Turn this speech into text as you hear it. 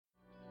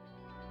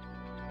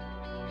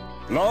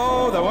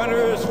Lo, the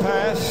winter is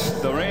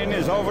past, the rain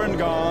is over and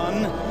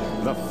gone,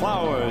 the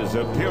flowers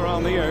appear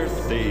on the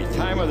earth, the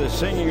time of the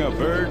singing of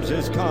birds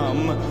is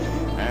come,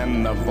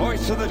 and the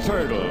voice of the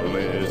turtle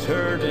is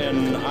heard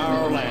in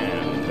our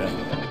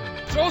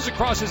land. Throws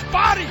across his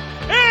body,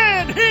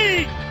 and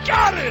he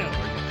got him!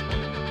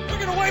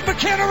 Looking away,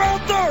 McKenna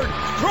around third.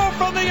 Throw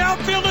from the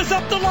outfield is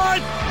up the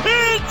line,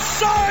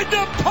 inside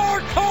the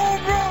park,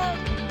 home run!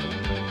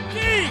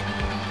 Deep,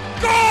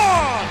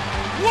 gone!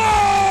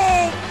 Whoa!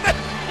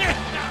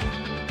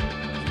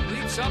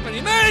 Up and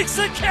he makes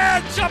the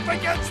catch up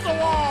against the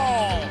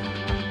wall,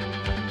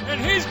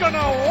 and he's gonna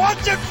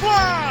watch it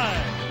fly.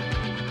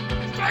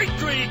 Strike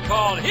three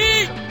called.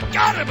 He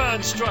got him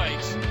on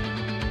strikes.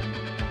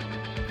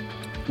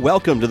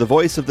 Welcome to The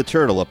Voice of the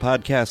Turtle, a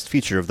podcast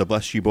feature of the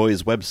Bless You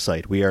Boys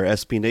website. We are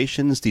SB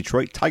Nation's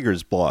Detroit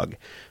Tigers blog.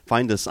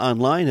 Find us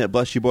online at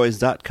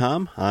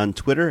blessyouboys.com, on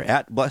Twitter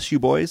at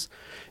blessyouboys,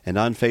 and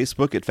on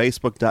Facebook at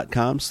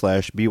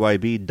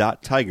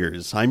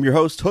facebook.com/byb.tigers. I'm your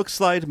host,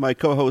 Hookslide. My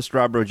co-host,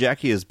 Rob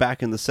Rojacki, is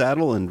back in the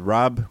saddle. And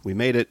Rob, we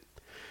made it.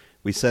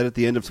 We said at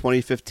the end of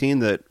 2015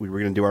 that we were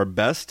going to do our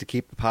best to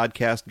keep the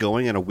podcast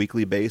going on a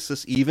weekly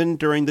basis, even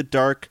during the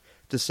dark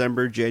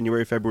December,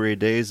 January, February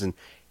days. And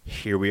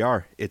here we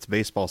are. It's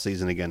baseball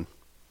season again.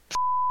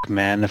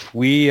 Man, if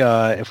we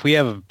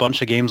have a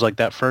bunch of games like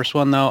that first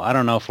one, though, I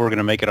don't know if we're going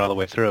to make it all the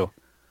way through.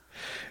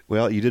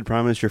 Well, you did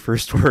promise your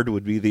first word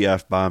would be the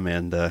F-bomb,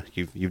 and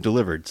you've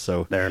delivered.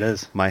 So there it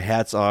is. My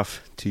hat's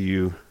off to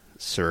you,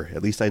 sir.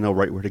 At least I know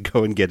right where to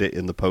go and get it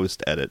in the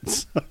post-edit.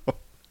 So.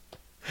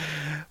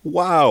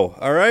 Wow.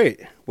 All right.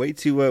 Way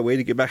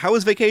to get back. How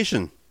was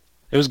vacation?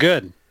 It was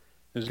good.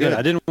 It was good.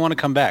 I didn't want to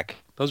come back.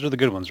 Those are the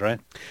good ones, right?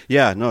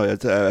 Yeah, no,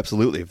 it's,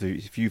 absolutely.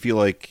 If you feel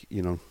like,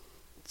 you know,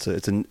 it's I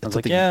was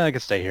like, yeah, I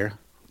could stay here.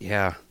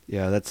 Yeah,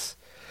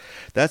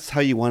 that's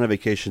how you want a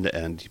vacation to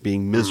end,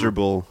 being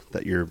miserable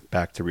that you're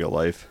back to real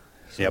life.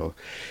 So, yep.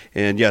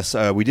 And yes,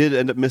 we did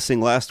end up missing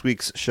last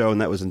week's show,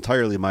 and that was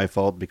entirely my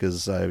fault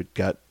because I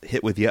got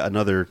hit with yet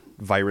another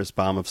virus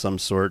bomb of some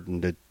sort,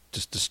 and it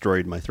just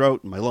destroyed my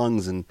throat and my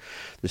lungs, and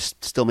there's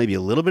still maybe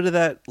a little bit of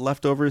that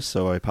left over,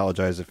 so I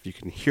apologize if you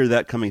can hear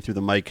that coming through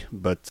the mic,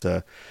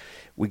 but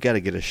we got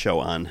to get a show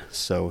on.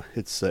 So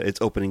it's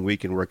opening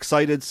week, and we're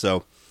excited,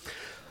 so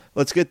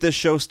let's get this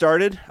show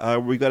started.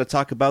 We've got to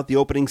talk about the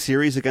opening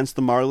series against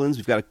the Marlins.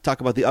 We've got to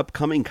talk about the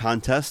upcoming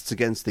contests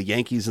against the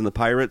Yankees and the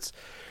Pirates.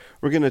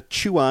 We're going to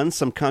chew on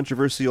some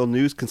controversial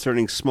news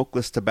concerning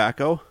smokeless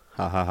tobacco.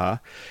 Ha ha ha.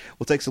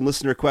 We'll take some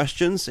listener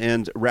questions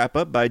and wrap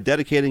up by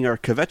dedicating our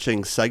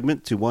kvetching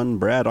segment to one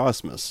Brad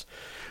Ausmus.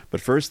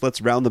 But first,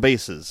 let's round the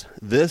bases.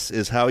 This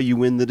is how you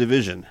win the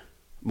division.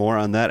 More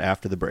on that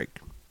after the break.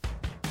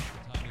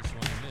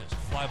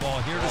 Fly ball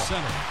here to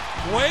center.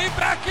 Way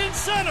back in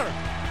center.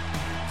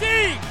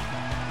 Deep!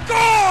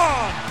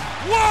 Gone!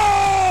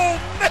 Whoa!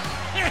 Man!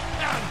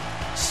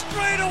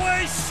 Straight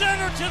away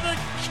center to the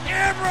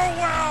camera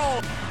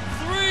well!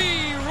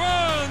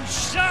 3-run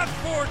shot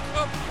for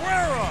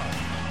Cabrera!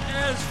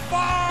 As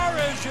far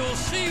as you'll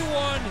see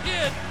one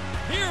hit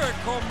here at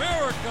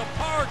Comerica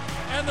Park,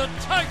 and the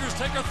Tigers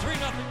take a 3-0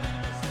 lead.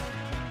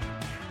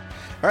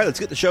 All right, let's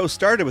get the show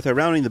started with our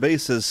Rounding the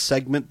Bases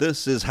segment.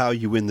 This is how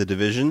you win the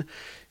division.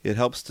 It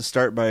helps to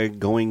start by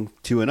going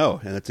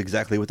 2-0, and that's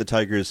exactly what the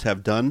Tigers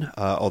have done.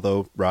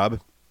 Although, Rob,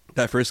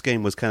 that first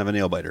game was kind of a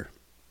nail-biter.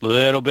 A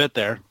little bit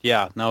there.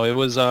 Yeah, no, it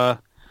was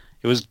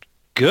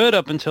good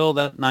up until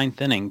that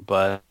ninth inning,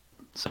 but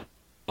so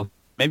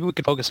maybe we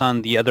could focus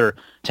on the other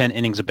 10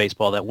 innings of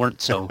baseball that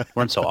weren't so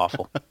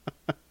awful.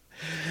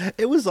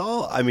 It was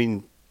all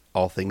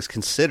things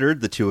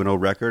considered, the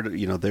 2-0 record,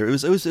 you know, it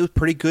was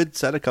pretty good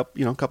set a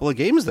couple of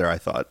games there, I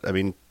thought. I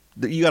mean,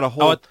 you got a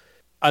whole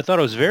I thought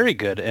it was very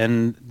good,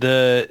 and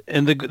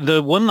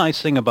the one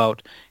nice thing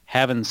about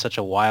having such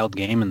a wild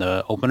game in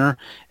the opener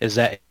is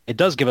that it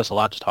does give us a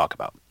lot to talk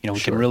about. You know, we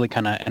can really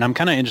kind of, and I'm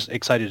kind of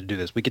excited to do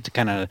this. We get to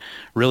kind of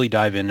really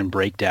dive in and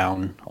break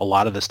down a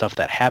lot of the stuff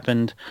that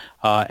happened,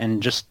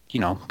 and just,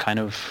 you know, kind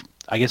of,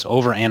 I guess,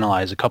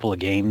 overanalyze a couple of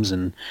games.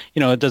 And,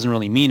 you know, it doesn't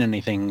really mean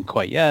anything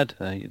quite yet.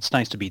 It's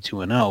nice to be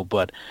 2-0,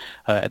 but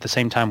at the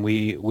same time,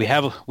 we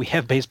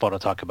have baseball to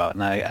talk about,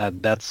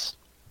 and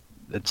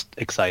it's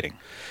exciting.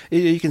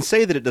 You can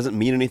say that it doesn't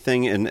mean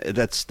anything, and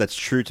that's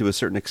true to a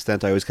certain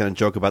extent. I always kind of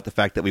joke about the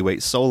fact that we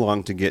wait so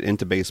long to get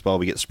into baseball.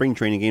 We get spring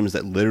training games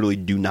that literally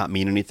do not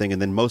mean anything,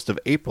 and then most of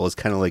April is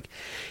kind of like,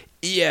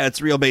 yeah,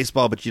 it's real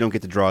baseball, but you don't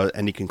get to draw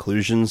any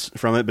conclusions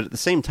from it. But at the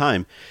same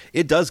time,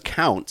 it does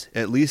count,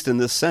 at least in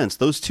this sense.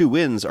 Those 2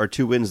 wins are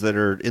 2 wins that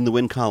are in the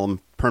win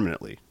column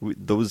permanently.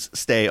 Those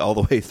stay all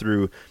the way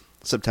through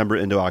September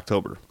into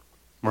October.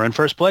 We're in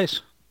first place.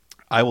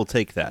 I will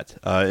take that.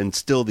 And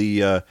still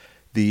the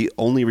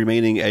only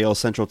remaining AL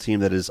Central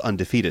team that is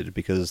undefeated,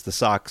 because the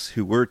Sox,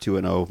 who were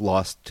 2-0,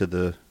 lost to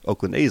the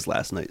Oakland A's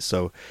last night.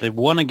 So they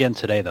won again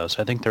today, though,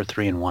 so I think they're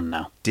 3-1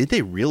 now. Did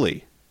they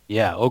really?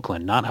 Yeah,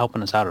 Oakland, not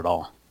helping us out at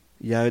all.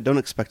 Yeah, I don't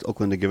expect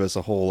Oakland to give us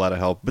a whole lot of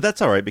help, but that's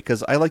all right,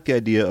 because I like the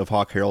idea of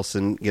Hawk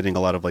Harrelson getting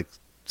a lot of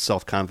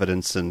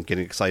self-confidence and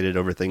getting excited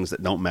over things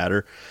that don't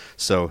matter.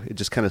 So it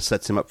just kind of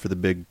sets him up for the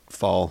big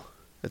fall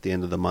at the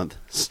end of the month.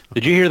 So.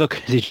 Did you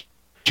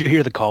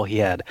hear the call he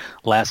had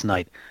last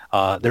night?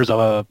 There's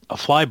a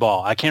fly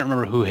ball. I can't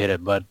remember who hit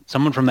it, but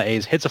someone from the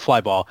A's hits a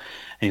fly ball,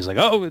 and he's like,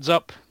 "Oh, it's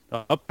up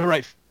to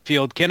right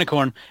field, can of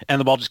corn,"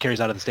 and the ball just carries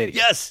out of the stadium.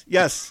 Yes.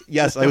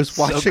 I was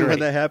watching when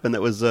that happened.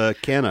 That was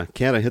Canna.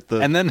 Canna hit the...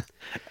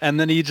 And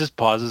then he just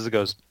pauses and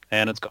goes,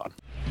 and it's gone.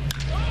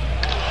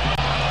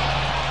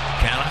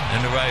 Canna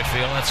into right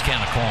field. That's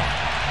can of corn.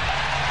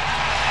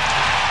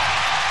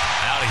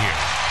 Out of here.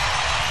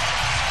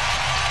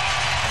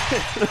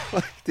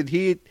 Did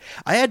he?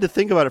 I had to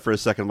think about it for a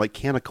second. I'm like,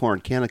 can of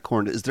corn.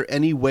 Is there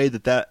any way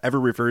that ever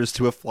refers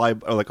to a fly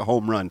or like a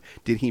home run?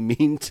 Did he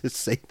mean to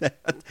say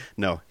that?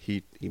 No,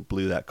 he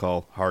blew that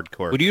call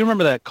hardcore. Well, do you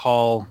remember that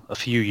call a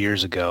few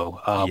years ago?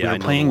 We were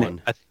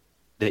playing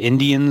the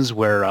Indians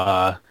where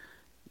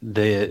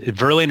the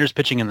Verlander's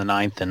pitching in the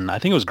ninth, and I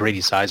think it was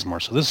Grady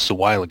Sizemore. So this is a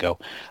while ago,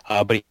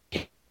 but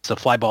it's a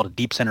fly ball to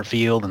deep center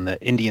field, and the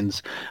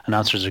Indians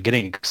announcers are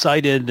getting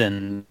excited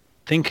and.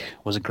 Think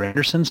was it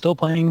Granderson still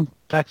playing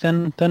back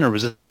then or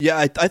was it? Yeah,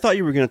 I thought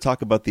you were going to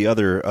talk about the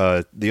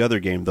other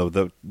game though.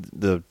 The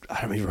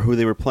I don't remember who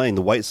they were playing,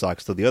 the White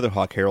Sox. So the other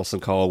Hawk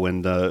Harrelson call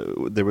when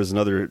there was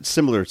another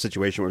similar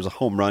situation where it was a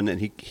home run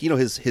and he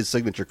his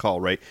signature call,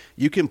 right?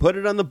 You can put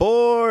it on the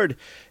board,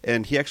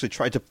 and he actually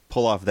tried to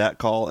pull off that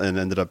call and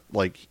ended up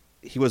like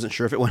he wasn't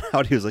sure if it went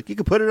out. He was like, "You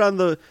can put it on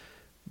the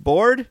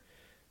board,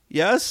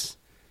 yes,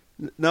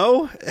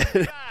 no."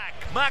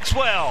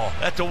 Maxwell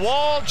at the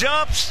wall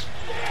jumps.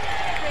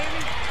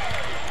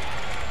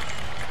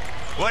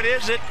 What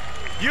is it?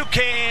 You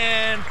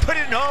can put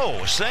it,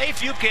 no,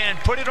 safe. You can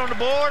put it on the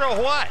board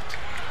or what?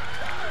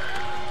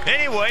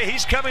 Anyway,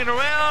 he's coming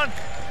around.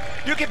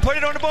 You can put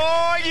it on the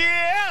board,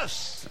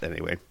 yes.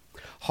 Anyway,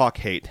 Hawk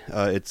hate.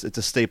 It's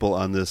a staple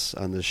on this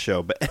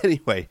show. But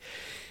anyway,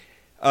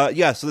 so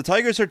the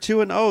Tigers are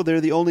 2-0.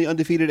 They're the only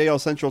undefeated AL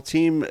Central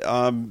team.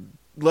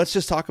 Let's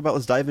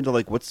dive into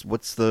like what's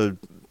the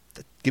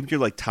give me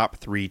your like top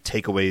 3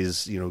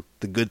 takeaways,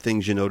 the good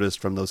things you noticed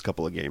from those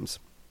couple of games.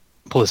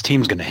 Well, his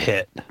team's going to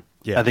hit.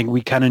 Yeah. I think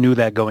we kind of knew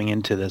that going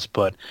into this,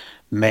 but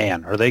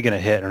man, are they going to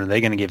hit or are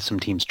they going to give some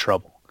teams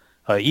trouble?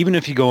 Even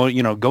if you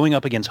going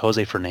up against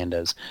Jose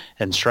Fernandez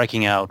and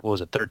striking out,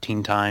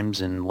 13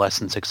 times in less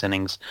than 6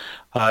 innings,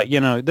 they're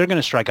going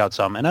to strike out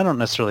some. And I don't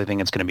necessarily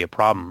think it's going to be a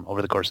problem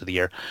over the course of the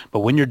year. But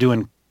when you're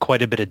doing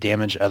quite a bit of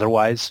damage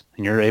otherwise,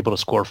 and you're able to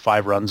score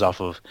 5 runs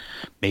off of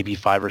maybe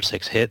 5 or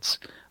 6 hits,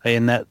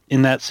 in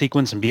that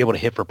sequence and be able to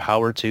hit for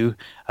power too,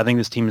 I think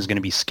this team is going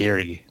to be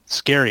scary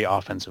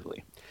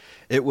offensively.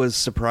 It was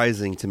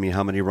surprising to me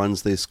how many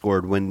runs they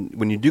scored when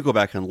you do go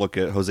back and look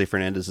at Jose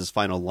Fernandez's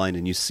final line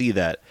and you see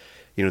that,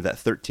 that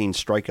 13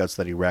 strikeouts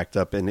that he racked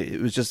up, and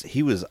it was just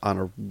he was on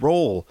a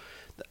roll.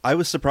 I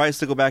was surprised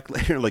to go back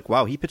later, like,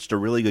 wow, he pitched a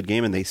really good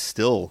game, and he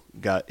still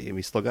got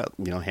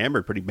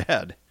hammered pretty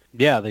bad.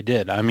 Yeah, they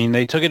did. I mean,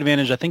 they took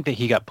advantage. I think that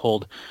he got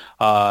pulled.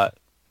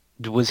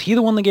 Was he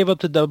the one that gave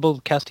up the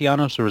double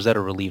Castellanos, or was that a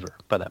reliever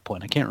by that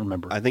point? I can't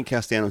remember. I think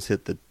Castellanos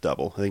hit the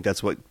double. I think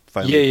that's what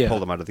finally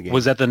pulled him out of the game.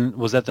 Was that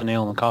the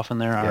nail in the coffin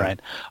there? Yeah. All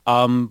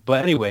right.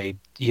 But anyway,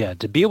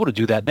 to be able to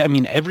do that, I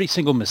mean, every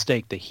single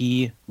mistake that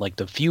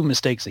the few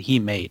mistakes that he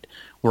made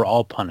were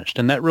all punished.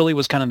 And that really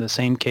was kind of the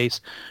same case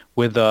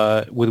with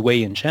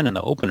Wei-Yin Chen in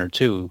the opener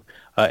too.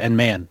 And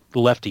man, the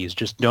lefties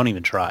just don't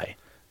even try.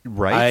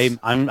 Right.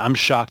 I'm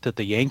shocked that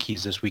the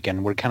Yankees this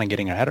weekend, we're kind of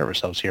getting ahead of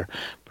ourselves here,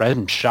 but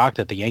I'm shocked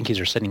that the Yankees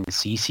are sending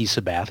CC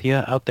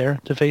Sabathia out there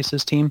to face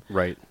this team.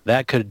 Right.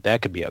 That could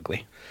be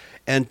ugly.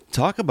 And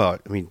talk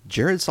about,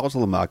 Jared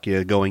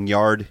Saltalamacchia going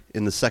yard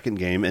in the second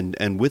game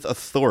and with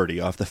authority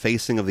off the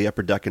facing of the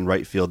upper deck in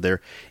right field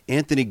there.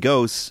 Anthony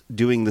Gose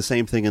doing the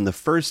same thing in the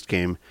first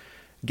game,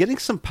 getting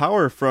some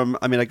power from,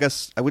 I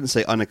guess I wouldn't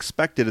say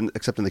unexpected,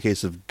 except in the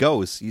case of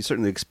Gose. You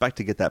certainly expect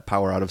to get that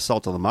power out of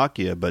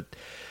Saltalamacchia, but...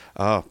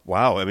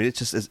 wow.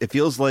 It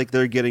feels like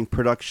they're getting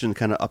production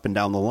kind of up and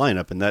down the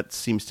lineup, and that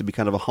seems to be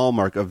kind of a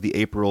hallmark of the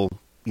April,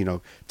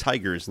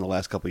 Tigers in the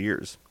last couple of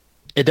years.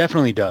 It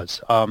definitely does.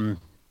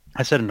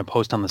 I said in a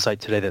post on the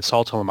site today that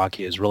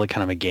Saltalamacchia is really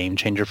kind of a game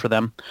changer for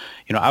them.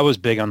 I was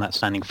big on that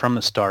signing from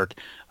the start.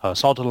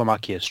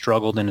 Saltalamacchia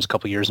struggled in his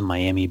couple of years in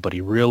Miami, but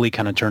he really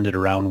kind of turned it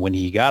around when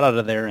he got out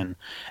of there and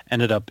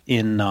ended up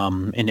in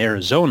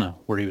Arizona,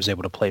 where he was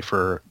able to play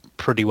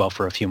pretty well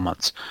for a few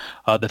months.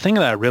 The thing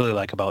that I really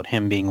like about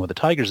him being with the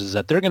Tigers is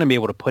that they're going to be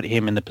able to put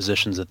him in the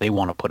positions that they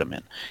want to put him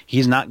in.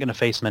 He's not going to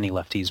face many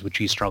lefties, which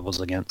he struggles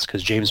against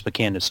because James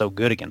McCann is so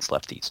good against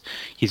lefties.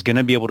 He's going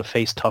to be able to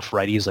face tough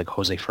righties like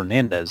Jose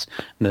Fernandez.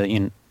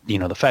 The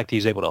fact that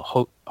he's able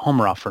to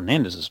homer off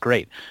Fernandez is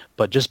great,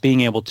 but just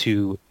being able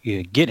to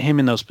get him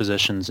in those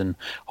positions and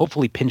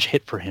hopefully pinch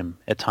hit for him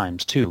at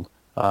times too,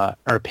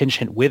 or pinch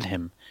hit with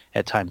him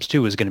at times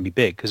too is going to be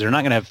big because they're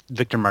not going to have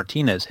Victor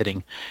Martinez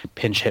hitting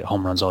pinch hit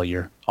home runs all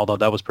year, although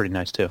that was pretty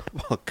nice too.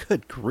 Well,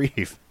 good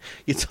grief.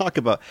 You talk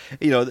about,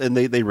 and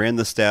they ran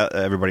the stat,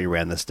 everybody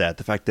ran the stat,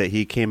 the fact that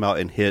he came out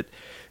and hit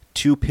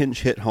 2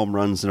 pinch hit home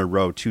runs in a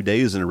row, 2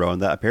 days in a row,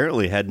 and that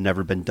apparently had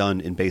never been done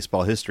in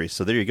baseball history.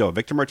 So there you go.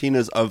 Victor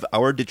Martinez of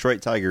our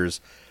Detroit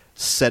Tigers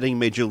setting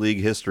Major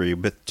League history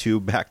with 2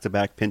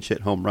 back-to-back pinch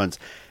hit home runs.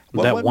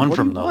 That one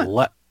from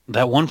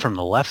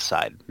the left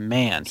side,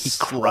 man, he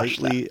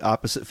crushed that. Slightly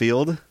opposite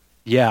field.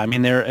 Yeah, I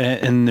mean they're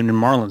in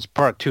Marlins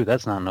Park too.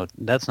 That's not a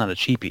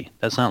cheapie.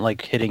 That's not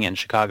like hitting in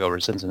Chicago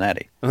or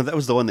Cincinnati. Oh, that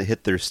was the one that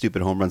hit their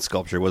stupid home run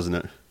sculpture, wasn't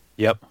it?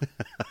 Yep.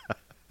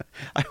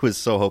 I was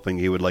so hoping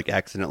he would like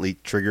accidentally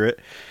trigger it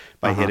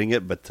by hitting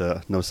it, but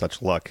no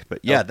such luck. But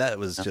yeah, that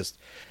was just,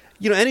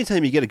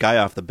 anytime you get a guy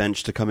off the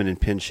bench to come in and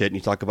pinch hit, and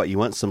you talk about you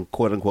want some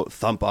quote unquote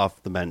thump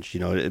off the bench,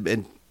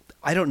 and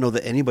I don't know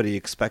that anybody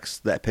expects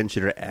that pinch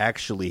hitter to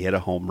actually hit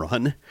a home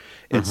run.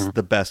 It's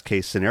the best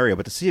case scenario,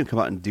 but to see him come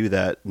out and do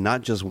that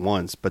not just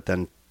once, but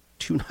then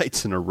 2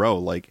 nights in a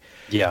row,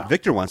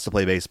 Victor wants to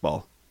play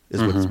baseball.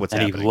 Is what's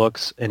and happening.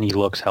 He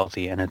looks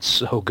healthy, and it's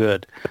so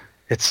good.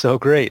 It's so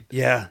great.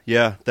 Yeah.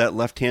 That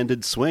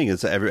left-handed swing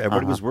is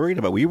everybody was worried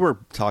about. We were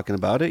talking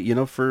about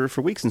it, for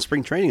weeks in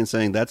spring training and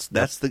saying that's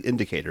the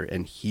indicator,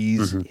 and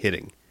he's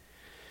hitting.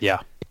 Yeah.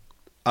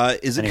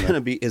 Is it going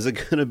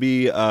to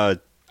be?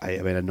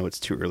 I know it's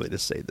too early to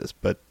say this,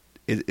 but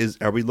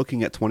are we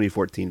looking at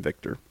 2014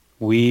 Victor?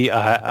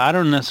 I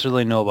don't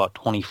necessarily know about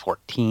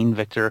 2014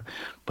 Victor,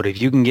 but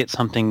if you can get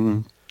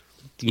something,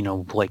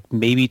 like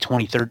maybe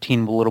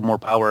 2013 with a little more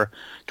power,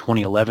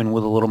 2011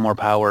 with a little more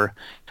power.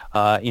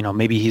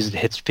 Maybe he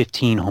hits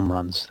 15 home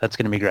runs. That's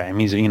going to be great. I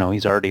mean,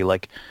 he's already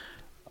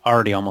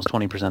almost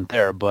 20%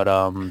 there. But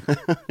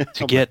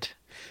to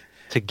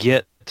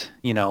get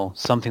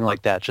something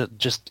like that,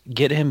 just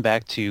get him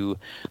back to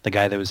the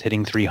guy that was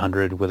hitting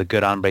 300 with a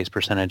good on base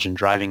percentage and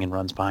driving in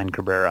runs behind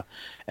Cabrera,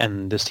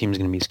 and this team's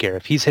going to be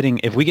scared.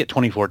 If we get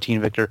 2014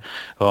 Victor,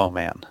 oh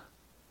man,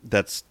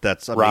 that's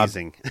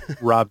amazing.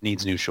 Rob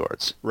needs new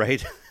shorts,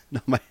 right?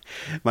 No,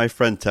 my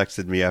friend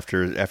texted me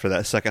after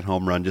that second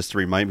home run just to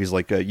remind me. He's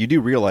like, you do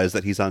realize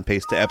that he's on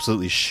pace to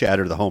absolutely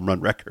shatter the home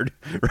run record,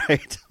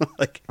 right?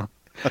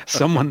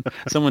 Someone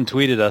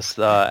tweeted us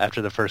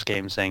after the first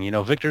game saying,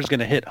 Victor's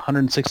going to hit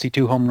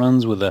 162 home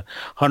runs with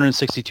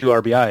 162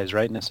 RBIs,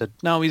 right? And I said,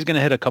 no, he's going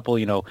to hit a couple,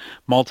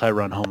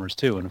 multi-run homers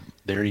too. And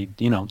there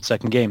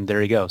second game,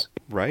 there he goes.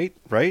 Right.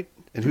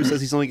 And who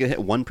says he's only going to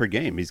hit 1 per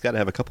game? He's got to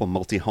have a couple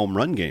multi-home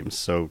run games.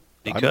 So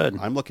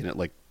I'm looking at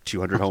like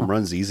 200 home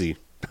runs easy.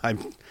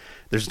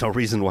 There's no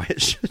reason why it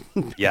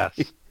shouldn't. Yes.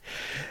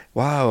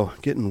 Wow,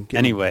 getting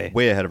anyway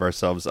way ahead of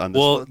ourselves on this.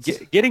 Well,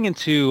 getting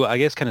into, I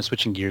guess, kind of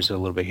switching gears a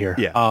little bit here.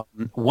 Yeah.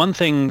 One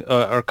thing,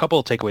 or a couple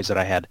of takeaways that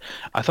I had,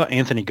 I thought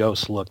Anthony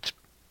Gose looked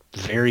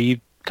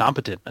very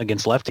competent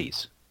against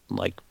lefties.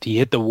 Like, he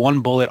hit the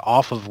one bullet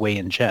off of Wei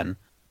and Chen,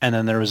 and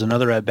then there was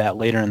another at bat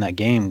later in that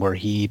game where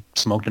he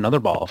smoked another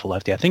ball off a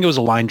lefty. I think it was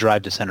a line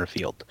drive to center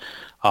field,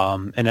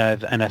 and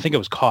I think it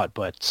was caught,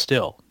 but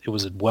still, it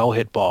was a well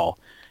hit ball,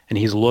 and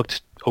he's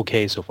looked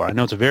okay so far. I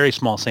know it's a very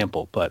small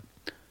sample, but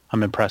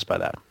I'm impressed by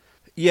that.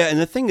 Yeah, and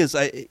the thing is,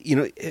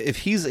 if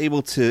he's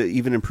able to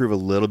even improve a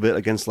little bit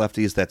against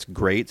lefties, that's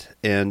great.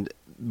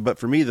 But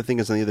for me, the thing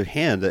is, on the other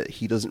hand, that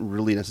he doesn't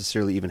really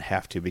necessarily even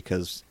have to,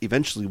 because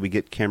eventually we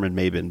get Cameron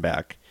Maybin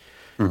back,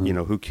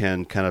 who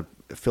can kind of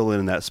fill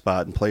in that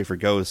spot and play for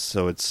Gose.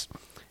 So it's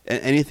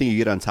anything you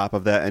get on top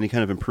of that, any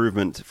kind of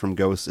improvement from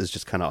Gose is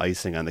just kind of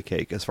icing on the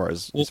cake, as far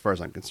as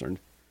I'm concerned.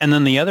 And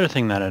then the other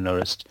thing that I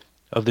noticed,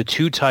 of the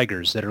 2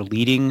 Tigers that are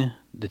leading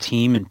the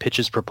team in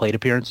pitches per plate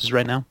appearances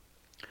right now,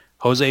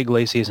 Jose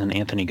Iglesias and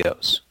Anthony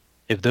Gose.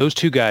 If those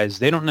 2 guys,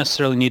 they don't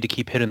necessarily need to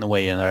keep hitting the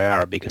way they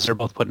are, because they're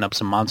both putting up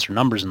some monster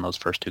numbers in those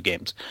first 2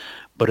 games.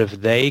 But if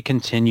they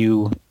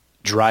continue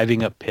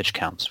driving up pitch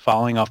counts,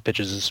 falling off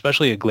pitches,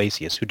 especially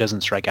Iglesias, who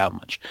doesn't strike out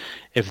much,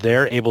 if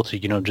they're able to,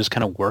 just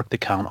kind of work the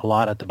count a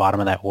lot at the bottom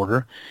of that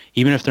order,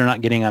 even if they're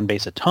not getting on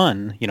base a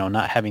ton,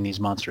 not having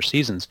these monster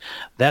seasons,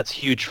 that's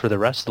huge for the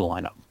rest of the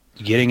lineup.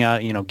 Getting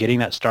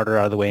that starter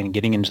out of the way and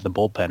getting into the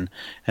bullpen,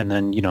 and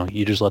then,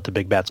 you just let the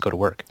big bats go to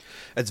work.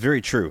 That's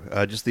very true.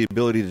 Just the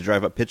ability to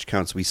drive up pitch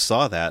counts. We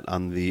saw that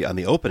on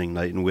the opening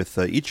night, and with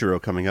Ichiro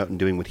coming out and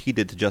doing what he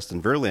did to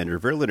Justin Verlander.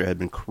 Verlander had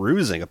been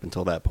cruising up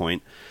until that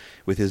point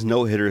with his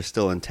no-hitter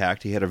still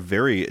intact. He had a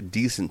very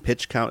decent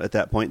pitch count at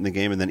that point in the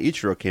game, and then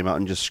Ichiro came out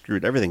and just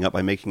screwed everything up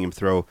by making him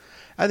throw,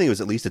 I think it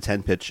was at least a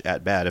 10-pitch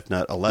at-bat, if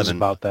not 11. It was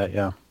about that,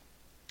 yeah.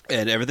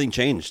 And everything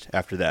changed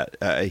after that.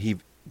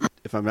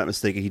 If I'm not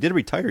mistaken, he did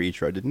retire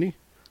Ichiro, didn't he?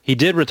 He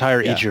did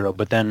retire Ichiro,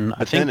 but then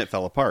I think then it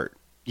fell apart.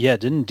 Yeah,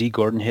 didn't D.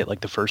 Gordon hit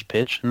like the first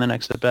pitch in the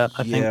next at bat?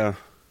 I think. Yeah,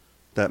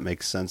 that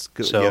makes sense.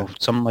 So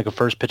something like a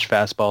first pitch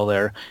fastball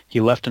there. He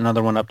left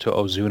another one up to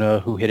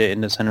Ozuna, who hit it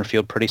into center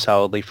field pretty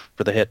solidly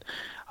for the hit.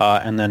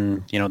 And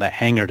then, that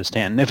hanger to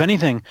Stanton. If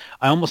anything,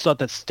 I almost thought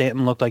that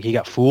Stanton looked like he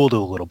got fooled a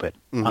little bit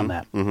on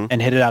that and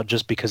hit it out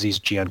just because he's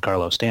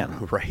Giancarlo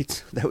Stanton.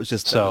 Right. That was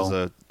just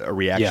a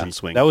reaction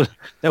swing. That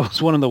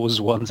was one of those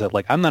ones that,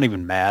 like, I'm not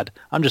even mad.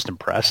 I'm just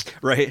impressed.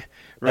 Right.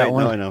 No,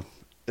 I know.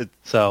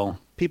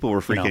 People were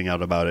freaking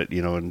out about it,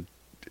 and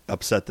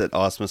upset that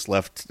Ausmus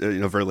left,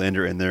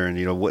 Verlander in there, and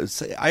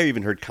I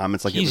even heard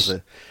comments like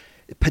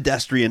it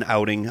pedestrian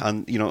outing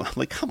on,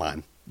 like, come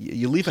on.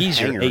 You leave a He's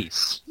hanger. your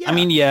ace. Yeah. I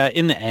mean, yeah,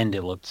 in the end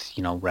it looked,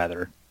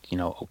 rather,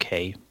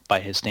 okay by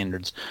his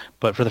standards.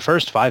 But for the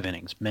first 5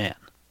 innings, man,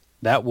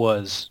 that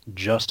was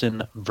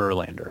Justin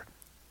Verlander.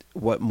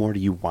 What more do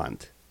you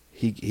want?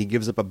 He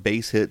gives up a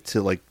base hit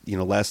to, like,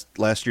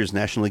 last year's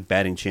National League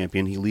batting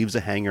champion. He leaves a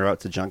hanger out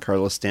to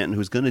Giancarlo Stanton,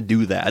 who's going to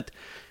do that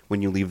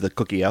when you leave the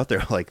cookie out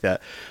there like that.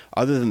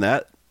 Other than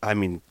that, I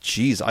mean,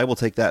 geez, I will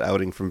take that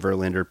outing from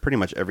Verlander pretty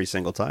much every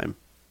single time.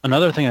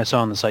 Another thing I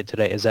saw on the site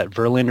today is that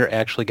Verlander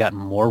actually got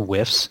more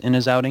whiffs in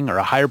his outing, or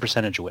a higher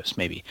percentage of whiffs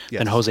maybe,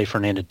 than Jose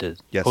Fernandez did.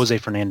 Yes. Jose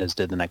Fernandez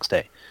did the next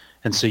day.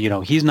 And so,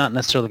 he's not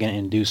necessarily going to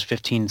induce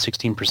 15,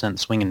 16%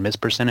 swing and miss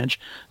percentage.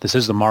 This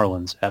is the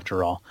Marlins,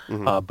 after all.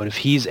 Mm-hmm. But if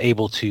he's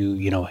able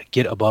to,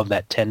 get above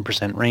that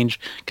 10% range,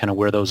 kind of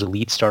where those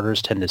elite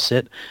starters tend to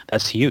sit,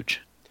 that's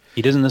huge.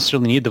 He doesn't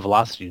necessarily need the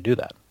velocity to do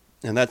that.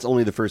 And that's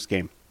only the first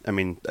game. I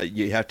mean,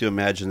 you have to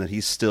imagine that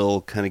he's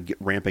still kind of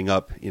ramping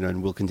up,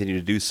 and will continue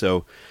to do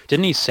so.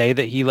 Didn't he say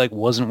that he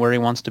wasn't where he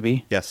wants to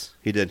be? Yes,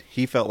 he did.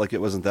 He felt like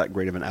it wasn't that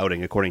great of an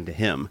outing, according to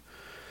him.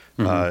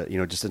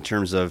 Mm-hmm. Just in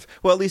terms of,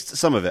 well, at least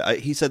some of it.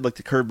 He said, like,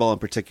 the curveball in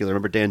particular. I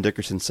remember Dan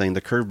Dickerson saying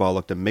the curveball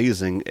looked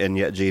amazing, and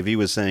yet JV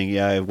was saying,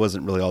 yeah, I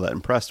wasn't really all that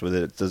impressed with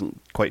it. It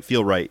doesn't quite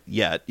feel right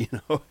yet,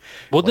 Well,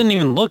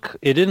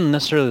 it didn't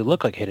necessarily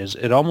look like hitters.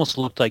 It almost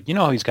looked like,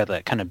 how he's got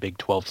that kind of big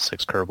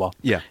 12-6 curveball.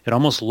 Yeah. It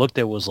almost looked,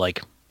 it was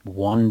like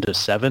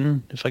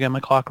 1-7, if I got my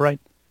clock right.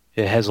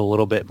 It has a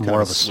little bit more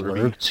of a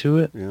slurve to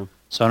it. Yeah.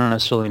 So I don't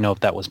necessarily know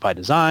if that was by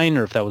design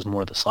or if that was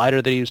more the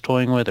slider that he was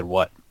toying with or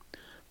what.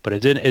 But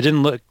it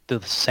didn't look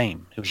the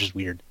same. It was just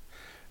weird.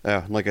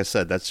 Yeah, like I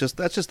said, that's just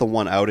the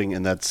one outing,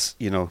 and that's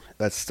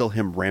that's still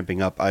him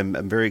ramping up.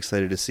 I'm very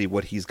excited to see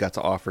what he's got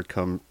to offer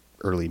come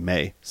early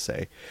May,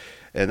 say.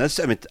 And that's,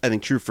 I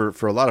think true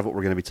for a lot of what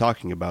we're going to be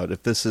talking about.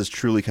 If this is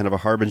truly kind of a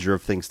harbinger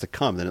of things to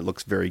come, then it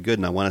looks very good,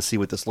 and I want to see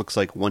what this looks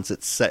like once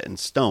it's set in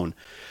stone.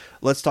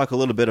 Let's talk a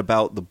little bit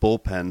about the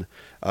bullpen,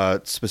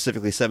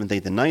 specifically 7th,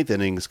 8th, and 9th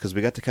innings, because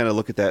we got to kind of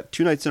look at that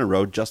 2 nights in a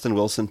row. Justin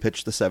Wilson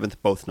pitched the 7th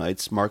both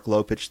nights. Mark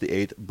Lowe pitched the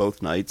 8th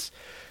both nights.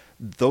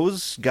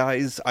 Those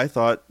guys, I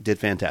thought, did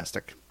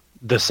fantastic.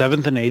 The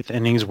 7th and 8th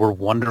innings were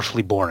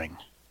wonderfully boring.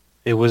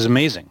 It was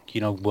amazing.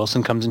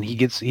 Wilson comes in,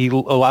 he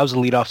allows a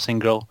leadoff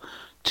single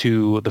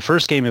to the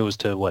first game. It was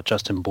to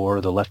Justin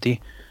Bour, the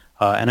lefty.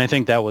 And I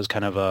think that was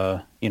kind of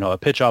a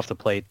pitch off the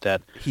plate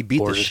that he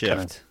beat the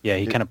shift.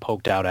 He kind of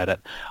poked out at it.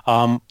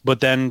 But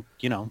then,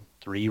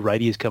 3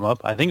 righties come up.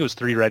 I think it was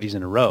 3 righties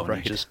in a row. Right.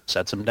 And he just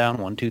sets them down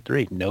 1, 2,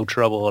 3. No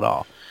trouble at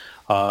all.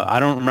 I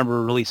don't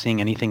remember really seeing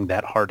anything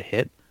that hard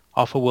hit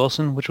off of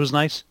Wilson, which was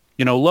nice.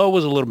 Lowe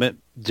was a little bit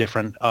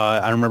different.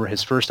 I remember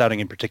his first outing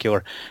in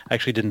particular. I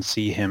actually didn't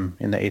see him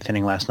in the 8th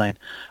inning last night.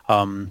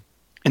 And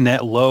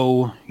that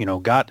Lowe,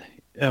 got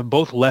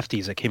both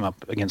lefties that came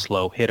up against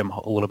Lowe hit him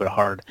a little bit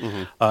hard.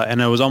 Mm-hmm.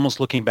 And I was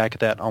almost looking back at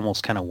that,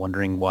 almost kind of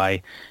wondering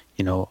why,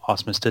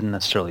 Ausmus didn't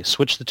necessarily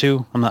switch the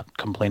two. I'm not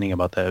complaining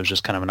about that. It was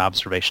just kind of an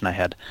observation I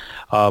had.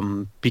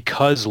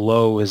 Because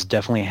Lowe has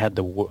definitely had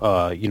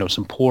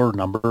some poor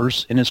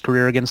numbers in his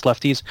career against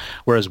lefties,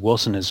 whereas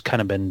Wilson has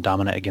kind of been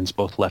dominant against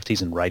both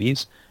lefties and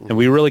righties. Mm-hmm. And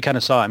we really kind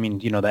of saw,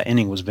 that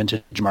inning was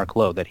vintage Mark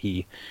Lowe, that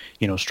he,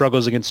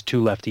 struggles against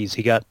 2 lefties.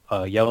 He got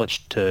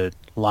Yelich to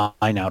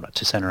line out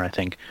to center, I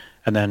think.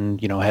 And then,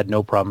 had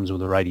no problems with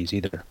the righties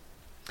either.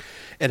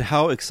 And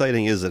how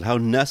exciting is it? How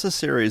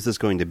necessary is this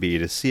going to be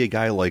to see a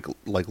guy like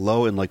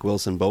Lowe and like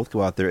Wilson both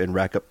go out there and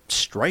rack up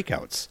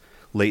strikeouts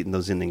late in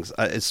those innings?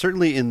 It's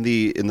certainly in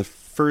the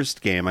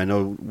first game. I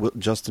know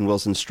Justin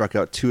Wilson struck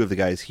out 2 of the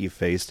guys he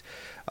faced.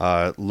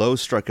 Lowe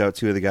struck out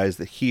 2 of the guys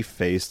that he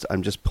faced.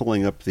 I'm just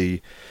pulling up the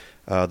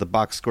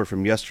box score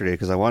from yesterday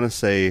because I want to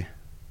say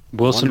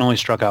Wilson only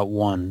struck out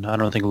 1. I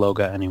don't think Lowe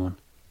got anyone.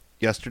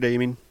 Yesterday, you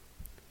mean?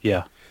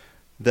 Yeah.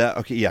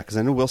 Okay, yeah, because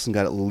I know Wilson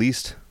got at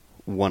least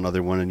one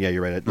other one, and yeah,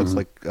 you're right. It looks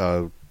like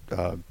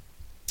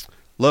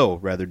Lowe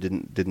rather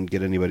didn't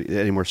get any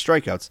more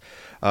strikeouts.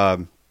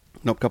 No,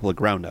 a couple of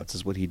groundouts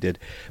is what he did.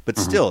 But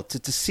still,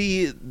 to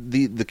see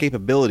the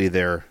capability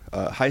there,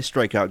 high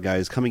strikeout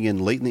guys coming in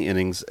late in the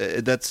innings,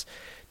 that's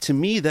to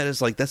me that's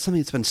something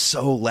that's been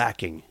so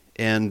lacking.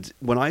 And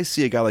when I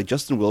see a guy like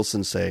Justin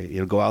Wilson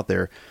go out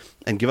there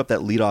and give up that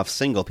leadoff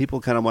single,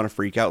 people kind of want to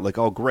freak out, like,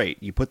 oh,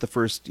 great, you put the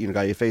first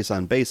guy you face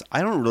on base.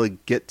 I don't really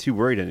get too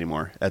worried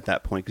anymore at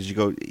that point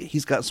because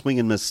he's got swing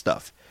and miss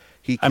stuff.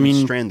 He can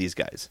strand these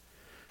guys.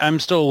 I'm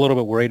still a little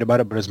bit worried about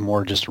it, but it's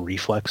more just a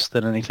reflex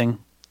than anything.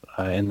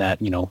 In that,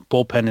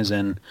 bullpen is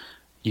in,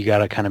 you got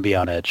to kind of be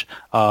on edge.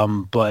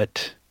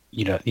 But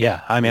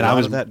yeah, I mean, I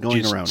was that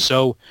going around.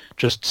 so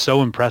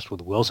impressed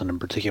with Wilson in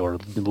particular,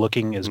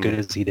 looking as good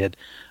as he did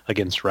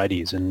against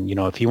righties. And,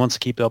 if he wants to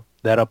keep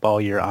that up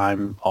all year,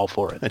 I'm all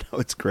for it. I know,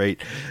 it's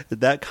great.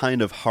 That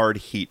kind of hard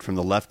heat from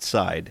the left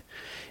side.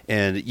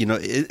 And,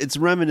 it's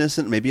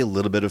reminiscent maybe a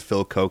little bit of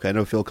Phil Koch. I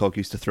know Phil Koch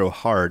used to throw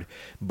hard,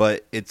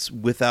 but it's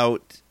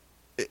without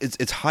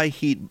it's high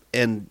heat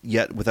and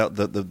yet without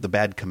the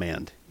bad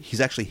command.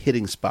 He's actually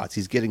hitting spots.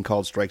 He's getting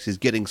called strikes. He's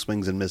getting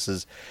swings and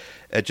misses.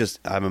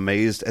 I'm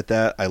amazed at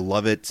that. I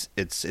love it.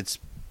 It's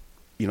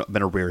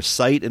been a rare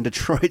sight in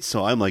Detroit.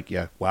 So I'm like,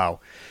 yeah, wow.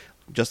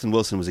 Justin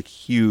Wilson was a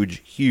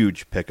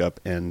huge pickup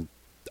and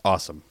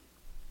awesome.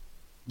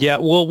 Yeah,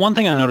 well, one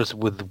thing I noticed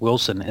with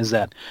Wilson is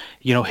that,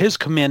 his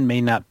command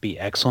may not be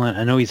excellent.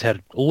 I know he's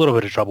had a little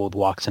bit of trouble with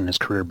walks in his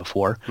career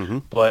before,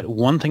 but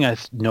one thing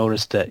I've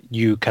noticed that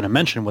you kind of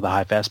mentioned with a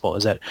high fastball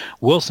is that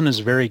Wilson is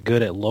very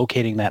good at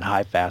locating that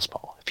high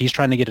fastball. If he's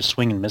trying to get a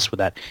swing and miss with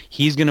that,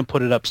 he's going to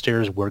put it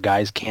upstairs where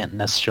guys can't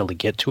necessarily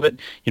get to it.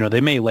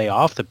 They may lay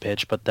off the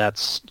pitch, but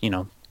that's,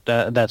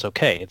 that's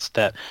okay. It's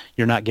that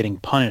you're not getting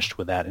punished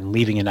with that and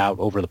leaving it out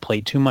over the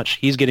plate too much.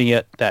 He's getting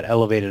it that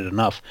elevated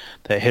enough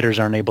that hitters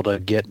aren't able to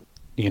get,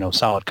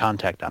 solid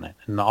contact on it.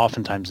 And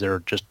oftentimes they're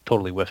just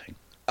totally whiffing.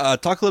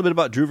 Talk a little bit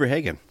about Drew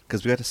Verhagen,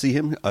 because we got to see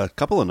him a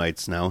couple of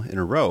nights now in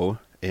a row.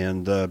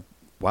 And,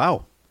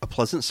 wow, a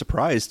pleasant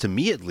surprise to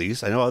me, at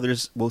least. I know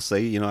others will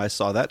say, I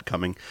saw that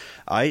coming.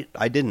 I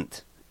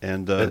didn't.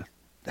 And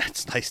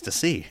that's nice to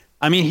see.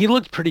 I mean, he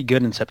looked pretty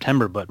good in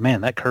September, but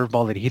man, that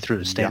curveball that he threw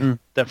to Stanton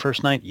that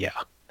first night,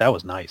 that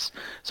was nice.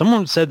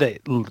 Someone said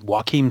that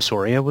Joakim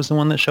Soria was the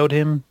one that showed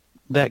him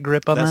that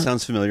grip on that. That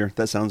sounds familiar.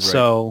 That sounds right.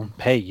 So,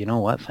 hey, you know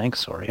what? Thanks,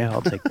 Soria.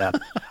 I'll take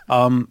that.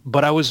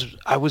 But I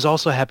was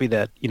also happy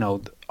that,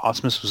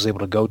 Ausmus was able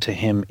to go to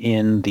him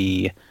in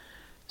the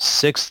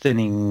 6th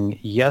inning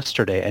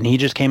yesterday, and he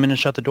just came in and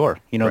shut the door.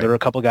 There were a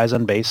couple guys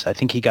on base. I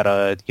think he got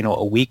a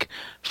weak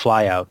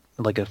fly out,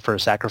 for a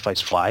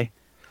sacrifice fly.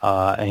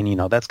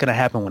 And that's going to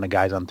happen when a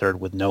guy's on third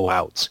with no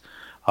outs.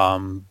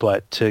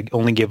 But to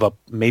only give up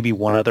maybe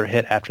one other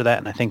hit after that,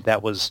 and I think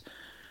that was,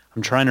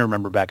 I'm trying to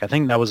remember back, I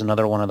think that was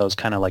another one of those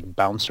kind of like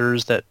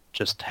bouncers that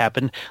just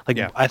happened.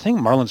 I think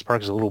Marlins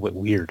Park is a little bit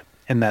weird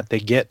in that they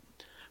get,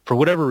 for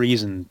whatever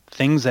reason,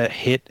 things that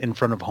hit in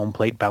front of home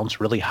plate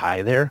bounce really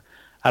high there.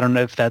 I don't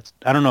know if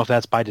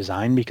that's by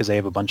design because they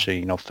have a bunch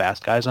of,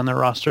 fast guys on their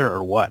roster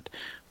or what.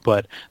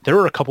 But there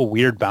were a couple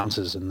weird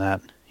bounces in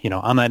that,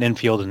 on that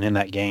infield and in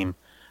that game.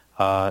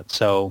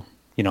 So,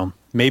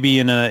 maybe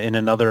in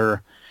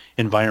another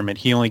environment,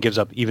 he only gives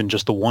up even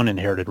just the one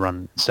inherited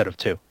run instead of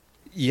two.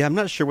 Yeah, I'm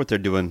not sure what they're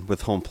doing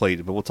with home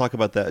plate, but we'll talk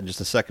about that in just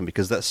a second,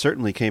 because that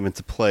certainly came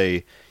into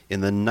play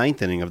in the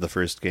 9th inning of the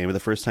first game, the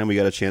first time we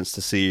got a chance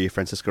to see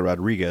Francisco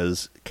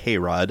Rodriguez,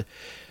 K-Rod.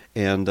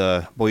 And,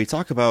 you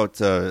talk about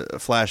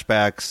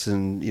flashbacks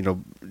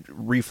and,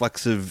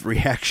 reflexive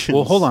reactions.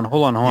 Well, hold on. Yes.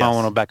 I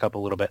want to back up a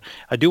little bit.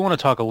 I do want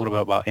to talk a little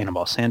bit about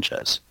Anibal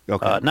Sanchez.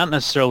 Okay. Not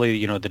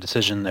necessarily, the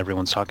decision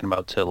everyone's talking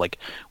about to,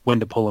 when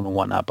to pull him and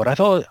whatnot, but I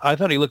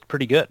thought he looked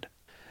pretty good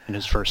in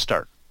his first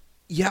start.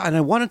 Yeah, and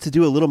I wanted to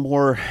do a little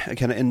more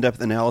kind of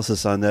in-depth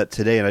analysis on that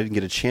today, and I didn't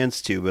get a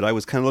chance to, but I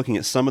was kind of looking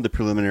at some of the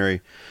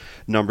preliminary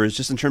numbers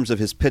just in terms of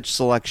his pitch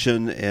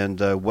selection and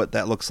what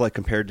that looks like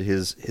compared to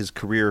his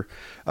career,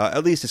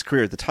 at least his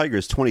career at the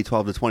Tigers,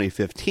 2012 to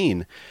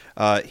 2015.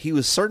 He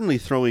was certainly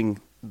throwing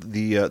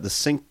the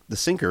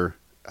sinker,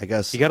 I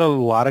guess. He got a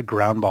lot of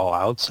ground ball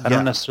outs. I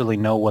don't necessarily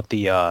know what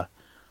the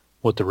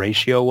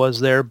ratio was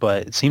there,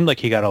 but it seemed like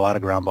he got a lot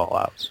of ground ball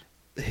outs.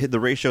 The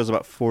ratio is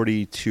about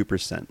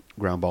 42%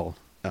 ground ball,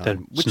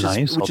 which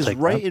nice. is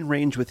right in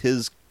range with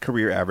his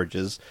career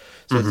averages.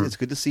 So it's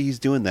good to see he's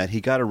doing that.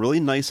 He got a really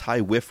nice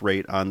high whiff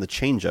rate on the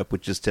changeup,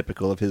 which is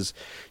typical of his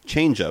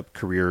changeup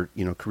career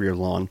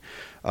long.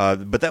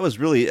 But that was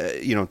really,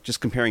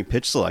 just comparing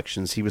pitch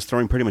selections. He was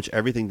throwing pretty much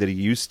everything that he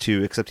used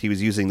to, except he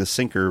was using the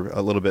sinker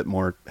a little bit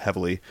more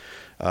heavily.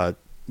 But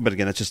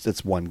again,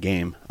 it's one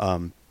game.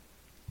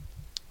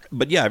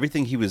 But yeah,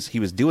 everything he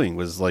was doing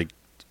was like.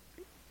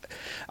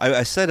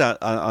 I said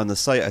on the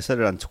site, I said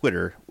it on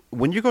Twitter,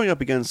 when you're going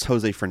up against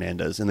Jose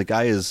Fernandez and the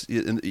guy is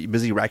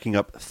busy racking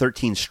up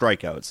 13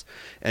 strikeouts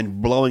and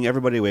blowing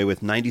everybody away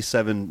with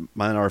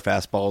 97-mile-an-hour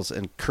fastballs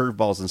and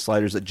curveballs and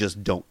sliders that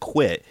just don't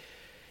quit,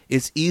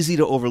 it's easy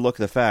to overlook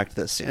the fact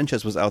that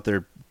Sanchez was out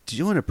there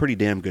doing a pretty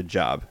damn good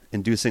job,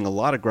 inducing a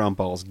lot of ground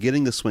balls,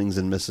 getting the swings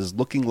and misses,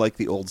 looking like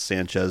the old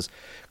Sanchez,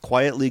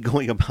 quietly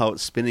going about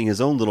spinning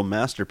his own little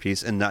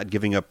masterpiece and not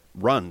giving up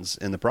runs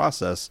in the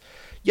process.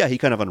 Yeah, he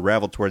kind of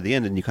unraveled toward the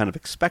end, and you kind of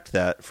expect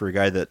that for a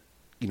guy that,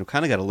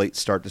 kind of got a late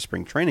start to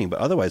spring training. But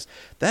otherwise,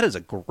 that is a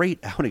great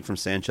outing from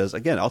Sanchez.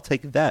 Again, I'll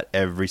take that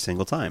every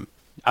single time.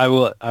 I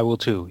will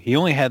too. He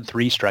only had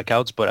 3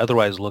 strikeouts, but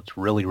otherwise looked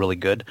really, really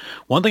good.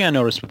 One thing I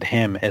noticed with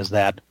him is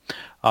that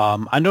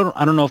I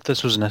don't know if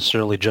this was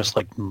necessarily just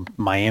like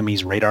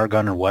Miami's radar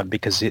gun or what,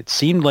 because it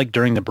seemed like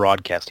during the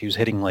broadcast he was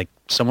hitting like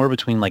somewhere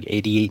between like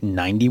 88 and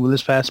 90 with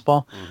his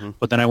fastball.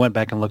 But then I went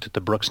back and looked at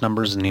the Brooks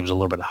numbers, and he was a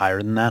little bit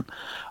higher than that.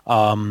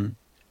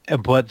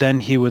 But then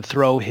he would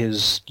throw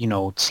his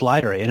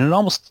slider,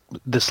 and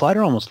the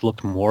slider almost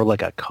looked more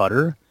like a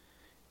cutter.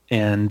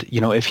 And,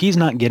 if he's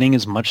not getting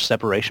as much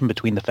separation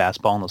between the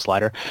fastball and the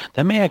slider,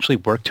 that may actually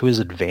work to his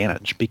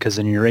advantage, because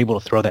then you're able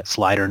to throw that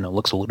slider and it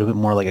looks a little bit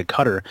more like a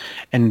cutter.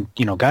 And,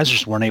 guys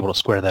just weren't able to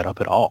square that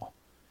up at all.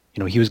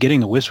 he was getting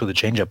the whiffs with the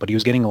changeup, but he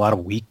was getting a lot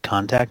of weak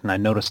contact, and I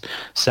noticed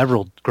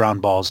several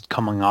ground balls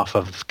coming off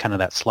of kind of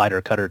that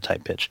slider cutter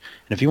type pitch.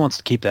 And if he wants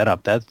to keep that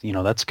up, that's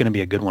going to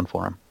be a good one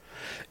for him.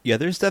 Yeah,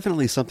 there's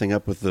definitely something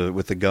up with the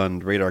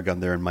radar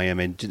gun there in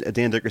Miami.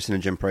 Dan Dickerson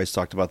and Jim Price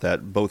talked about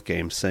that both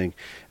games, saying,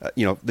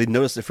 they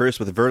noticed it first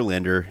with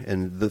Verlander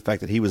and the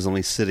fact that he was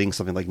only sitting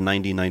something like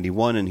 90,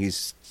 91, and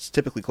he's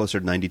typically closer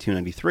to 92,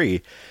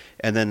 93.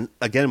 And then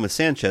again with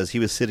Sanchez, he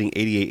was sitting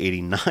 88,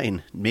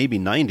 89, maybe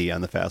 90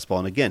 on the fastball.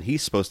 And again,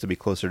 he's supposed to be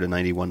closer to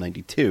 91,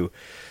 92.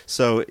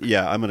 So,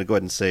 yeah, I'm going to go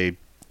ahead and say,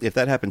 if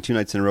that happened 2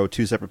 nights in a row,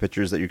 2 separate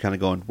pitchers that you're kind of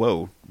going,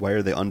 whoa, why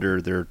are they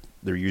under their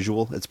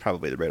usual? It's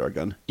probably the radar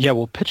gun. Yeah,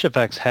 well,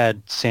 PitchFX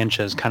had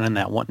Sanchez kind of in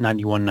that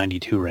 91,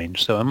 92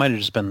 range, so it might have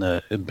just been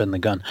the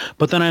gun.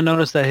 But then I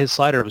noticed that his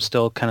slider was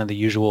still kind of the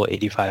usual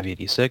 85,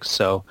 86,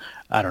 so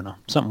I don't know.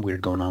 Something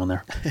weird going on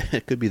there.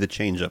 It could be the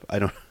changeup. I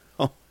don't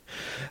know.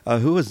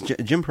 Who was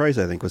Jim Price,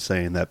 I think, was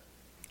saying that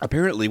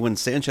apparently when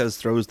Sanchez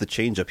throws the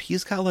changeup,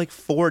 he's got like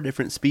 4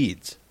 different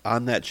speeds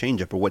on that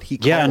changeup, or what he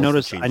calls I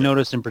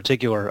noticed in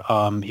particular,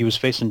 he was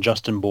facing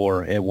Justin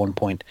Bour at one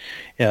point.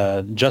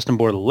 Justin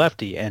Bour, the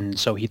lefty, and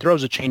so he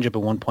throws a changeup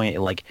at one point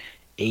at like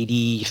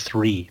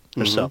 83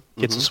 or so.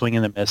 Gets a swing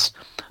and a miss,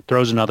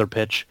 throws another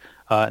pitch,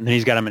 and then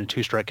he's got him in a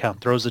 2-strike count.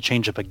 Throws the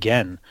changeup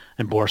again,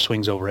 and Bour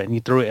swings over it, and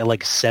he threw it at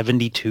like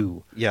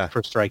 72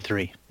 for strike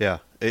 3. Yeah.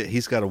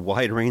 He's got a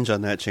wide range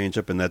on that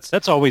changeup, and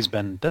that's always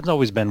been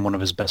one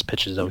of his best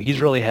pitches, though.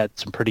 He's really had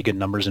some pretty good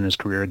numbers in his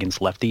career against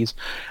lefties.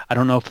 I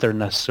don't know if they're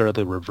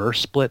necessarily reverse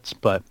splits,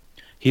 but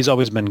he's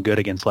always been good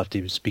against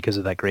lefties because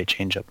of that great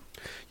changeup.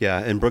 Yeah,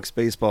 and Brooks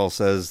Baseball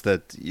says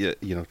that the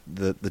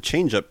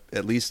changeup,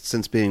 at least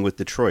since being with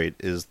Detroit,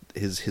 is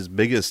his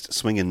biggest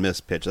swing and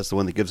miss pitch. That's the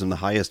one that gives him the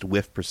highest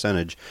whiff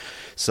percentage.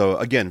 So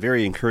again,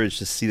 very encouraged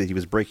to see that he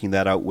was breaking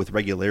that out with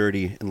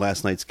regularity in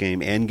last night's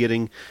game and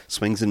getting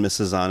swings and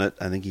misses on it.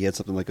 I think he had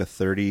something like a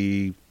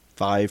 35%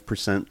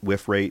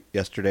 whiff rate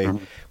yesterday,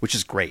 which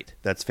is great.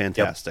 That's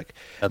fantastic.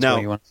 Yep. That's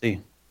what you want to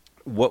see.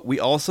 What we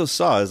also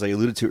saw, as I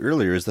alluded to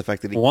earlier, is the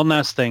fact that one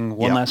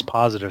last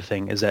positive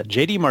thing is that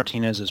JD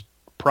Martinez is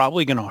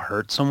probably going to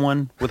hurt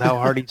someone with how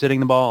hard he's hitting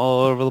the ball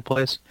all over the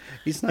place.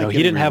 He's not.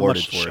 He didn't have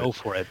much to show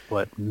for it,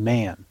 but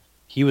man,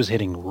 he was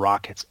hitting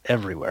rockets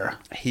everywhere.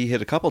 He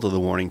hit a couple to the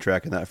warning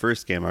track in that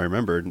first game. I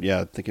remember,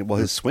 thinking, well,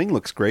 his swing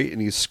looks great,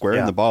 and he's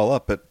squaring the ball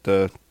up,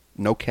 but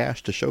no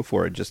cash to show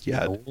for it just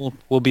yet.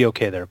 We'll be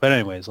okay there. But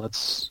anyways,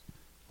 let's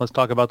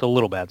talk about the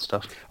little bad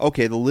stuff.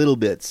 Okay, the little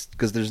bits,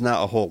 because there's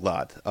not a whole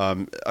lot.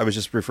 I was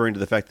just referring to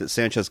the fact that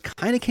Sanchez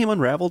kind of came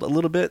unraveled a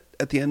little bit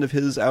at the end of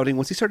his outing.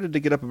 Once he started to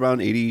get up around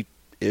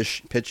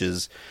 80-ish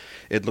pitches,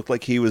 it looked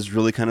like he was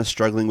really kind of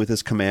struggling with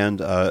his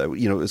command. It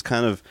was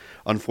kind of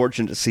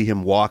unfortunate to see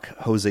him walk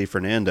Jose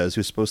Fernandez,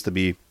 who's supposed to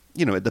be,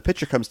 the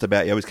pitcher comes to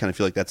bat, you always kind of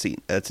feel like that's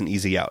an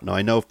easy out. Now,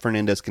 I know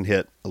Fernandez can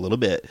hit a little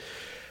bit,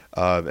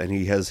 and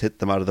he has hit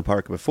them out of the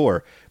park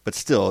before, but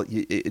still,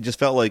 it just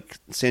felt like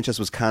Sanchez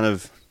was kind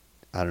of,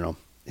 I don't know,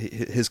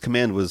 his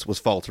command was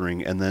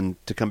faltering, and then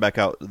to come back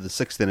out the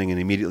 6th inning and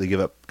immediately give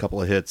up a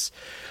couple of hits.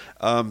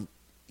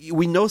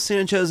 We know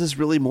Sanchez is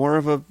really more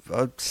of a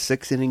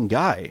 6-inning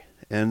guy,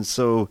 and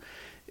so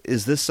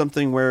is this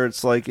something where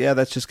it's like, yeah,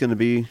 that's just going to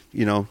be,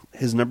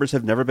 his numbers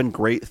have never been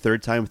great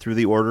 3rd time through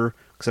the order,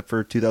 except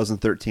for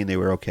 2013 they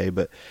were okay,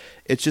 but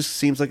it just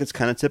seems like it's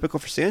kind of typical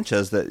for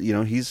Sanchez that,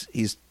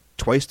 he's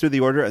twice through the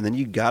order, and then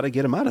you got to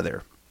get him out of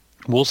there.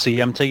 We'll see.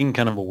 I'm taking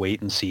kind of a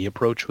wait-and-see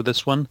approach with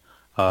this one.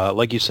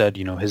 Like you said,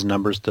 his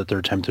numbers the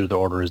 3rd time through the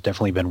order has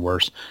definitely been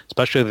worse,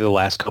 especially the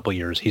last couple of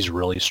years. He's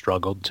really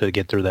struggled to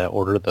get through that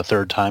order the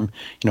 3rd time.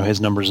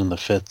 His numbers in the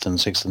 5th and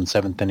 6th and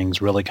 7th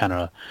innings really kind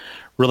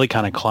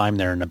of climb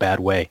there in a bad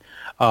way.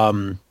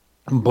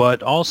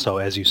 But also,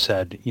 as you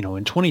said,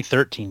 in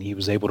 2013, he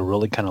was able to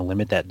really kind of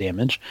limit that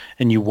damage.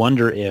 And you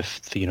wonder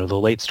if, the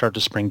late start to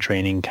spring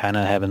training, kind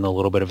of having a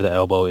little bit of the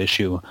elbow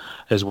issue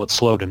is what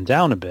slowed him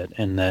down a bit.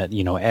 And that,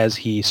 as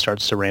he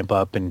starts to ramp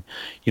up and,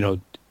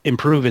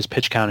 improve his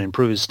pitch count,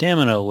 improve his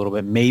stamina a little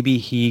bit, maybe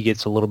he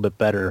gets a little bit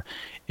better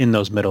in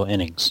those middle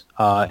innings.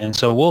 And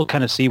so we'll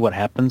kind of see what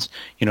happens.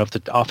 If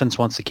the offense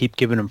wants to keep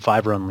giving him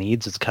 5-run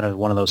leads, it's kind of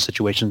one of those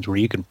situations where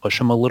you can push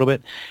him a little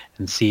bit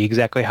and see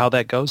exactly how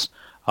that goes.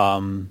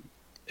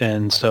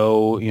 And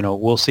so,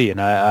 we'll see. And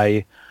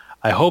I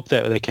hope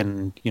that they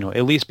can,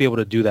 at least be able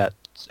to do that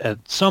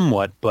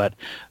somewhat, but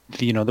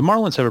the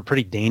Marlins have a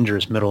pretty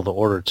dangerous middle of the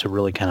order to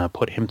really kind of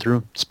put him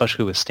through,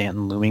 especially with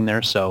Stanton looming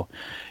there. So,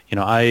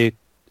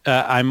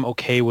 I'm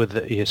okay with,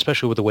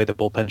 especially with the way the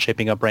bullpen's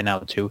shaping up right now,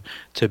 to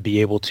be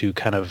able to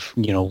kind of,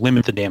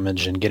 limit the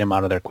damage and get him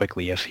out of there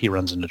quickly if he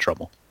runs into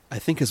trouble. I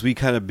think as we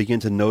kind of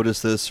begin to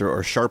notice this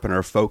or sharpen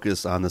our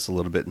focus on this a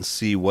little bit and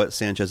see what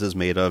Sanchez is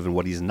made of and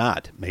what he's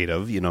not made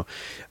of,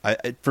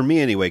 for me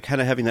anyway,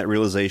 kind of having that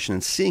realization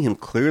and seeing him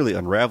clearly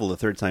unravel the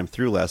 3rd time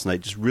through last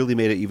night just really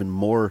made it even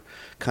more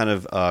kind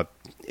of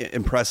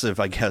impressive,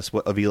 I guess,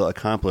 what Avila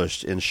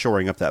accomplished in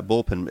shoring up that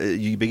bullpen.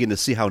 You begin to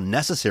see how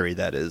necessary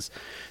that is,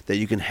 that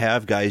you can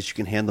have guys you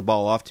can hand the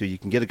ball off to. You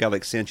can get a guy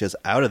like Sanchez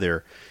out of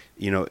there,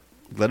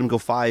 let him go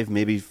 5,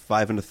 maybe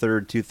 5 and a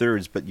third,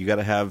 2/3, but you got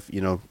to have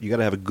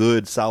a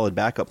good, solid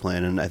backup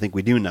plan, and I think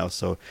we do now.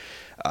 So,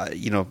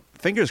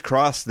 fingers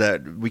crossed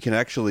that we can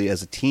actually,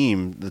 as a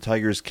team, the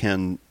Tigers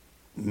can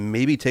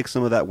maybe take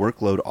some of that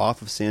workload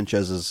off of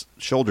Sanchez's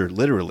shoulder,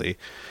 literally,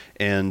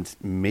 and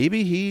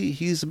maybe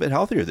he's a bit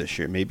healthier this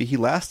year. Maybe he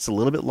lasts a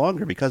little bit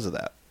longer because of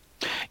that.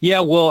 Yeah,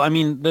 well, I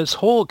mean, this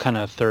whole kind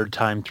of third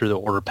time through the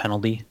order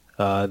penalty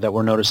that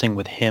we're noticing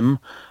with him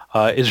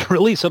is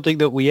really something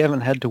that we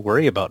haven't had to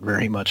worry about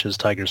very much as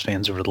Tigers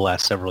fans over the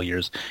last several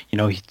years.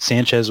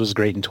 Sanchez was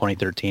great in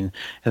 2013,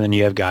 and then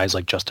you have guys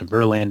like Justin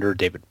Verlander,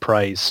 David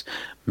Price,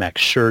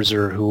 Max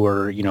Scherzer, who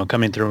are,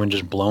 coming through and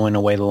just blowing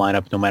away the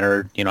lineup no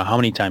matter, how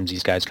many times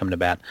these guys come to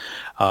bat.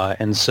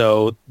 And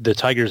so the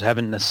Tigers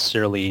haven't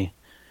necessarily...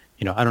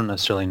 I don't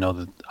necessarily know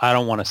that. I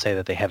don't want to say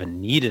that they haven't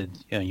needed,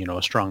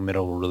 a strong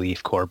middle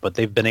relief corps, but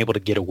they've been able to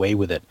get away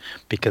with it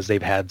because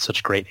they've had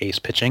such great ace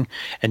pitching.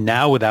 And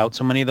now without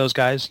so many of those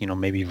guys,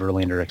 maybe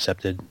Verlander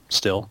accepted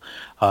still,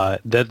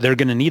 that they're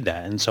going to need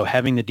that. And so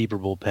having the deeper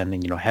bullpen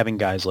and, having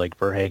guys like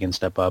Verhagen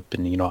step up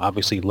and,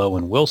 obviously Lowe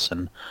and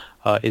Wilson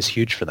is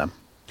huge for them.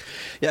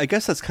 Yeah, I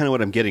guess that's kind of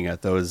what I'm getting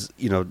at, though, is,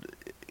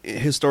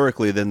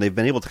 historically, then they've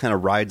been able to kind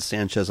of ride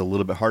Sanchez a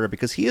little bit harder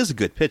because he is a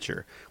good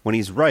pitcher. When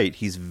he's right,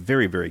 he's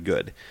very, very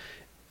good.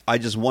 I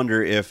just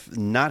wonder if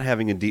not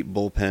having a deep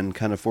bullpen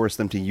kind of forced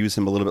them to use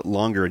him a little bit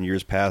longer in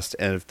years past,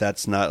 and if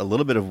that's not a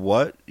little bit of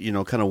what,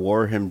 kind of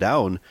wore him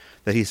down,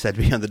 that he said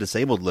to be on the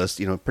disabled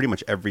list, pretty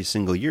much every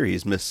single year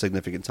he's missed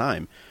significant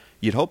time.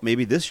 You'd hope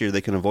maybe this year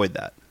they can avoid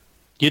that.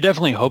 You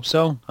definitely hope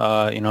so.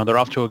 They're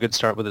off to a good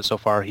start with it so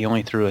far. He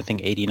only threw, I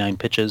think, 89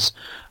 pitches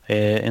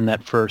in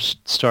that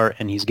first start,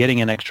 and he's getting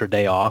an extra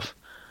day off,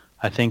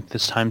 I think,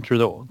 this time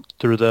through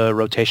the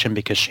rotation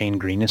because Shane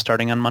Green is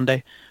starting on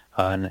Monday.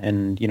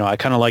 And I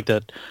kind of like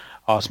that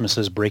Ausmus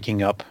is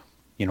breaking up,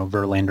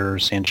 Verlander,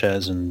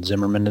 Sanchez, and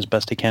Zimmerman as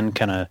best he can,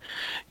 kind of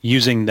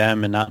using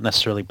them and not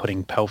necessarily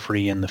putting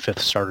Pelfrey and the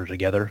fifth starter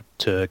together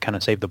to kind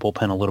of save the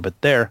bullpen a little bit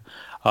there.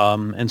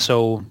 And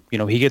so,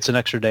 he gets an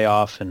extra day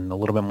off and a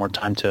little bit more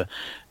time to,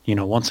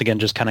 once again,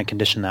 just kind of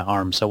condition that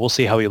arm. So we'll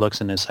see how he looks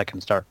in his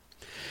second start.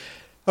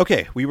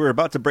 Okay, we were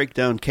about to break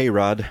down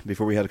K-Rod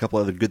before we had a couple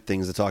other good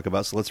things to talk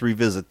about, so let's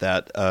revisit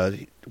that.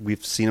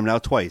 We've seen him now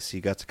twice.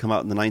 He got to come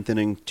out in the ninth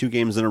inning 2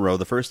 games in a row.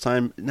 The first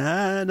time,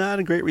 not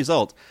a great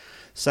result.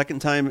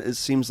 Second time, it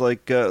seems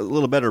like a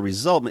little better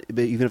result,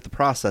 even if the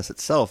process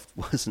itself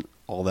wasn't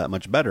all that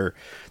much better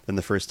than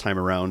the first time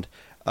around.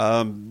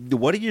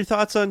 What are your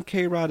thoughts on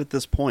K-Rod at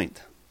this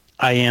point?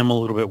 I am a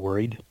little bit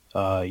worried.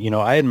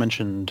 I had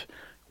mentioned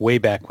way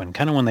back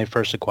when they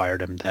first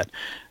acquired him that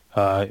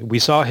we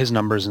saw his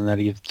numbers and that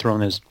he had thrown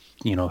his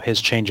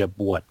changeup,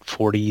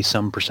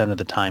 40% of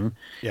the time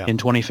in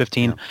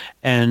 2015. Yeah.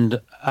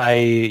 And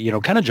I,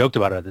 kind of joked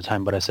about it at the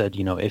time, but I said,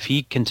 if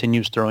he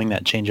continues throwing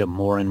that changeup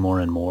more and more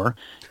and more,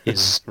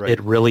 is right. It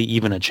really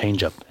even a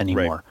changeup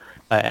anymore?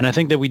 Right. And I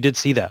think that we did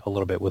see that a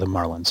little bit with the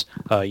Marlins.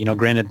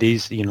 Granted, the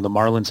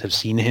Marlins have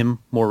seen him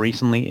more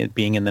recently, it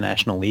being in the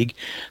National League,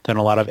 than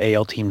a lot of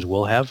AL teams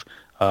will have.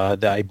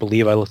 I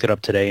believe I looked it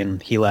up today,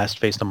 and he last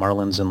faced the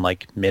Marlins in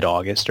like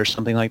mid-August or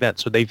something like that.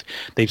 So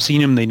they've seen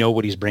him, they know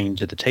what he's bringing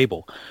to the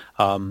table.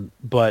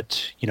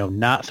 But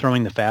not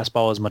throwing the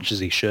fastball as much as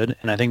he should,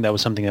 and I think that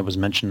was something that was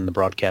mentioned in the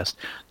broadcast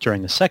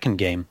during the second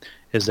game,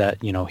 is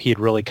that he had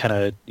really kind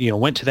of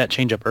went to that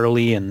changeup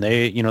early, and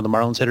they the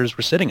Marlins hitters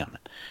were sitting on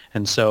it,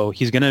 and so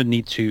he's going to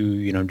need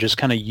to just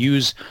kind of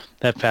use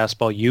that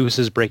fastball, use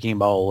his breaking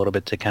ball a little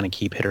bit to kind of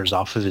keep hitters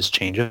off of his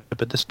changeup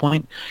at this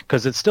point,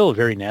 because it's still a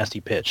very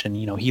nasty pitch, and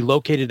he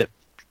located it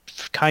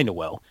kind of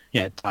well.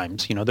 Yeah, at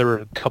times, there were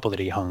a couple that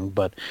he hung,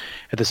 but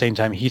at the same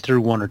time, he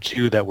threw 1 or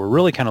 2 that were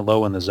really kind of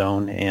low in the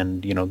zone,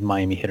 and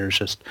Miami hitters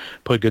just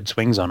put good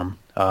swings on him.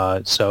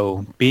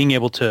 So being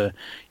able to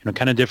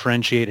kind of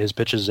differentiate his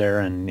pitches there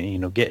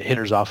and get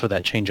hitters off of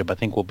that changeup, I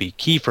think will be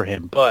key for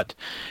him. But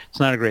it's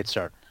not a great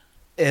start.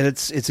 And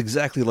it's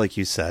exactly like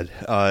you said.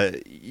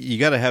 You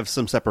got to have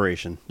some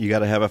separation. You got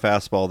to have a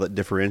fastball that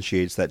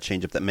differentiates that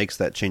changeup, that makes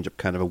that changeup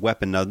kind of a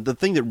weapon. Now, the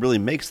thing that really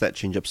makes that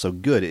changeup so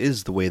good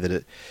is the way that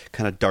it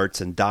kind of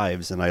darts and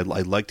dives. And I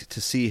liked to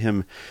see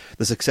him.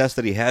 The success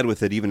that he had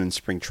with it, even in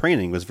spring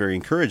training, was very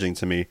encouraging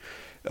to me.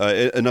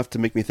 Enough to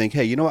make me think,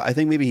 hey, you know what? I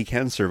think maybe he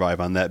can survive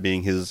on that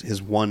being his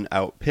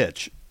one-out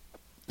pitch.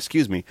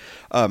 Excuse me.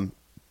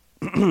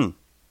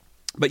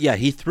 But yeah,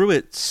 he threw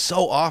it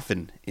so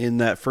often in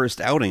that first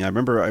outing. I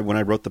remember when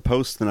I wrote the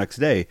post the next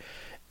day,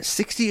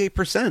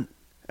 68%.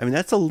 I mean,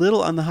 that's a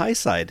little on the high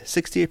side.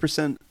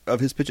 68%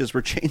 of his pitches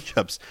were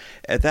changeups.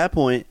 At that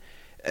point,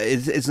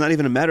 it's not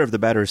even a matter of the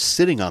batter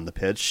sitting on the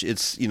pitch.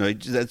 It's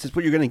that's just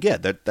what you're going to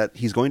get. That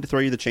he's going to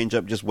throw you the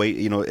changeup, just wait,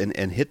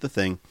 and hit the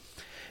thing.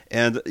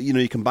 And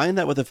you combine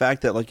that with the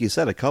fact that, like you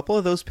said, a couple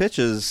of those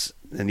pitches,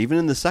 and even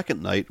in the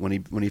second night when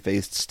he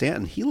faced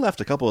Stanton, he left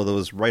a couple of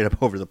those right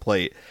up over the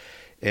plate.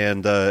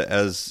 And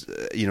as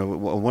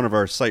one of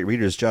our site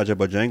readers, Jaja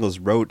Bojangles,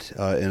 wrote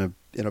in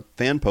a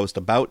fan post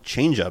about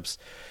changeups,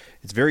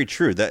 it's very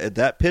true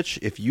that pitch,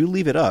 if you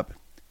leave it up,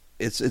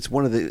 it's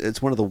one of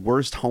the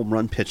worst home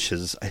run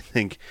pitches. I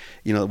think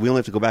we only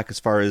have to go back as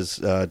far as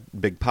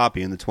Big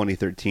Papi in the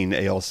 2013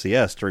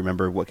 ALCS to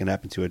remember what can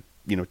happen to a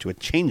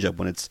changeup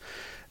when it's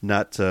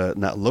not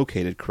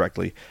located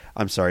correctly.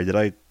 I'm sorry, did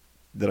I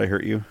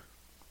hurt you?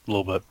 A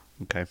little bit.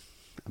 Okay.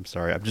 I'm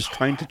sorry. I'm just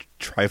trying to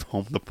drive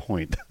home the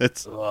point.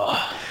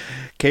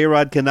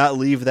 K-Rod cannot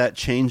leave that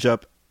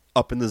changeup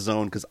up in the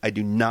zone because I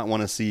do not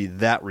want to see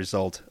that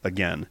result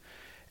again,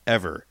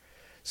 ever.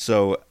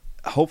 So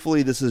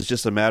hopefully this is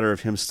just a matter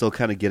of him still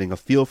kind of getting a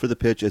feel for the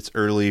pitch. It's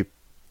early.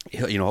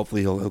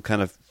 Hopefully he'll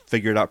kind of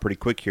figure it out pretty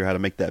quick here how to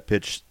make that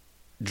pitch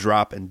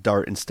drop and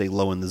dart and stay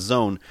low in the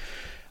zone.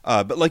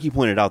 But like you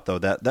pointed out, though,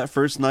 that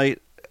first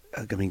night,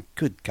 I mean,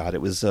 good God,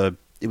 it was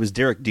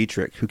Derek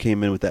Dietrich who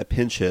came in with that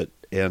pinch hit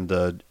and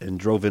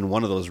drove in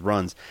one of those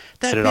runs.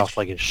 Hit it off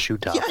like a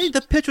shootout. Yeah,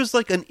 the pitch was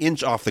like an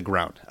inch off the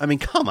ground. I mean,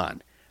 come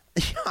on.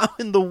 How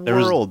in the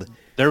world?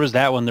 There was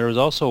that one. There was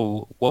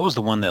also, what was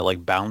the one that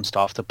like bounced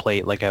off the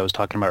plate like I was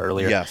talking about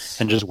earlier? Yes.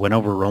 And just went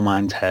over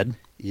Romine's head?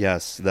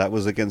 Yes, that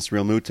was against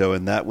Real Muto,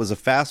 and that was a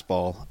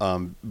fastball.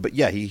 But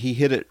yeah, he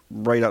hit it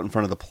right out in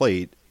front of the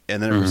plate,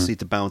 and then it proceeded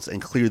to bounce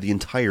and clear the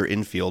entire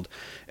infield.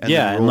 And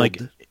and like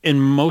in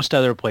most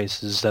other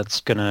places, that's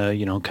gonna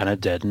kind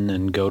of deaden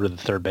and go to the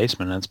third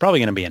baseman, and it's probably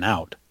gonna be an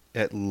out.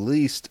 At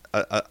least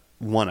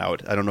one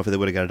out. I don't know if they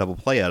would have got a double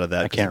play out of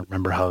that. I can't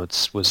remember how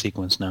it was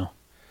sequenced now.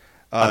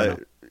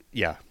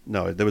 Yeah,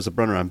 no, there was a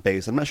runner on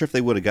base. I'm not sure if they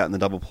would have gotten the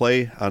double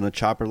play on a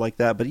chopper like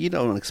that, but you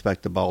don't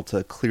expect the ball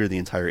to clear the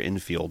entire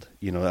infield.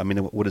 I mean,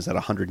 what is that,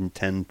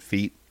 110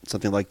 feet,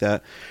 something like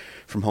that,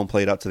 from home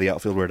plate out to the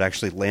outfield where it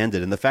actually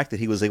landed. And the fact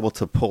that he was able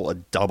to pull a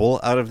double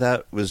out of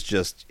that was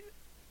just,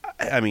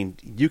 I mean,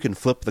 you can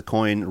flip the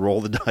coin, roll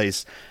the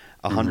dice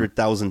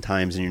 100,000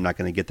 times, and you're not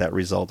going to get that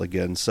result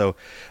again. So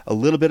a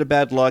little bit of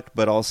bad luck,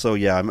 but also,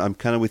 yeah, I'm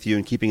kind of with you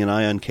and keeping an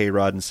eye on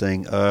K-Rod and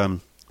saying,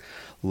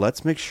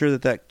 let's make sure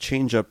that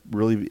changeup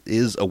really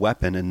is a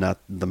weapon and not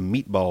the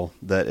meatball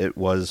that it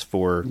was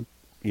for,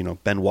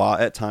 Benoit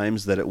at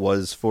times, that it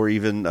was for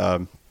even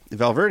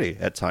Valverde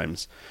at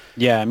times.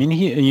 Yeah, I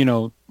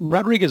mean,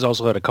 Rodriguez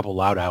also had a couple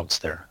loud outs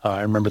there.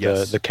 I remember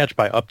the catch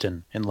by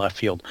Upton in left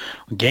field,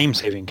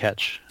 game-saving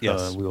catch,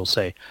 yes. We will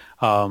say.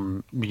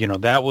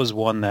 That was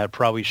one that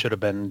probably should have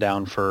been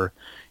down for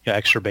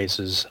extra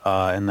bases.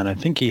 And then I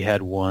think he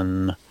had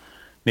one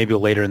maybe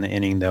later in the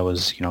inning that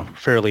was,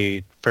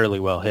 fairly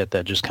well hit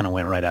that just kind of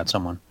went right at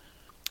someone.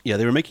 Yeah,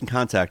 they were making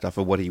contact off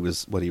of what he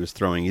was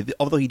throwing.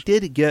 Although he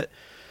did get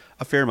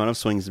a fair amount of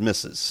swings and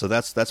misses, so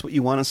that's what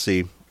you want to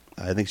see.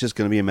 I think it's just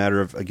going to be a matter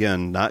of,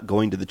 again, not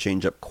going to the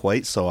changeup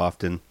quite so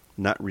often,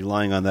 not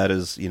relying on that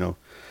as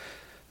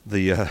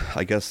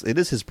I guess it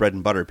is his bread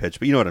and butter pitch,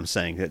 but you know what I'm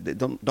saying.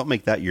 Don't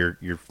make that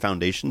your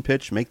foundation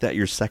pitch. Make that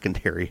your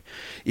secondary,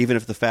 even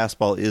if the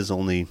fastball is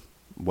only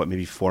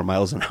maybe 4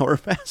 miles an hour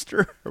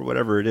faster or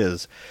whatever it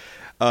is.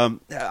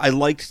 I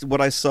liked what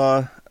I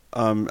saw,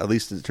 at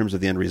least in terms of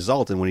the end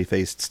result, and when he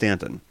faced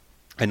Stanton.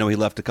 I know he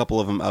left a couple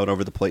of them out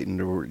over the plate,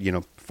 and were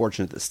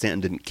fortunate that Stanton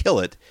didn't kill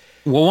it.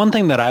 Well, one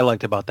thing that I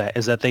liked about that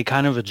is that they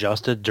kind of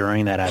adjusted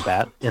during that at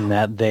bat, in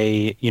that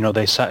they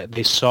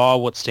saw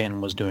what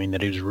Stanton was doing,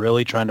 that he was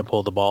really trying to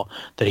pull the ball,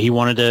 that he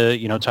wanted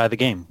to tie the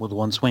game with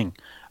one swing.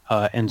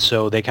 And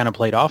so they kind of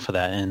played off of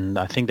that, and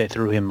I think they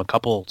threw him a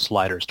couple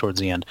sliders towards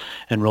the end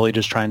and really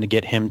just trying to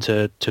get him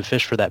to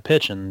fish for that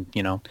pitch. And,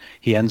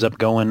 he ends up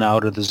going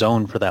out of the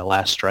zone for that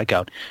last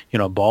strikeout,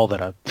 a ball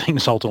that I think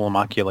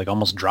Saltalamacchia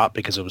almost dropped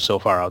because it was so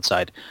far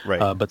outside.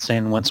 Right. But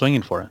Stanton went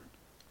swinging for it.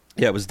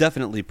 Yeah, it was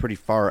definitely pretty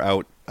far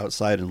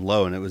outside and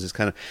low, and it was just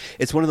kind of,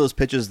 it's one of those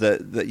pitches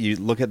that you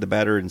look at the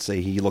batter and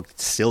say he looked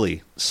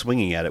silly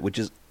swinging at it, which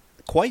is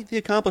quite the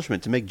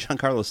accomplishment to make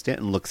Giancarlo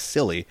Stanton look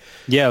silly.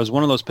 Yeah, it was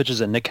one of those pitches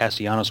that Nick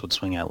Castellanos would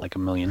swing at like a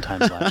million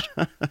times last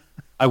year.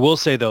 I will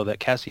say, though, that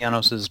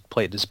Castellanos'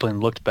 plate discipline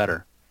looked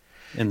better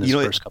in this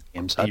first couple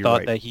games. I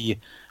thought that he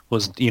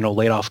was,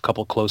 laid off a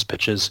couple close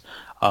pitches.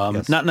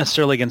 Yes. Not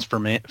necessarily against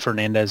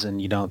Fernandez,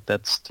 and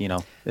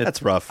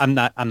that's rough. I'm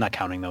not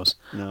counting those.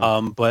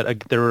 No.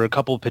 But there were a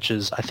couple of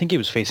pitches. I think he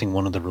was facing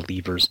one of the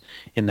relievers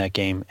in that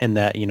game, and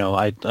that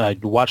I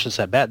watched this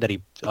at bat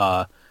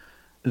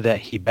that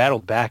he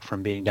battled back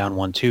from being down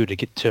 1-2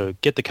 to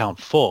get the count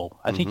full.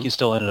 I think he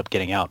still ended up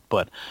getting out,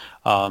 but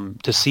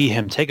to see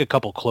him take a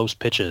couple close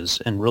pitches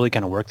and really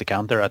kind of work the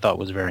count there, I thought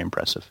was very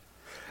impressive.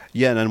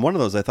 Yeah, and on one of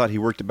those, I thought he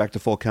worked it back to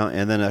full count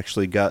and then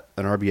actually got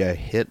an RBI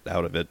hit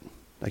out of it.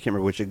 I can't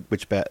remember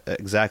which bat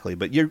exactly,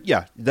 but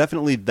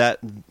definitely that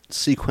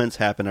sequence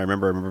happened. I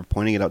remember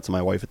pointing it out to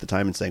my wife at the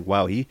time and saying,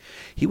 "Wow, he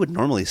would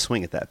normally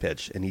swing at that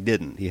pitch, and he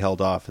didn't. He held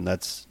off, and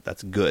that's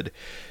good.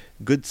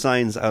 Good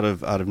signs out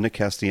of Nick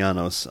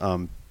Castellanos."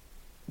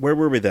 Where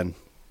were we then?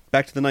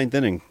 Back to the ninth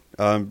inning.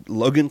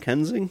 Logan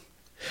Kensing.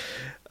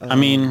 I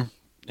mean,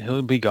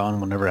 he'll be gone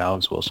whenever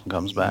Alex Wilson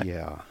comes back.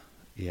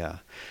 Yeah.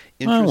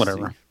 Interesting.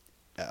 Whatever.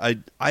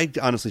 I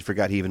honestly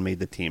forgot he even made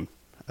the team.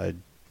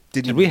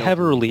 Did we have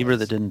a reliever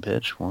that didn't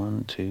pitch?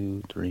 1,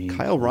 2, 3.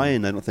 Kyle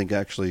Ryan, I don't think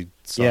actually.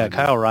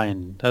 Kyle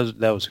Ryan.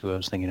 That was who I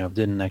was thinking of.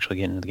 Didn't actually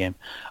get into the game.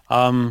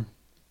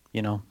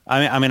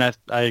 I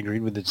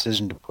agreed with the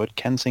decision to put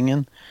Kensing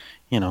in.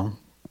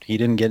 He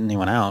didn't get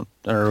anyone out,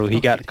 or he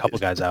got a couple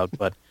guys out,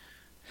 but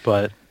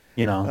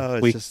we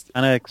kind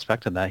of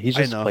expected that. He's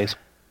just plays.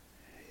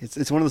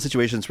 It's one of the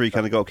situations where you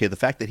kind of go, okay, the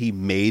fact that he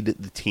made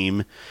the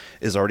team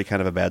is already kind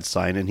of a bad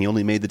sign, and he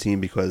only made the team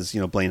because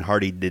Blaine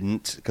Hardy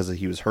didn't because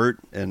he was hurt,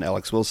 and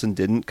Alex Wilson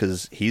didn't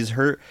because he's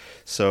hurt.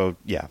 So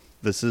yeah,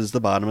 this is the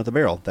bottom of the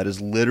barrel. That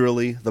is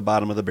literally the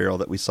bottom of the barrel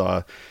that we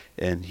saw,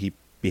 and he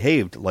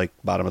behaved like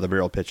bottom of the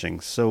barrel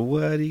pitching. So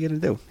what are you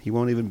going to do? He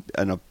won't even.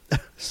 I know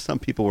some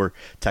people were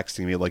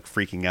texting me like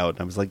freaking out,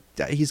 and I was like,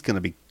 he's going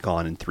to be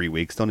gone in 3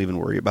 weeks. Don't even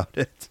worry about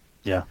it.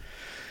 Yeah.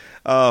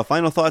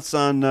 Final thoughts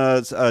on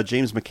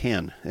James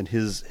McCann and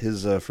his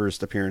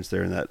first appearance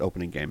there in that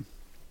opening game.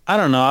 I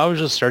don't know. I was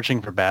just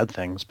searching for bad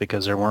things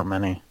because there weren't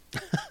many.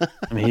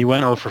 I mean, he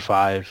went 0 for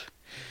 5.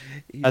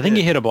 I think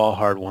he hit a ball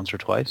hard once or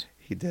twice.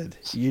 He did.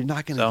 You're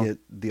not going to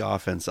get the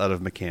offense out of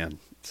McCann.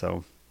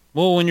 So,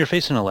 well, when you're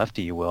facing a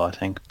lefty, you will, I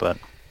think. But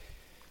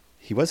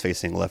he was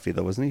facing a lefty,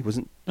 though, wasn't he?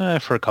 Wasn't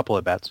for a couple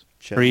at bats.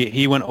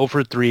 He went 0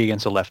 for 3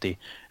 against a lefty,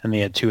 and they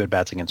had 2 at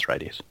bats against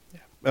righties.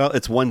 Yeah. Well,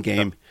 it's one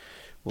game.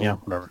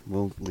 Whatever.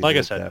 Like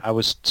I said, I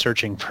was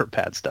searching for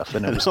bad stuff,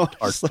 and it was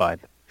hard to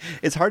find.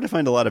 It's hard to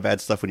find a lot of bad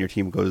stuff when your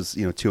team goes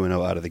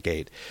 2-0 out of the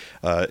gate.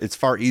 It's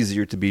far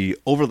easier to be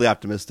overly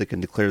optimistic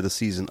and declare the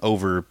season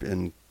over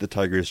and the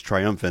Tigers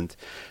triumphant,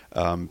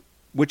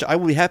 which I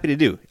will be happy to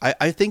do.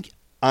 I think,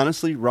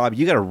 honestly, Rob,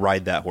 you got to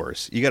ride that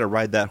horse. You got to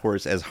ride that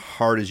horse as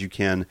hard as you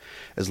can.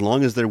 As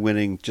long as they're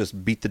winning,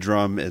 just beat the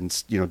drum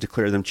and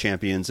declare them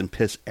champions and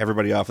piss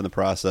everybody off in the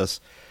process.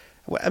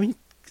 I mean.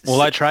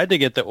 Well, I tried to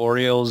get the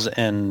Orioles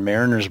and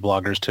Mariners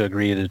bloggers to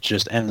agree to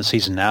just end the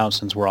season now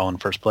since we're all in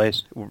first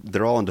place.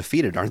 They're all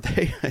undefeated, aren't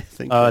they? I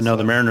think. No,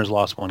 the Mariners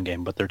lost one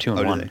game, but they're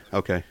 2-1.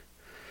 Okay.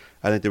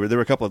 I think there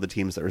were a couple of the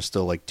teams that were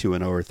still like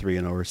 2-0 or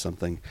 3-0 or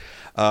something.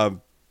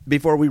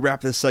 Before we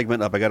wrap this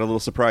segment up, I got a little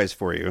surprise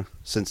for you.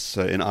 Since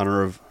in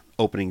honor of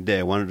opening day,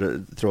 I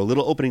wanted to throw a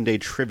little opening day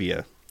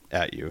trivia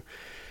at you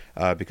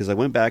because I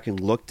went back and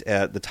looked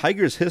at the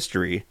Tigers'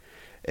 history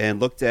and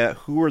looked at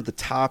who were the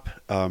top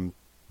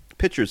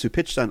pitchers who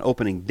pitched on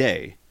opening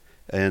day,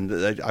 and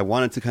I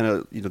wanted to kind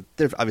of,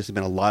 there've obviously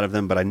been a lot of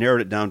them, but I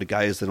narrowed it down to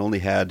guys that only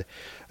had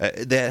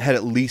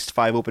at least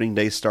 5 opening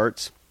day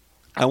starts.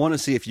 I want to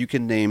see if you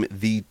can name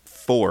the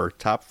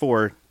top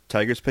four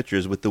Tigers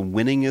pitchers with the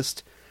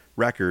winningest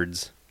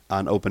records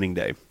on opening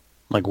day.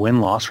 Like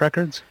win-loss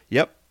records?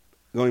 Yep.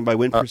 Going by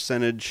win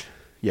percentage,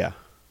 yeah.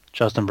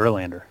 Justin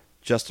Verlander.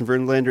 Justin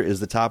Verlander is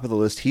the top of the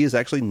list. He has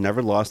actually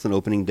never lost an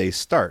opening day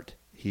start.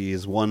 He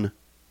has won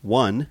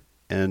 1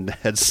 and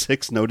had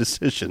 6 no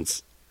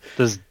decisions.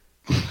 Does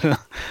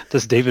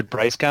David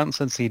Price count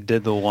since he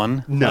did the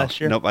 1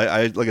 last year? Nope.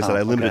 I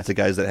limited it to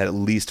guys that had at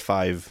least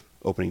 5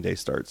 opening day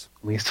starts.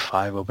 At least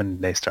 5 opening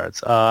day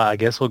starts. I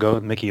guess we'll go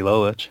with Mickey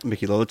Lolich.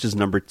 Mickey Lolich is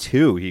number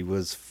 2. He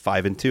was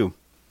 5-2.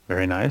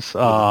 Very nice. So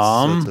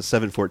it's a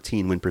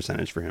 714 win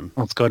percentage for him.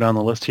 Let's go down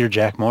the list here.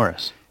 Jack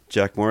Morris.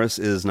 Jack Morris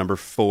is number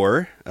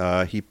 4.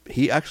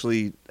 He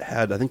actually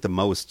had, I think, the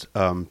most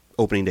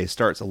opening day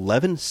starts.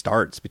 11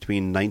 starts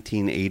between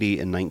 1980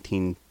 and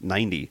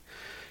 1990.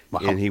 Wow.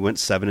 And he went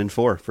 7-4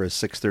 for a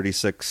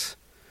 636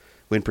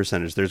 win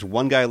percentage. There's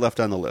one guy left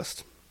on the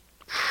list.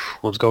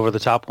 Let's go over the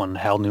top one.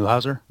 Hal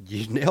Newhouser.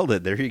 You nailed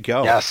it. There you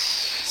go. Yes.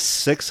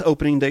 6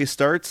 opening day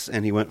starts,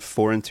 and he went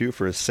 4-2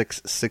 for a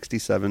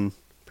 667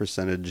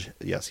 percentage.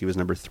 Yes, he was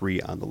number 3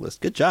 on the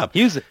list. Good job.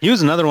 He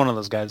was another one of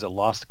those guys that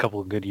lost a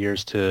couple of good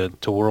years to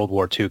World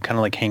War II, kind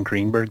of like Hank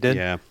Greenberg did.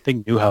 Yeah. I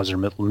think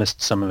Newhouser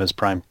missed some of his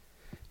prime.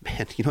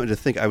 Man, to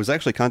think, I was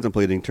actually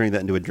contemplating turning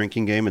that into a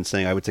drinking game and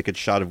saying I would take a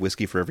shot of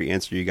whiskey for every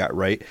answer you got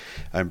right.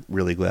 I'm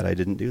really glad I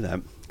didn't do that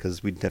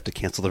because we'd have to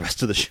cancel the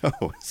rest of the show.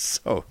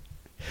 So,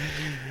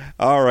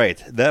 all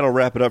right, that'll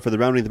wrap it up for the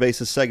Rounding the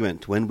Bases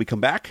segment. When we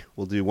come back,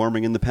 we'll do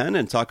Warming in the Pen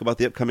and talk about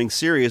the upcoming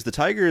series. The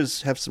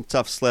Tigers have some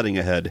tough sledding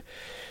ahead.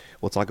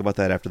 We'll talk about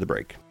that after the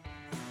break.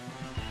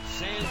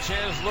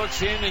 Sanchez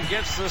looks in and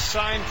gets the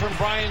sign from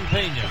Brian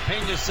Pena.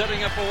 Pena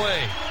setting up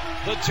away.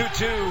 The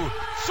 2-2.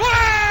 Swing!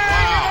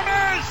 Wow. And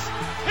a miss!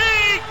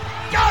 He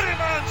got him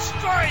on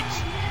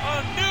strikes!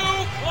 A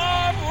new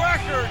club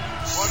record!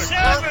 What a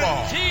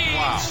 17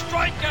 wow.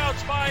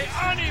 strikeouts by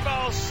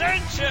Anibal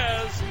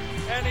Sanchez,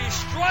 and he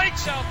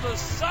strikes out the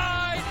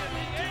side in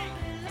the 8th.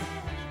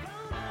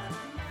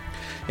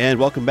 And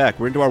welcome back.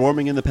 We're into our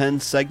Warming in the Pen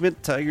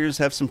segment. Tigers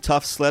have some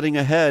tough sledding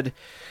ahead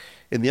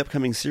in the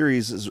upcoming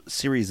series,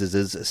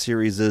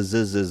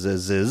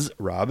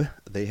 Rob.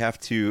 They have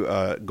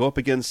to go up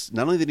against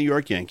not only the New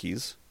York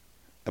Yankees,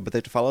 but they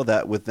have to follow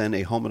that with then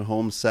a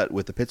home-and-home set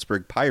with the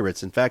Pittsburgh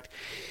Pirates. In fact,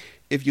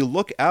 if you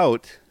look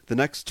out the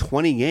next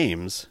 20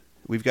 games,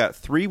 we've got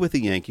 3 with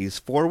the Yankees,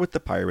 4 with the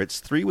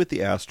Pirates, 3 with the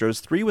Astros,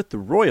 3 with the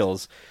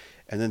Royals,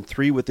 and then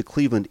 3 with the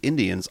Cleveland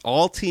Indians.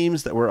 All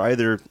teams that were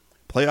either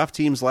playoff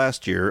teams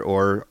last year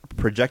or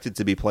projected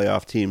to be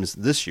playoff teams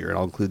this year, and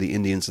I'll include the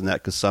Indians in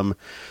that because some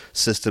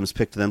systems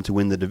picked them to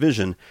win the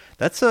division.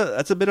 That's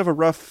a bit of a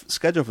rough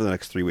schedule for the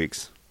next 3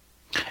 weeks.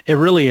 It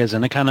really is,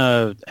 and it kind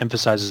of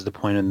emphasizes the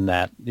point in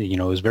that, it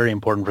was very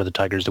important for the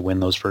Tigers to win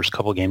those first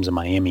couple games in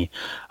Miami,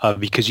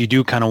 because you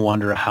do kind of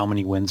wonder how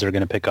many wins they're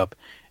going to pick up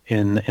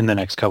in the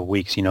next couple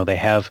weeks. They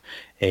have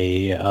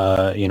a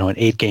an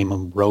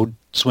 8-game road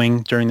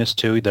swing during this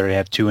too. They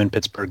have 2 in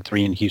Pittsburgh,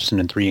 3 in Houston,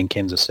 and 3 in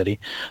Kansas City.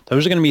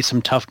 Those are going to be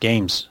some tough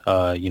games,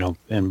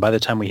 and by the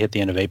time we hit the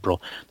end of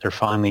April, they're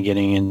finally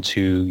getting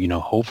into,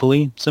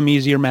 hopefully some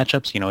easier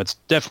matchups. It's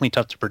definitely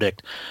tough to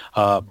predict,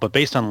 but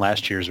based on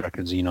last year's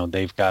records,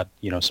 they've got,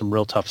 some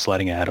real tough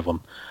sledding ahead of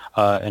them.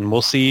 And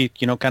we'll see,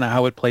 kind of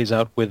how it plays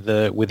out with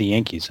the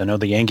Yankees. I know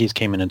the Yankees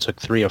came in and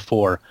took 3 of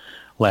 4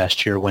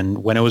 last year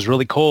when it was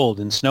really cold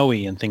and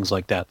snowy and things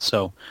like that.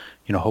 So,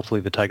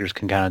 hopefully the Tigers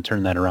can kind of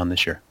turn that around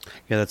this year.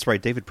 Yeah, that's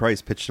right. David Price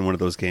pitched in one of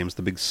those games,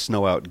 the big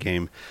snow out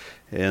game,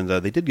 and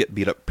they did get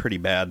beat up pretty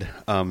bad.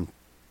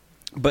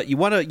 But you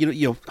want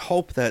to,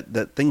 hope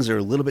that things are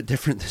a little bit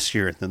different this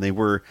year than they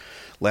were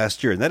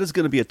last year. And that is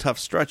going to be a tough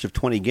stretch of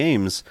 20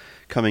 games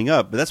coming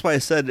up. But that's why I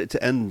said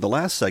to end the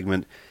last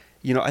segment,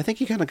 I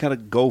think you kind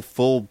of go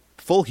full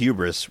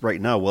hubris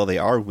right now while they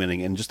are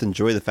winning and just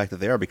enjoy the fact that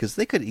they are, because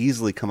they could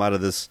easily come out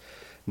of this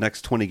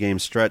next 20-game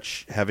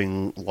stretch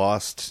having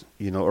lost,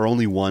 or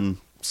only won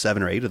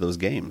 7 or 8 of those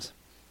games.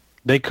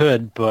 They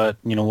could, but,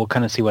 we'll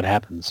kind of see what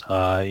happens.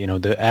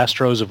 The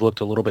Astros have looked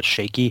a little bit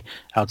shaky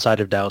outside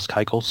of Dallas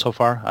Keuchel so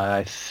far.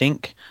 I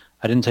think,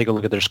 I didn't take a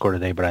look at their score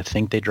today, but I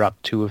think they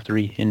dropped 2 of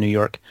 3 in New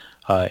York.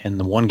 In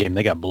the one game,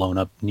 they got blown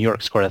up. New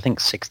York scored, I think,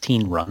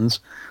 16 runs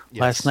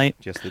last night.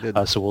 Yes, they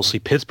did. So we'll see.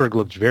 Pittsburgh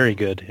looked very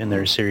good in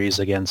their series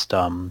against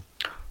the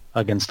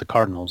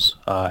Cardinals.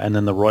 And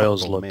then the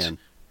Royals looked...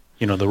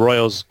 the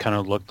Royals kind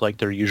of looked like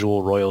their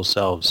usual Royals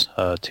selves,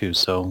 too.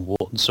 So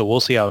we'll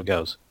see how it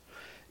goes.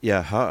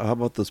 Yeah, how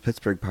about those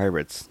Pittsburgh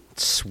Pirates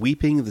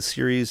sweeping the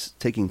series,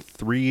 taking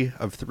 3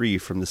 of 3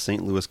 from the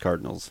St. Louis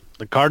Cardinals?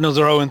 The Cardinals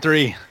are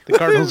 0-3. The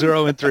Cardinals are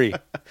 0-3.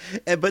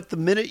 But the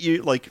minute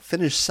you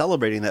finish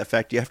celebrating that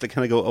fact, you have to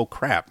kind of go, "Oh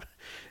crap,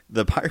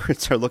 the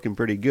Pirates are looking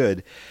pretty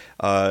good."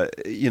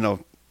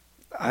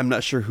 I'm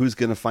not sure who's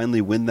going to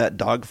finally win that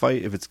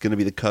dogfight. If it's going to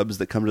be the Cubs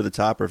that come to the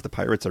top, or if the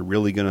Pirates are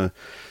really going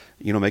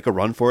to make a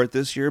run for it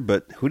this year.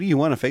 But who do you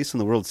want to face in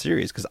the World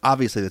Series? Because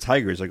obviously the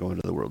Tigers are going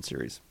to the World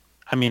Series.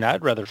 I mean,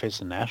 I'd rather face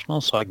the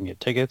Nationals so I can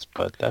get tickets,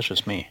 but that's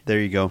just me. There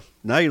you go.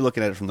 Now you're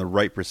looking at it from the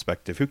right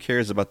perspective. Who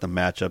cares about the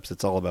matchups?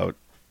 It's all about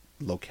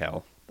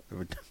locale.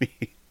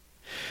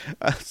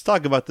 Let's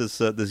talk about this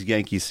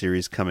Yankees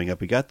series coming up.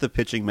 We got the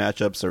pitching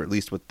matchups, or at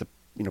least what the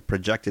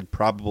projected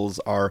probables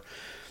are.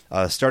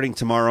 Starting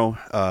tomorrow,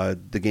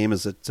 the game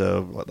is at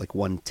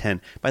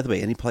 1:10. By the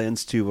way, any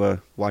plans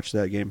to watch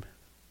that game?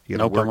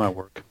 Nope, I'm at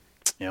work.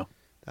 Yeah.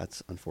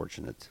 That's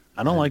unfortunate.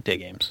 I don't like day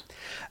games.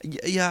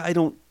 Yeah, I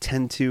don't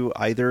tend to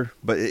either,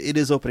 but it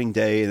is opening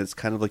day, and it's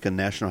kind of like a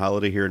national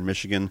holiday here in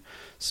Michigan,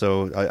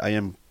 so I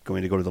am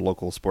going to go to the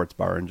local sports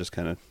bar and just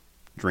kind of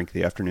drink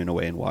the afternoon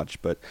away and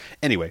watch. But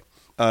anyway,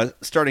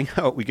 starting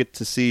out, we get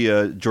to see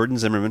Jordan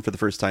Zimmermann for the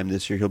first time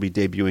this year. He'll be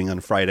debuting on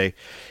Friday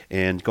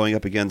and going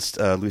up against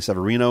Luis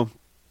Severino.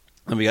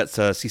 And we got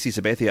CC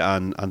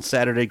Sabathia on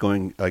Saturday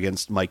going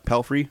against Mike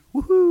Pelfrey.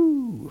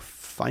 Woohoo!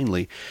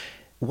 Finally.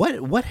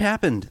 What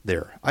happened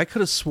there? I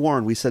could have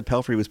sworn we said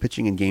Pelfrey was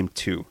pitching in Game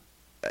 2.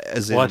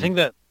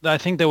 I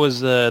think there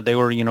was they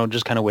were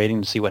just kind of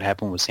waiting to see what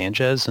happened with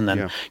Sanchez, and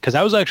then because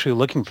I was actually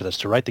looking for this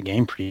to write the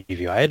game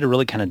preview, I had to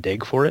really kind of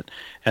dig for it,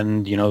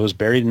 and it was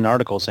buried in an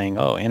article saying,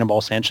 "Oh,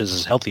 Anibal Sanchez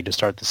is healthy to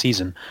start the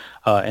season,"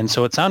 and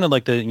so it sounded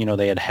like they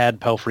had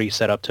Pelfrey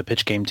set up to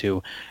pitch Game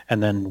 2,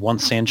 and then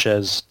once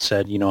Sanchez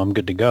said, "I'm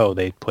good to go,"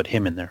 they put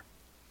him in there.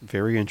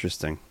 Very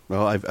interesting.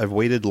 Well, I've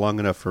waited long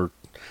enough for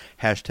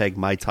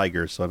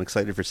 #MyTigers, so I'm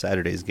excited for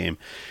Saturday's game.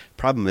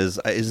 Problem is,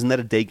 isn't that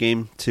a day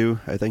game too?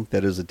 I think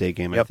that is a day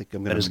game. Yep, I think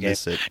I'm going to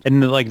miss it.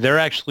 And they're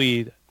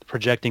actually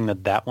projecting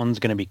that one's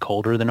going to be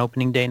colder than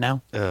opening day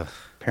now. Ugh.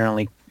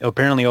 Apparently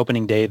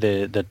opening day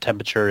the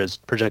temperature is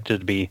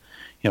projected to be,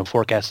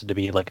 forecasted to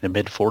be like in the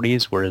mid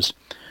 40s, whereas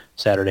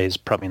Saturday's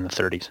probably in the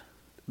 30s.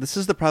 This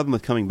is the problem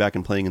with coming back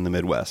and playing in the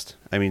Midwest.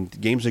 I mean,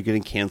 games are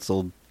getting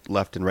canceled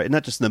left and right,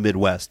 not just in the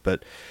Midwest,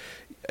 but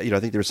I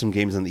think there were some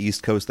games on the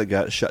East Coast that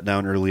got shut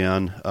down early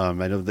on.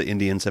 I know the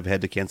Indians have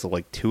had to cancel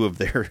 2 of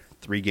their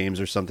 3 games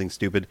or something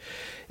stupid.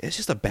 It's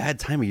just a bad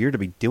time of year to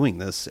be doing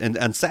this. And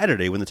on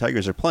Saturday, when the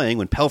Tigers are playing,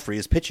 when Pelfrey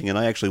is pitching, and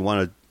I actually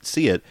want to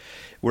see it,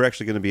 we're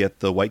actually going to be at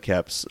the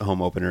Whitecaps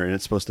home opener, and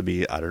it's supposed to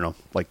be,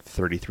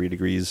 33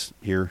 degrees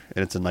here,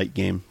 and it's a night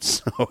game.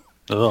 So,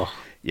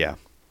 yeah.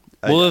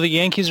 Well, the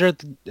Yankees are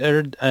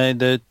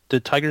the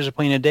Tigers are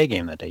playing a day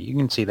game that day. You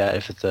can see that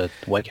if the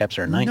Whitecaps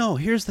are at night. No,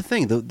 here's the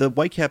thing: the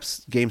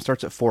Whitecaps game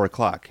starts at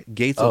 4:00.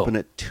 Gates open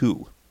at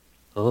 2.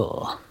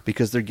 Ugh.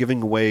 Because they're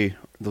giving away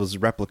those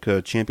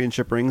replica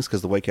championship rings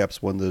because the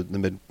Whitecaps won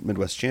the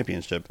Midwest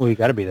Championship. Well, you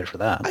got to be there for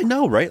that. I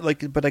know, right?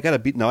 But I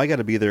got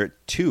to be there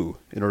at 2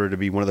 in order to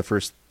be one of the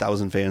first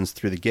 1,000 fans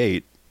through the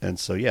gate. And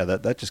so, yeah,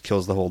 that just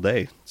kills the whole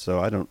day. So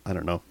I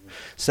don't know.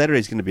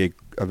 Saturday's going to be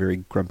a very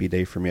grumpy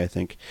day for me, I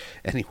think.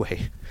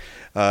 Anyway,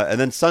 and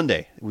then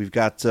Sunday we've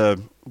got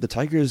the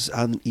Tigers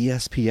on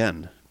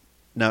ESPN.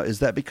 Now, is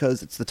that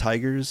because it's the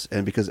Tigers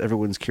and because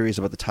everyone's curious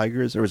about the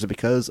Tigers, or is it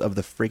because of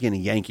the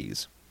friggin'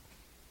 Yankees?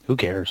 Who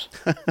cares?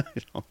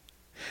 You know,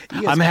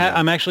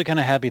 I'm actually kind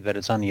of happy that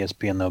it's on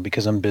ESPN though,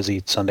 because I'm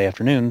busy Sunday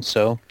afternoon,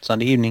 so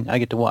Sunday evening I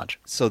get to watch.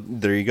 So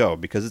there you go.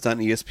 Because it's on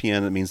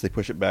ESPN, it means they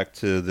push it back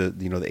to the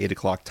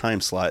 8:00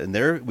 time slot, and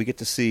there we get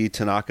to see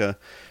Tanaka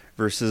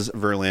versus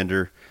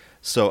Verlander.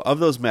 So of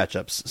those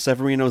matchups,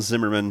 Severino,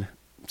 Zimmerman,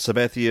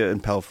 Sabathia,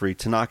 and Pelfrey,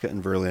 Tanaka,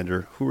 and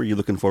Verlander, who are you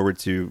looking forward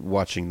to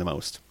watching the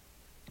most?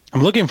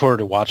 I'm looking forward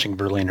to watching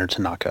Verlander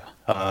Tanaka.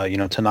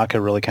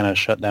 Tanaka really kind of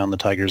shut down the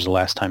Tigers the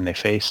last time they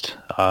faced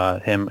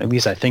him. At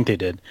least I think they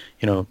did.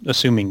 I'm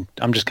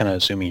just kind of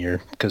assuming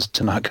here because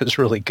Tanaka's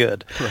really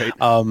good. Right.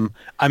 I'm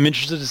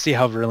interested to see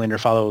how Verlander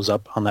follows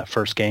up on that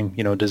first game.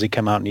 Does he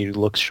come out and he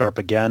looks sharp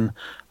again?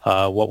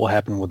 What will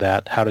happen with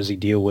that? How does he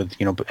deal with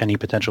any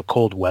potential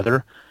cold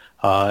weather?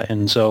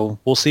 And so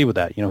we'll see with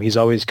that. He's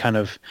always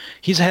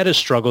he's had his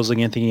struggles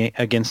against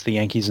the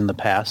Yankees in the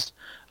past.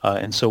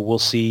 And so we'll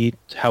see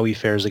how he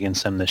fares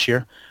against them this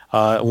year.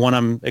 One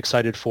I'm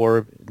excited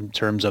for in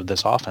terms of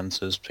this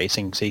offense is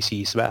facing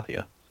CC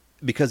Sabathia.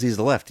 Because he's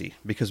the lefty.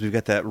 Because we've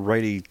got that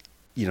righty,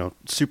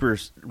 super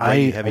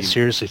righty heavy. I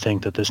seriously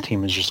think that this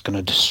team is just going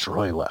to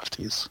destroy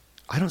lefties.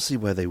 I don't see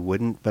why they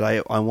wouldn't, but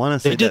I want to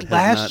say they did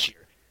last year.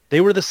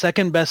 They were the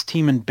second best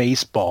team in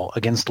baseball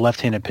against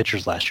left-handed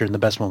pitchers last year, and the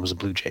best one was the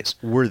Blue Jays.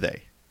 Were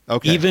they?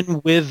 Okay.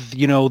 Even with,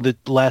 the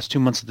last 2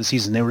 months of the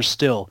season, they were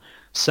still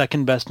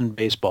second best in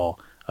baseball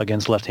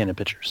against left-handed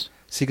pitchers.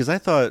 See, because I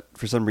thought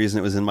for some reason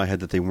it was in my head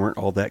that they weren't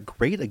all that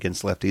great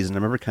against lefties, and I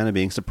remember kind of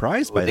being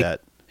surprised by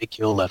that. They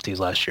killed lefties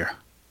last year.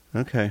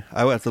 Okay.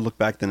 I would have to look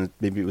back then.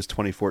 Maybe it was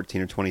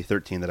 2014 or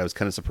 2013 that I was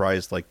kind of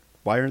surprised, like,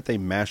 why aren't they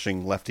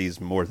mashing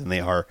lefties more than they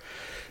are?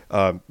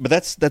 But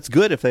that's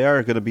good if they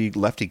are going to be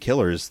lefty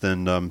killers.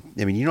 Then,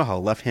 you know how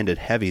left-handed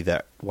heavy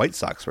that White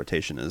Sox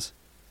rotation is.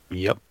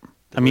 Yep.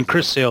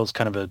 Chris Sale's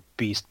kind of a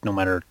beast no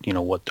matter,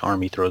 what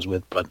arm he throws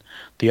with. But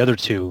the other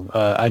two,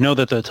 I know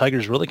that the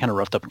Tigers really kind of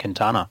roughed up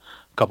Quintana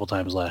a couple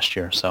times last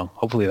year. So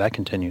hopefully that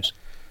continues.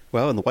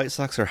 Well, and the White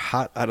Sox are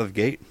hot out of the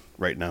gate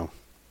right now.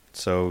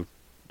 So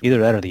either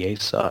that or the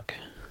A's suck.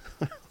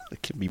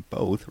 It can be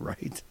both,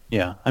 right?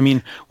 Yeah.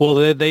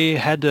 They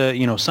had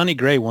to, Sonny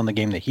Gray won the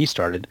game that he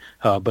started,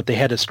 but they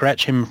had to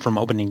scratch him from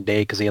opening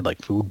day because he had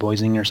like food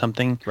poisoning or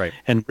something. Right.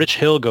 And Rich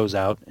Hill goes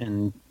out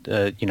and,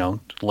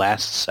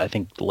 lasts, I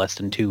think, less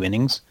than 2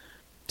 innings.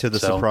 To the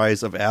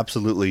surprise of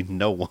absolutely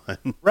no one.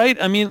 Right.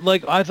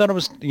 I thought it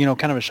was,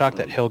 kind of a shock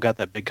that Hill got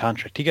that big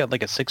contract. He got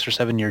like a 6 or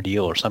 7 year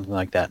deal or something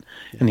like that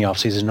in the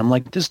offseason. I'm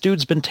like, this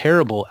dude's been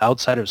terrible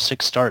outside of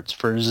 6 starts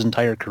for his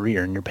entire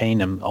career, and you're paying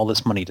him all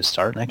this money to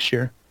start next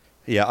year.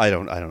 Yeah, I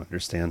don't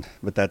understand,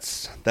 but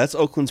that's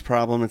Oakland's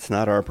problem. It's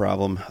not our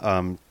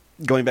problem.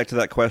 Going back to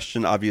that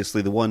question,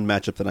 obviously the one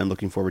matchup that I'm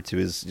looking forward to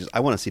is I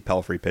want to see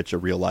Pelfrey pitch a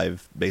real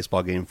live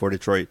baseball game for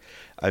Detroit.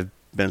 I've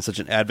been such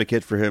an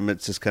advocate for him. It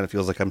just kind of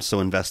feels like I'm so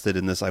invested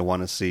in this. I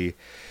want to see,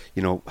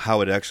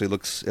 how it actually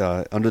looks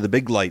under the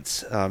big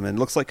lights, and it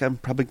looks like I'm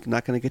probably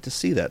not going to get to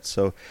see that.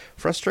 So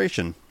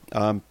frustration.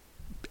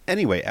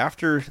 Anyway,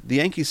 after the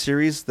Yankees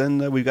series,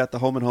 then we've got the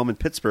home and home in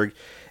Pittsburgh.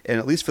 And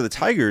at least for the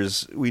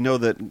Tigers, we know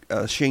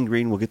that Shane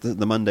Green will get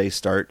the Monday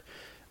start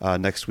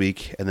next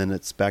week. And then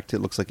it's back to,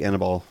 it looks like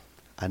Anibal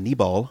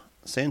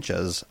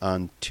Sanchez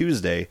on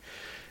Tuesday.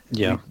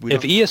 Yeah.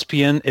 If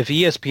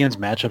ESPN's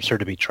matchups are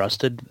to be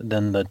trusted,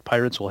 then the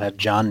Pirates will have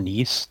John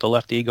Neese, the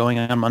lefty, going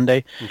on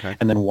Monday. Okay.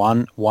 And then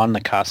Juan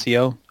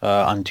Nicasio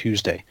on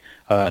Tuesday.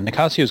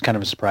 Nicasio is kind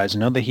of a surprise. I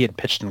know that he had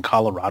pitched in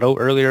Colorado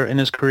earlier in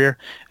his career,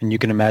 and you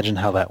can imagine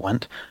how that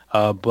went.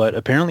 But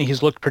apparently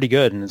he's looked pretty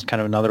good, and it's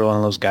kind of another one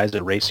of those guys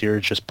that Ray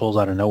Sears just pulls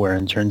out of nowhere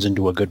and turns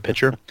into a good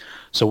pitcher.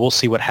 So we'll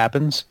see what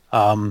happens.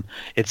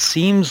 It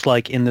seems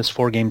like in this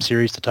 4-game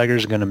series, the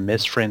Tigers are going to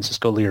miss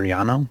Francisco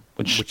Liriano,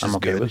 which I'm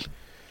okay with.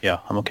 Yeah,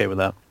 I'm okay with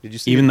that. Did you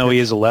see even though he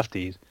is a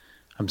lefty,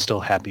 I'm still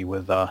happy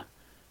with that.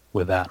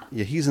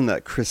 Yeah, he's in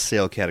that Chris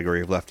Sale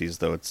category of lefties,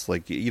 though. It's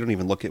like you don't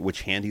even look at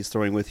which hand he's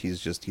throwing with.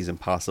 He's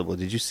impossible.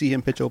 Did you see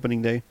him pitch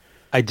opening day?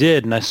 I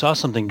did, and I saw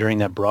something during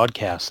that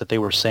broadcast that they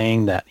were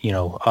saying that,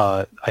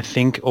 I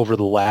think over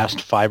the last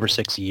 5 or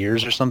 6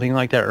 years or something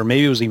like that, or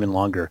maybe it was even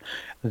longer,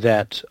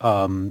 that,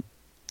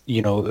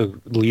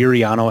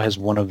 Liriano has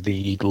one of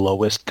the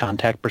lowest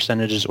contact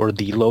percentages or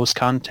the lowest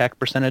contact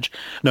percentage.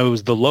 No, it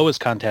was the lowest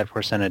contact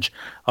percentage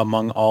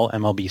among all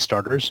MLB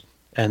starters.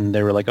 And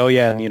they were like, oh,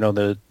 yeah,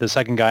 the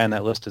second guy on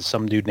that list is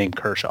some dude named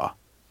Kershaw.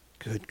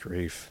 Good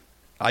grief.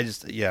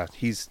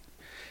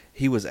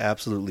 He was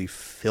absolutely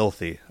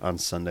filthy on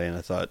Sunday, and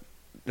I thought,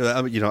 I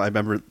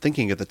remember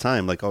thinking at the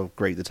time, like, oh,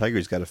 great, the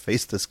Tigers got to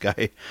face this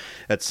guy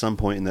at some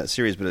point in that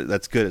series, but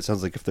that's good. It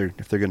sounds like if they're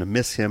going to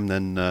miss him,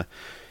 then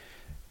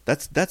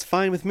that's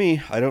fine with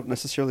me. I don't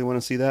necessarily want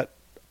to see that.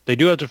 They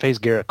do have to face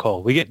Garrett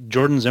Cole. We get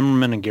Jordan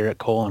Zimmerman and Garrett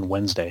Cole on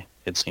Wednesday,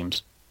 it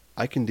seems.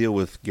 I can deal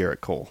with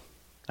Garrett Cole.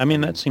 I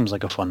mean, that seems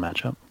like a fun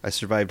matchup. I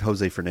survived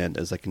Jose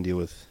Fernandez. I can deal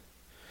with.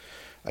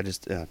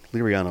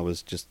 Liriano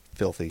was just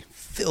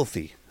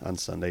filthy on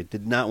Sunday.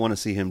 Did not want to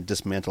see him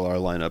dismantle our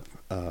lineup.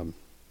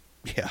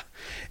 Yeah.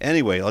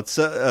 Anyway, let's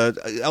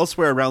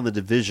elsewhere around the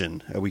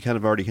division. We kind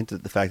of already hinted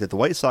at the fact that the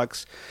White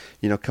Sox,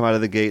 come out of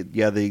the gate.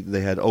 Yeah,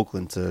 they had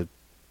Oakland to,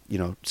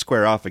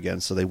 square off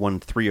against. So they won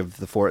 3 of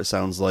the 4. It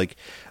sounds like.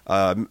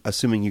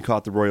 Assuming you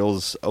caught the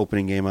Royals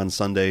opening game on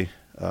Sunday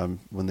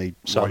when they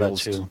saw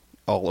Royals that too.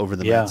 All over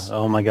the Mets. Yeah.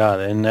 Oh my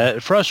God, and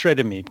that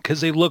frustrated me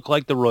because they look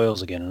like the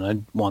Royals again, and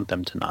I want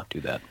them to not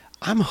do that.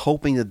 I'm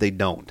hoping that they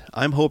don't.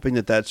 I'm hoping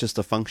that that's just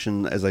a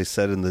function, as I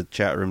said in the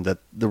chat room, that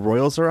the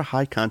Royals are a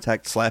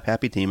high-contact,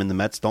 slap-happy team, and the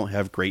Mets don't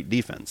have great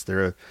defense.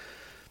 They're a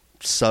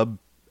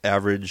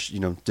sub-average,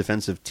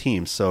 defensive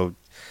team. So,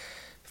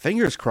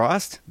 fingers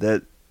crossed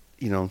that,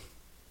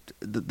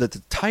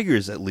 the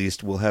Tigers, at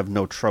least, will have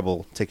no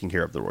trouble taking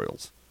care of the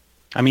Royals.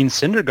 I mean,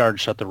 Syndergaard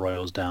shut the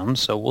Royals down,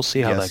 so we'll see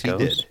how that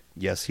goes.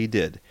 Yes, he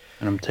did.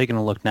 And I'm taking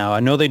a look now. I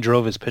know they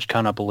drove his pitch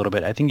count up a little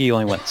bit. I think he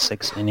only went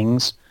 6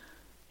 innings.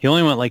 He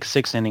only went like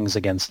 6 innings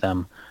against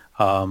them.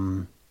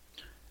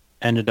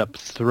 Ended up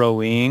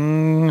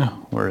throwing...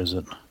 Where is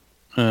it?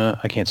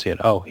 I can't see it.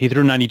 Oh, he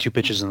threw 92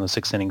 pitches in the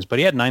 6 innings, but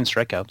he had 9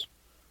 strikeouts.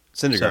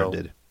 Syndergaard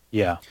did.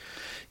 Yeah.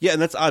 Yeah,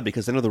 and that's odd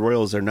because I know the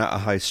Royals are not a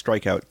high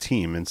strikeout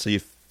team, and so you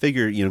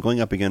figure,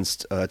 going up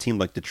against a team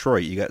like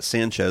Detroit, you got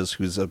Sanchez,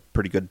 who's a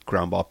pretty good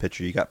ground ball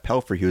pitcher. You got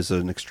Pelfrey, who's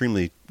an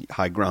extremely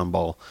high ground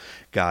ball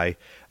guy.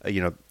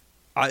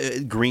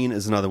 Green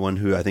is another one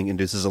who I think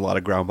induces a lot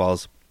of ground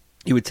balls.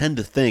 You would tend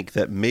to think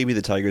that maybe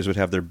the Tigers would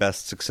have their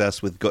best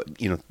success with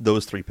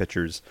those 3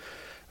 pitchers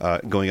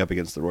going up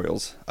against the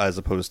Royals, as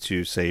opposed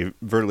to, say,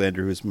 Verlander,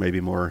 who's maybe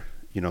more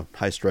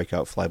high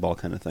strikeout fly ball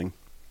kind of thing.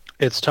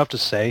 It's tough to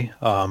say.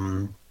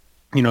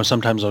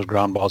 Sometimes those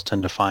ground balls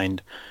tend to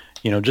find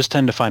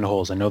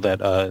holes. I know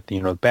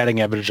that batting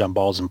average on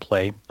balls in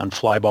play on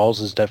fly balls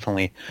is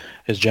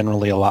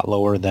generally a lot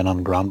lower than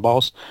on ground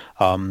balls.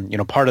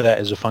 Part of that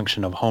is a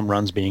function of home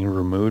runs being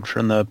removed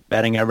from the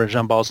batting average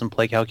on balls in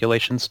play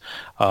calculations.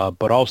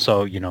 But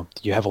also, you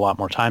have a lot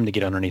more time to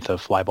get underneath a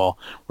fly ball,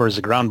 whereas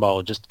a ground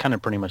ball just kind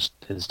of pretty much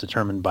is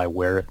determined by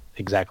where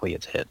exactly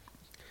it's hit.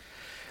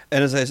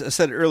 And as I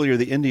said earlier,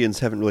 the Indians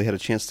haven't really had a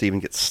chance to even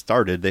get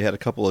started. They had a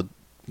couple of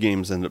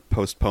games and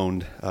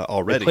postponed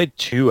already. They played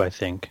 2, I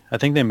think. I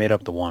think they made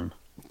up the 1.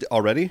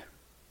 Already?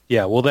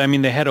 Yeah, well,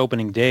 they had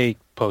opening day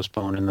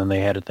postponed, and then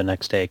they had it the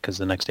next day because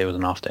the next day was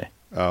an off day.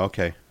 Oh,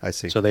 okay. I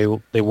see. So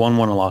they won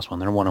 1 and lost 1.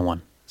 They're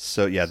 1-1.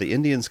 So, yeah, the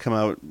Indians come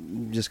out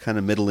just kind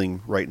of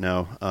middling right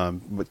now,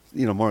 but,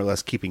 more or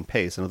less keeping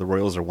pace. I know the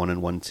Royals are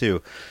 1-1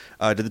 too.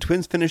 Did the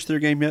Twins finish their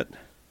game yet?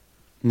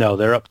 No,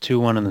 they're up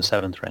 2-1 in the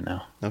 7th right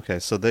now. Okay,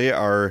 so they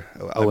are...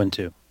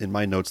 0-2. In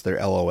my notes, they're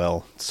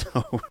LOL,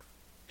 so...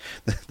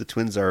 The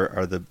Twins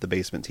are the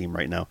basement team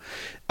right now.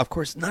 Of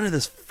course, none of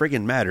this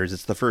friggin' matters.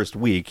 It's the first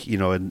week,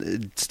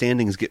 and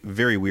standings get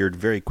very weird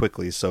very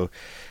quickly. So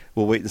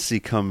we'll wait and see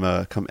come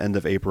end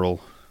of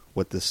April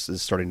what this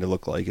is starting to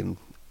look like and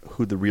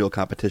who the real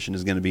competition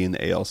is going to be in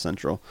the AL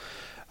Central.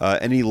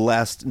 Any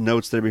last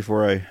notes there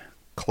before I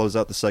close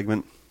out the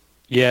segment?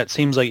 Yeah, it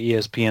seems like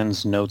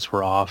ESPN's notes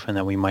were off and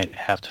that we might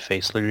have to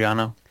face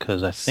Liriano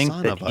because I think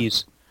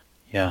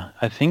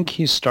I think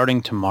he's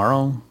starting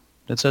tomorrow.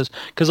 It says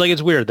because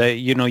it's weird that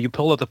you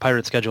pull up the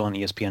Pirates schedule on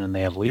ESPN and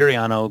they have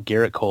Liriano,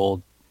 Garrett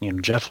Cole,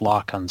 Jeff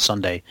Locke on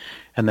Sunday,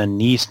 and then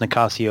Nice,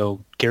 Nicasio,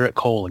 Garrett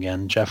Cole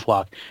again, Jeff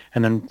Locke,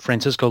 and then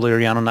Francisco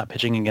Liriano not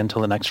pitching again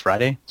until the next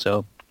Friday.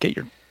 So get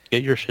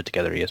your shit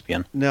together,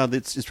 ESPN. No,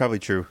 it's probably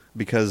true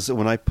because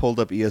when I pulled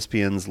up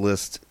ESPN's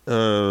list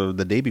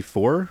the day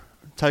before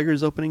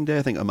Tigers opening day,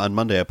 I think on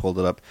Monday I pulled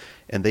it up,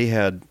 and they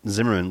had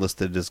Zimmerman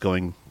listed as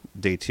going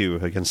day 2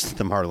 against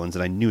the Marlins,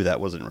 and I knew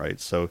that wasn't right.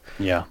 So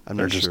yeah, I'm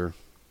not sure.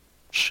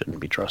 Shouldn't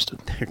be trusted.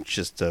 They're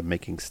just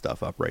making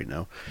stuff up right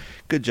now.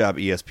 Good job,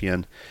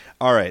 ESPN.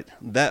 All right,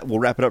 that will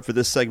wrap it up for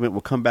this segment. We'll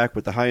come back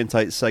with the high and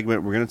tight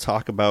segment. We're going to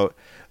talk about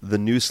the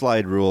new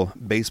slide rule,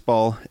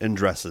 baseball and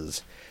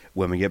dresses,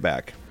 when we get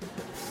back.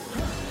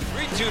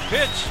 3-2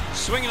 pitch,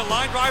 swinging a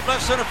line drive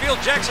left center field.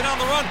 Jackson on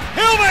the run.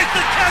 He'll make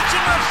the catch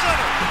in left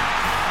center.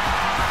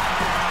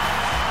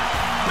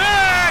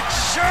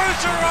 Max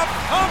Scherzer, a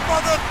pump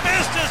of the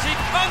fist as he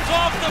comes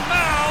off the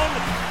mound.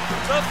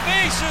 The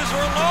bases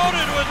are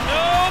loaded with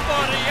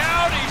nobody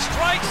out. He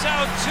strikes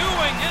out 2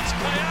 and gets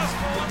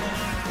Callasco.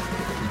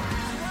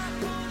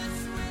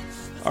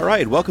 All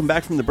right, welcome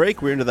back from the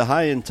break. We're into the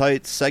high and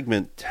tight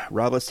segment.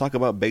 Rob, let's talk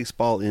about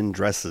baseball in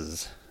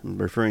dresses. I'm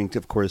referring, to,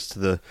 of course, to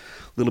the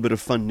little bit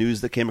of fun news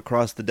that came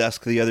across the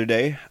desk the other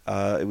day.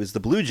 It was the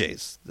Blue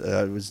Jays.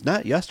 It was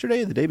not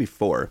yesterday, the day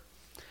before.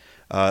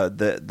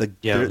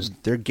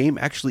 Their game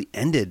actually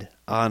ended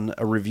on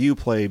a review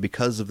play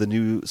because of the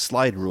new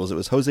slide rules. It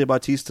was Jose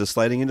Bautista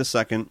sliding into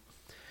second.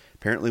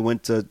 Apparently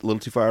went a little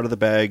too far out of the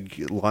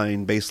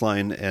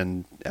baseline,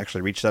 and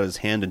actually reached out his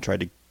hand and tried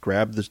to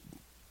grab the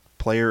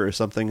player or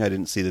something. I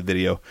didn't see the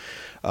video.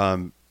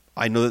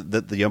 I know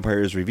that the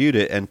umpires reviewed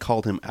it and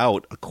called him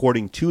out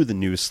according to the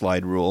new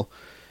slide rule.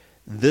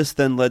 This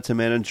then led to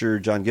manager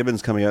John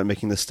Gibbons coming out and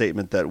making the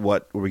statement that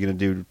what are we going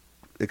to do?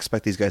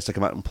 Expect these guys to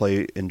come out and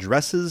play in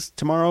dresses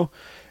tomorrow?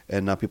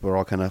 And now people are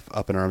all kind of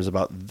up in arms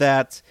about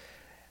that.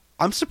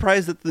 I'm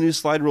surprised that the new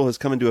slide rule has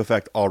come into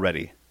effect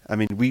already. I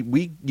mean,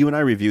 you and I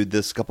reviewed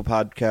this a couple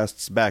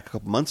podcasts back a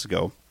couple months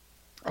ago.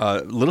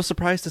 A little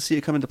surprised to see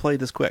it come into play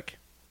this quick.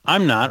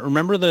 I'm not.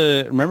 Remember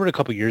a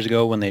couple years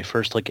ago when they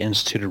first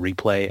instituted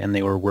replay and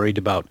they were worried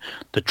about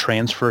the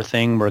transfer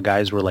thing where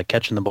guys were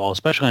catching the ball,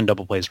 especially on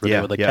double plays, where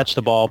they would catch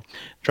the ball,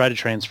 try to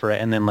transfer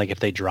it, and then if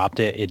they dropped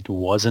it, it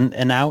wasn't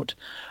an out.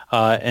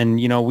 And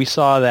we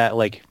saw that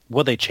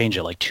they changed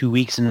it 2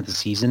 weeks into the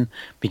season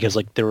because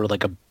there were a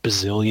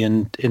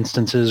bazillion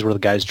instances where the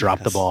guys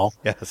dropped the ball.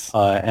 Yes.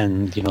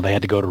 And they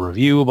had to go to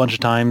review a bunch of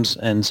times.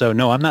 And so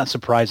no, I'm not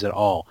surprised at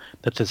all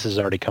that this has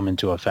already come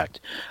into effect.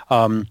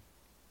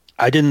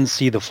 I didn't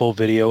see the full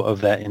video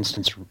of that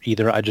instance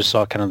either. I just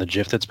saw kind of the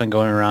GIF that's been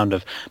going around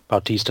of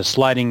Bautista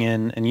sliding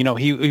in, and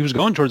he was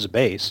going towards the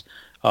base,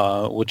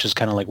 which is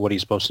kind of what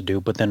he's supposed to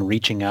do, but then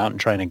reaching out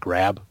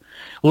and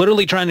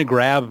literally trying to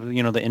grab the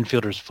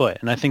infielder's foot.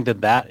 And I think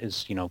that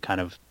is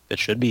kind of, it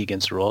should be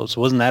against the rule.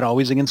 So wasn't that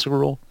always against the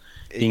rule,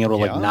 being able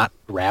to not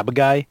grab a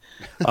guy?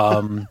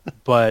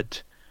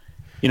 But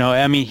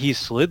he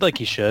slid like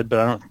he should, but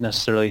I don't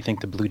necessarily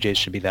think the Blue Jays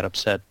should be that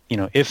upset.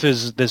 If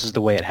this is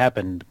the way it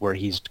happened, where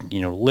he's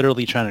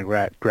literally trying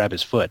to grab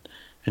his foot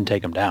and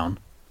take him down.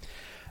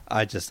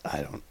 I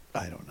don't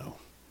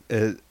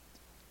know.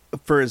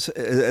 For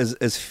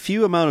as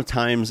few amount of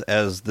times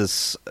as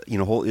this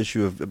whole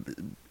issue of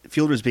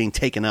fielders being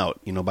taken out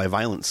by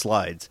violent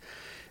slides,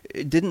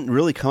 it didn't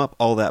really come up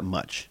all that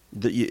much.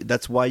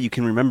 That's why you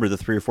can remember the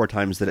 3 or 4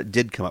 times that it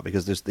did come up,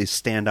 because they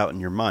stand out in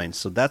your mind.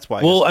 So that's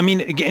why. Well,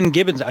 again,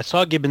 Gibbons. I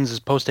saw Gibbons'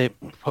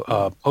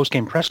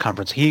 post-game press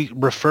conference. He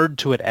referred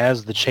to it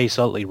as the Chase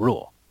Utley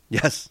rule.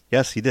 Yes,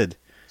 he did.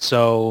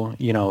 So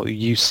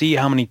you see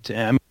how many.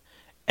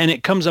 And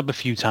it comes up a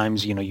few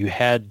times. You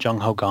had Jung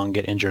Ho Kang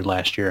get injured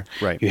last year.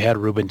 Right. You had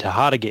Ruben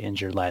Tejada get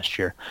injured last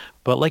year.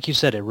 But like you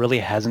said, it really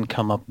hasn't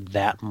come up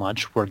that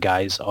much where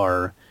guys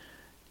are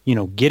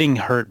getting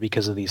hurt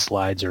because of these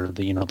slides, or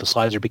the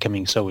slides are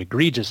becoming so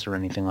egregious or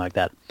anything like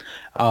that.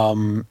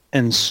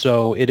 And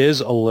so it is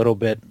a little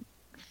bit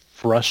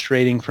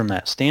frustrating from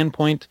that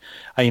standpoint.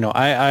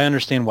 I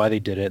understand why they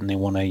did it, and they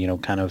want to,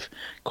 kind of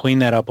clean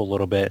that up a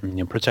little bit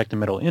and protect the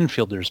middle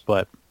infielders.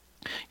 But,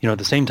 at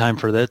the same time,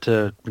 for that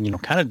to,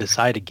 kind of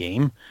decide a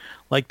game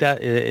like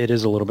that, it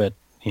is a little bit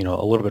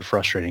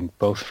frustrating,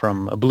 both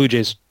from a Blue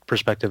Jays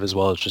perspective as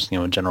well as just,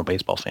 a general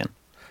baseball fan.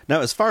 Now,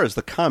 as far as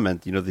the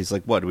comment, these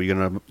what, are we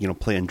going to,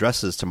 play in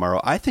dresses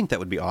tomorrow? I think that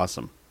would be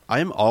awesome. I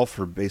am all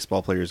for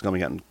baseball players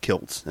going out in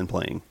kilts and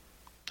playing.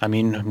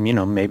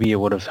 Maybe it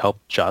would have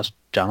helped Josh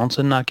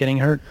Donaldson not getting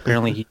hurt.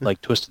 Apparently he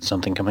twisted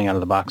something coming out of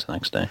the box the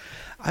next day.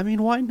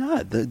 Why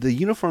not? The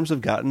uniforms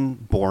have gotten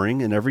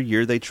boring, and every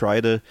year they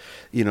try to,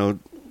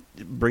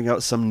 bring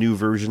out some new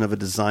version of a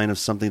design of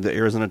something. The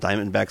Arizona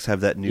Diamondbacks have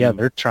that new. Yeah,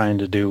 they're trying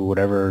to do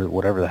whatever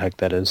the heck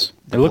that is.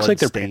 It looks like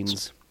their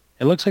pants.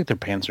 It looks like their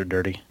pants are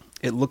dirty.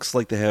 It looks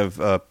like they have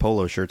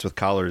polo shirts with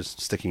collars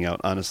sticking out,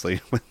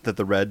 honestly, with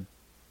the red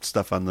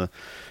stuff around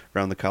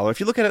the collar. If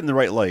you look at it in the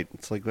right light,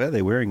 it's like, are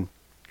they wearing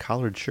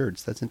collared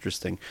shirts? That's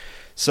interesting.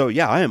 So,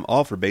 yeah, I am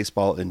all for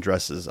baseball in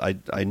dresses.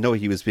 I know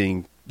he was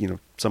being,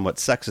 somewhat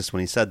sexist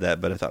when he said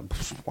that, but I thought,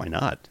 why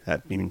not?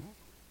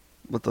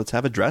 Let's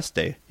have a dress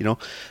day.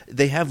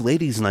 They have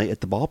ladies' night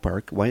at the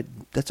ballpark. Why?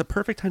 That's a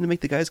perfect time to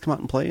make the guys come out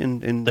and play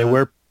in they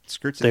wear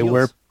skirts and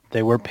heels.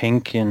 They wear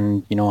pink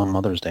and, on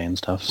Mother's Day and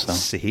stuff. So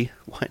see,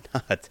 why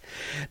not?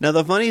 Now,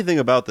 the funny thing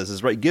about this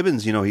is, right,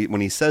 Gibbons, when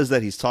he says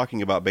that, he's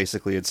talking about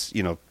basically it's,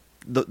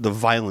 the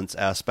violence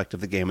aspect of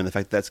the game and the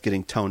fact that's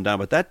getting toned down.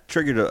 But that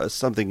triggered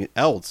something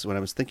else when I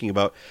was thinking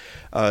about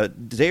a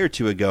day or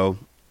two ago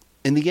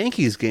in the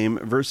Yankees game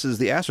versus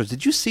the Astros.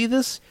 Did you see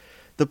this?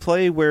 The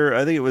play where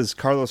I think it was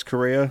Carlos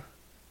Correa.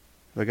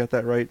 Have I got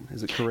that right?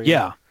 Is it Correa?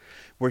 Yeah.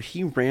 Where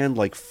he ran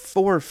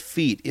 4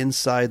 feet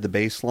inside the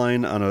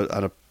baseline on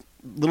a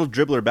little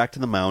dribbler back to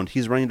the mound.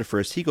 He's running to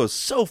first. He goes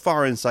so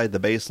far inside the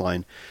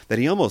baseline that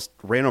he almost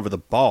ran over the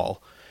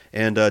ball.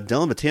 And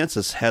Dylan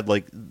Betances had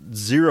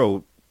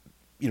zero,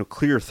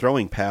 clear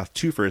throwing path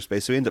to first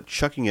base. So he ended up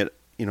chucking it,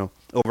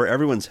 over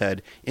everyone's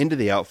head into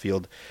the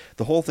outfield.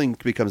 The whole thing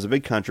becomes a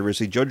big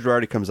controversy. Joe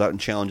Girardi comes out and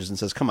challenges and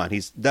says, come on,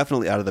 he's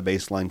definitely out of the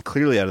baseline,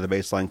 clearly out of the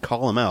baseline.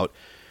 Call him out.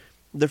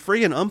 The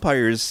friggin'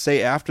 umpires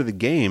say after the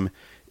game,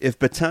 if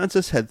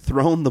Betances had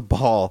thrown the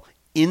ball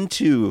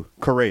into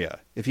Correa,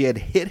 if he had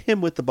hit him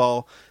with the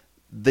ball,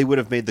 they would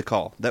have made the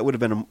call. That would have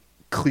been a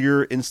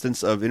clear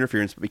instance of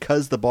interference. But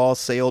because the ball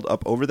sailed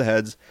up over the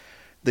heads,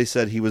 they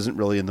said he wasn't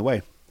really in the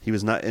way. He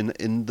was not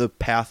in the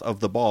path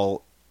of the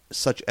ball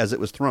such as it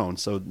was thrown,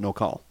 so no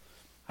call.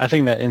 I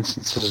think that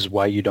instance is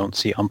why you don't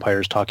see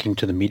umpires talking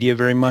to the media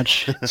very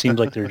much. It seems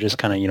like they're just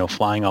kind of,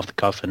 flying off the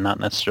cuff and not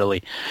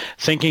necessarily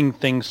thinking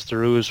things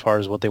through as far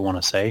as what they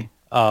want to say.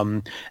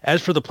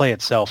 As for the play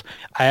itself,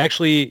 I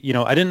actually,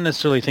 I didn't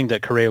necessarily think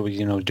that Correa was,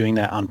 doing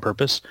that on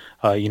purpose.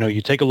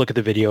 You take a look at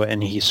the video,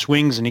 and he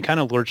swings, and he kind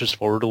of lurches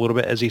forward a little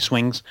bit as he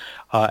swings,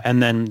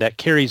 and then that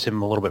carries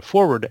him a little bit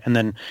forward, and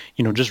then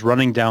just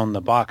running down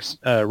the box,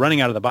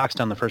 running out of the box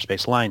down the first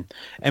base line.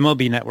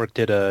 MLB Network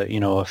did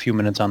a few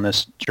minutes on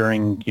this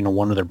during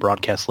one of their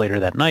broadcasts later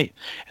that night,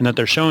 and that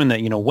they're showing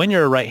that when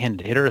you're a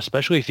right-handed hitter,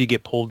 especially if you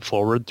get pulled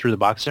forward through the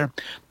box there,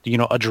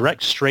 a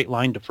direct straight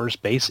line to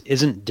first base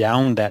isn't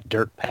down that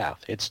dirt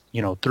path. It's,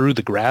 through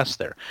the grass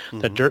there. Mm-hmm.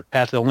 The dirt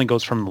path only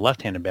goes from the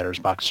left-handed batter's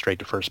box straight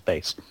to first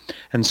base.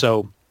 And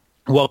so,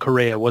 while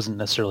Correa wasn't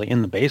necessarily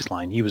in the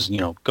baseline, he was,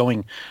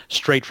 going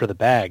straight for the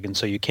bag. And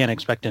so you can't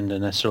expect him to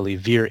necessarily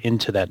veer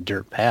into that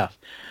dirt path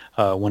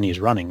when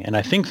he's running. And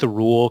I think the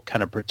rule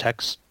kind of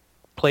protects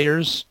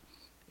players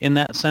in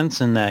that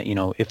sense, in that,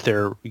 if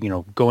they're,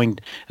 going,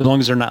 as long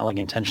as they're not like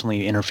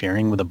intentionally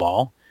interfering with the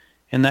ball,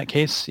 in that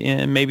case,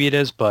 yeah, maybe it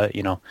is, but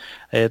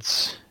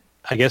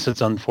I guess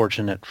it's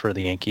unfortunate for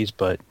the Yankees,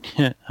 but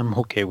I'm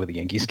okay with the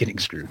Yankees getting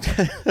screwed.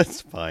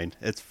 That's fine.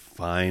 It's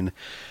fine.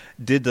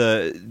 Did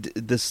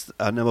this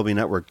on MLB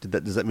Network?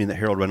 Does that mean that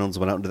Harold Reynolds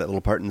went out into that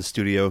little part in the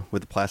studio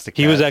with the plastic?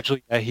 He was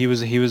actually he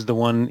was the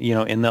one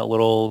in that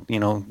little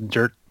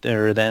dirt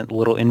or that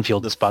little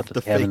infield spot that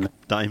the they have fake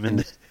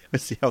diamond.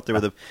 Was he out there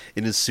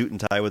in his suit and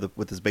tie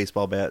with his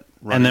baseball bat?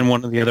 Running? And then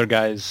one of the other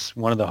guys,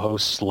 one of the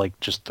hosts,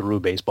 just threw a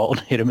baseball and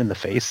hit him in the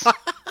face.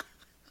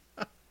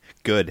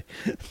 Good.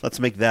 Let's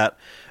make that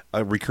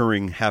a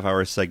recurring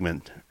half-hour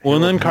segment. Well,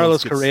 and then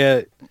Carlos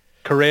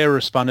Correa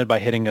responded by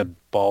hitting a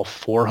ball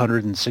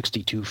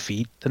 462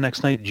 feet the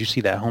next night. Did you see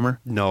that, Homer?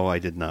 No, I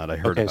did not. I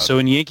heard about it. So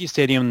in Yankee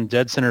Stadium,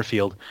 dead center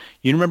field,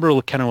 you remember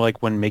kind of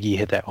like when Miggy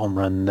hit that home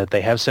run, that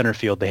they have center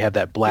field, they have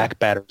that black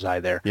batter's eye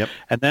there. Yep.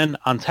 And then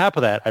on top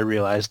of that, I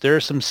realized there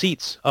are some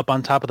seats up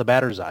on top of the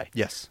batter's eye.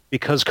 Yes.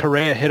 Because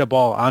Correa hit a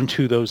ball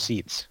onto those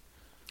seats.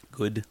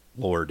 Good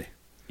Lord.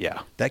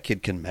 Yeah. That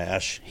kid can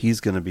mash. He's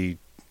going to be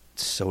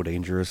so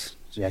dangerous.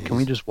 Yeah, can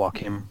we just walk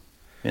him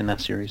in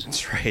that series?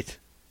 That's right.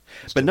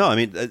 But no, I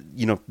mean,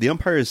 the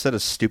umpire has said a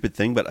stupid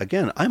thing, but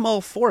again, I'm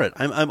all for it.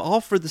 I'm all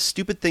for the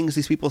stupid things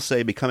these people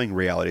say becoming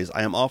realities.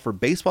 I am all for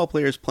baseball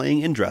players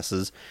playing in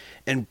dresses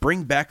and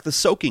bring back the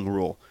soaking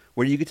rule,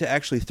 where you get to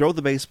actually throw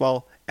the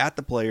baseball at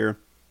the player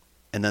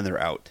and then they're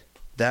out.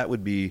 That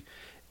would be,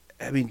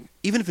 I mean,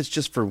 even if it's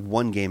just for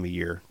one game a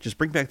year, just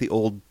bring back the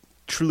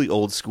truly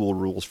old school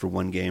rules for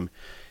one game.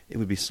 It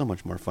would be so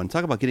much more fun.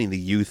 Talk about getting the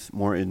youth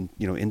more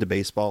into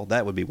baseball.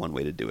 That would be one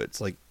way to do it.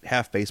 It's like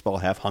half baseball,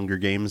 half Hunger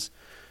Games.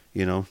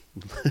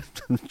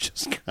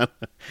 Just kind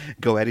of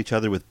go at each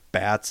other with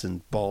bats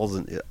and balls,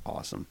 and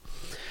awesome.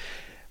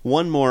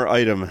 One more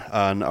item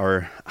on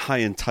our high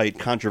and tight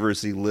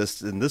controversy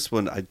list, and this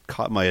one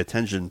caught my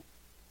attention.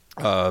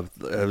 It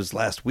was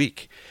last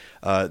week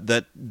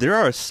that there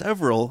are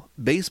several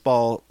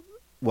baseball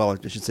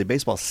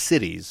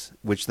cities,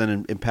 which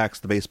then impacts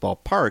the baseball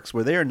parks,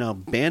 where they are now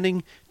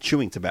banning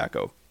chewing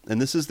tobacco.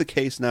 And this is the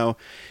case now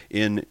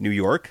in New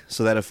York,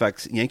 so that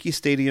affects Yankee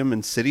Stadium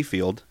and Citi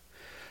Field.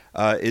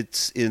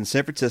 It's in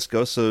San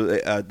Francisco, so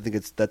I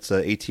think that's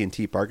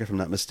AT&T Park, if I'm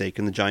not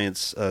mistaken, the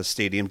Giants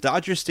stadium.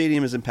 Dodger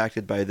Stadium is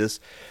impacted by this.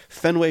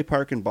 Fenway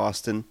Park in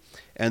Boston,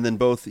 and then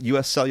both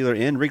U.S. Cellular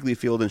and Wrigley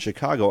Field in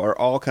Chicago are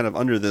all kind of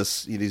under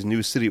these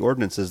new city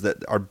ordinances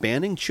that are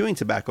banning chewing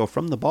tobacco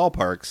from the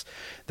ballparks.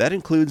 That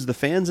includes the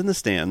fans in the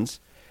stands,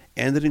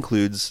 and it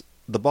includes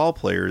the ball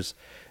players.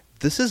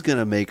 This is going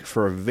to make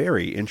for a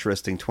very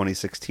interesting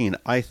 2016,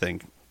 I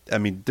think. I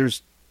mean,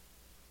 there's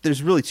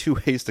really two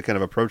ways to kind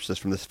of approach this,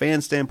 from the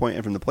fan standpoint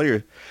and from the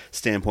player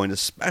standpoint,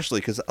 especially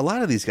because a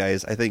lot of these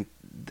guys, I think,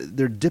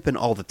 they're dipping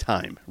all the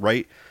time,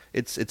 right?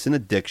 It's an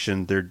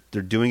addiction. They're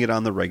doing it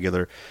on the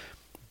regular.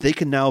 They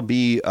can now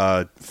be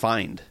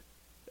fined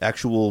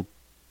actual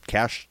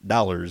cash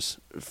dollars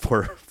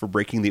for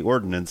breaking the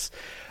ordinance.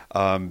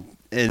 And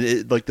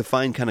the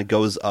fine kind of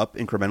goes up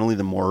incrementally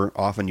the more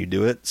often you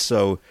do it.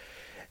 So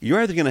you're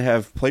either going to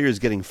have players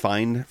getting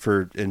fined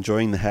for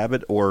enjoying the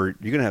habit, or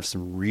you're going to have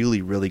some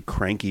really, really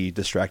cranky,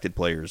 distracted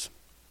players.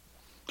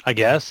 I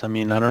guess. I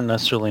mean, I don't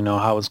necessarily know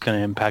how it's going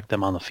to impact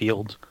them on the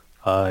field.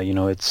 I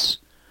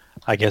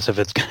guess if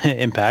it's going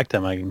to impact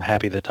them, I'm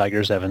happy the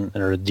Tigers haven't,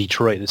 or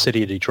the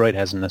city of Detroit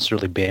hasn't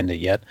necessarily banned it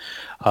yet.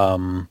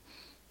 Why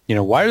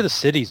are the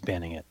cities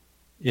banning it?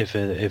 If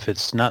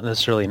it's not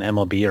necessarily an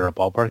MLB or a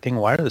ballpark thing,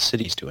 why are the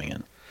cities doing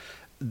it?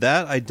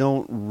 That I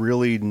don't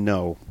really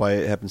know why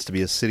it happens to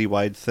be a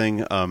citywide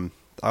thing.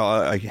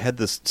 I had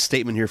this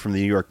statement here from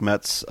the New York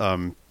Mets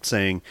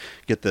saying,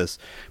 get this,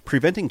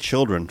 preventing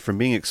children from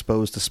being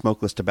exposed to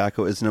smokeless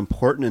tobacco is an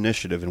important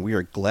initiative, and we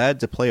are glad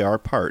to play our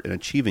part in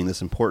achieving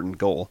this important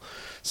goal.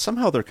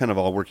 Somehow they're kind of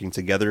all working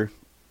together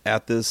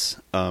at this.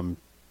 I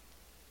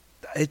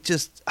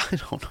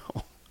don't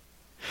know.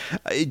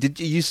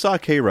 You saw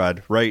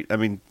K-Rod, right? I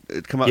mean,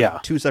 come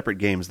out 2 separate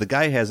games. The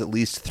guy has at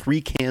least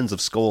 3 cans of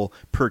Skol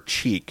per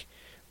cheek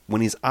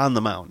when he's on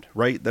the mound,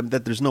 right?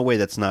 That there's no way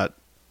that's not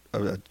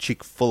a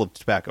cheek full of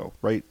tobacco,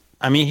 right?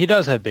 I mean, he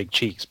does have big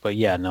cheeks, but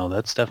yeah, no,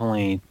 that's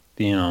definitely,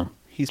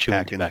 He's chewing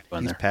packing. tobacco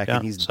in He's there. packing.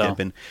 Yeah, He's so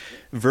dipping.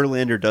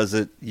 Verlander does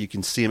it. You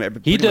can see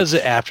him. he does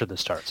it after the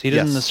starts. He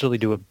doesn't Yes. necessarily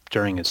do it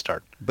during his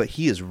start. But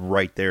he is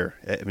right there.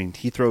 I mean,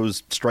 he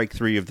throws strike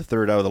 3 of the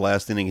third out of the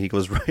last inning. He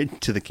goes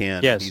right to the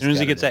can. Yeah, as He's soon as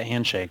he got gets it. that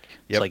handshake, it's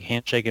Yep. like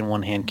handshake in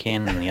one hand,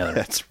 can in the other.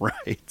 That's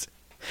right.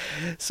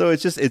 So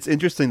it's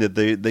interesting that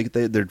they're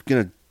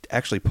going to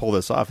actually pull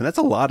this off, and that's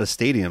a lot of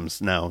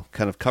stadiums now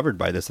kind of covered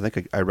by this. I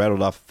think I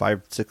rattled off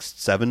 5, 6,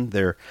 7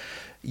 there.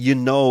 You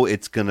know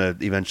it's going to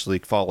eventually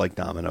fall like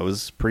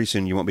dominoes. Pretty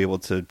soon you won't be able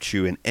to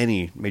chew in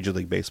any Major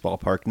League Baseball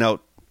park.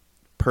 Now,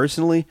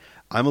 personally,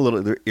 I'm a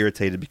little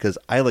irritated because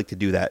I like to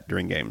do that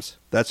during games.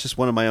 That's just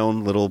one of my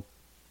own little...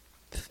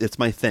 It's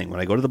my thing. When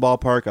I go to the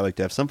ballpark, I like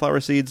to have sunflower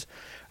seeds.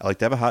 I like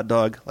to have a hot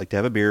dog. I like to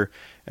have a beer.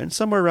 And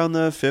somewhere around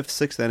the 5th,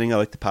 6th inning, I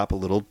like to pop a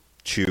little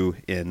chew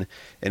in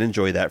and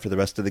enjoy that for the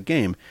rest of the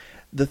game.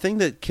 The thing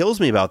that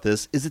kills me about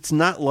this is it's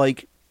not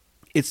like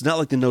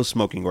the no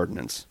smoking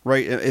ordinance,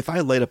 right? If I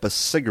light up a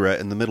cigarette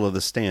in the middle of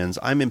the stands,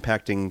 I'm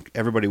impacting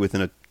everybody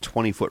within a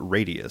 20-foot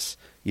radius.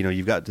 You know,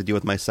 you've got to deal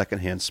with my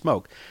secondhand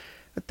smoke.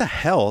 What the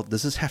hell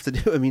does this have to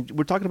do? I mean,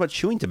 we're talking about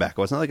chewing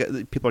tobacco. It's not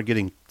like people are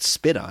getting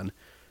spit on.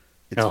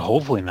 It's,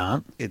 Hopefully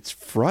not. It's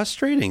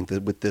frustrating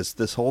with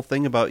this whole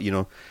thing about, you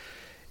know,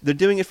 they're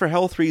doing it for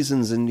health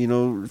reasons and, you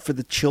know, for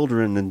the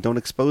children and don't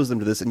expose them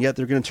to this. And yet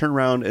they're going to turn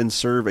around and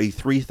serve a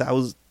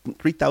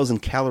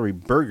 3,000 calorie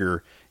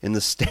burger in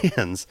the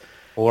stands.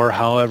 Or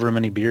however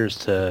many beers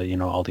to, you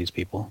know, all these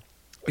people.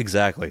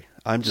 Exactly.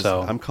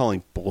 I'm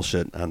calling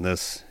bullshit on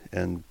this.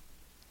 And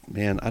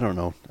man, I don't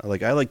know. I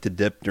like to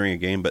dip during a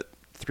game, but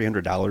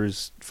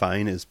 $300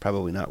 fine is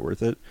probably not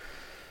worth it.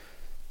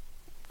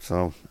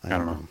 So I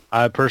don't know.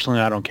 I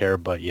don't care,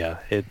 but yeah,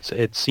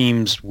 it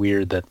seems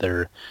weird that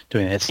they're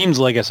doing it. It seems,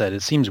 like I said,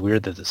 it seems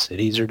weird that the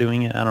cities are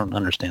doing it. I don't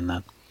understand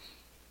that.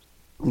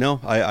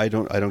 No, I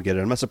don't get it.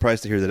 I'm not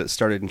surprised to hear that it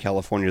started in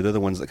California. They're the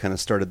ones that kind of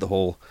started the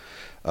whole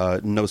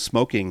no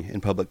smoking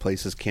in public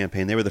places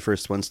campaign. They were the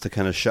first ones to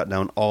kind of shut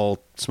down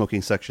all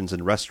smoking sections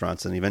in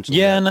restaurants, and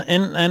eventually,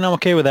 and I'm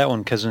okay with that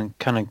one because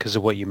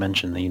of what you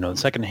mentioned. You know,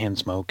 secondhand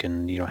smoke,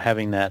 and you know,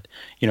 having that.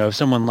 You know, if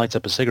someone lights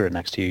up a cigarette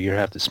next to you, you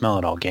have to smell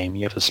it all game.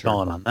 You have to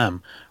smell it on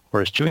them.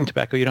 Whereas chewing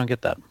tobacco, you don't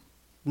get that.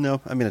 No,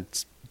 I mean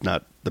it's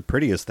not the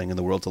prettiest thing in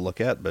the world to look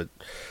at, but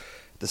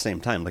at the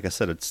same time, like I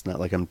said, it's not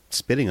like I'm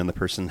spitting on the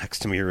person next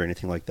to me or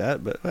anything like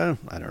that. But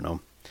I don't know.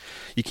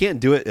 You can't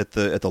do it at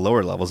the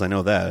lower levels. I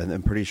know that, and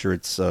I'm pretty sure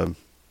it's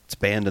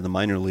banned in the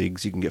minor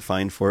leagues. You can get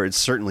fined for it. It's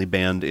certainly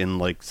banned in,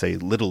 like, say,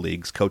 little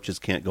leagues. Coaches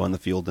can't go on the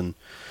field and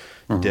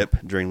dip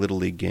during little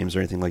league games or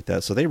anything like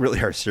that. So they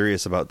really are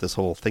serious about this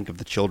whole think of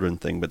the children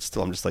thing. But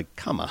still, I'm just like,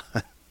 come on.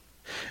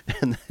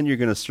 And then you're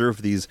going to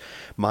serve these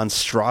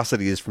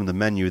monstrosities from the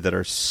menu that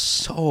are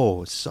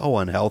so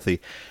unhealthy.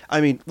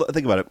 I mean,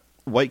 think about it.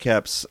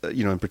 Whitecaps,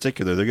 you know, in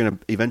particular, they're going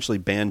to eventually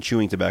ban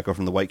chewing tobacco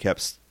from the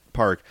Whitecaps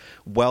park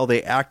while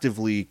they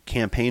actively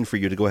campaign for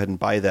you to go ahead and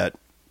buy that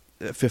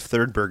Fifth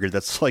Third burger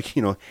that's like,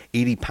 you know,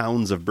 80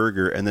 pounds of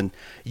burger, and then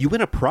you win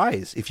a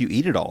prize if you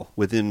eat it all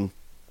within,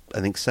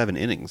 I think, 7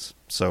 innings.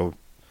 So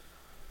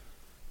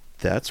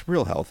that's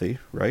real healthy,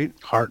 right?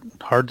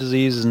 Heart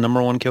disease is the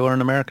 #1 killer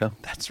in America.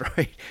 That's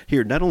right.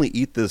 Here, not only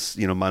eat this,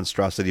 you know,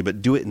 monstrosity,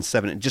 but do it in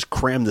 7 and just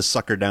cram this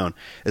sucker down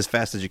as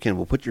fast as you can.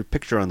 We'll put your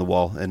picture on the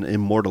wall and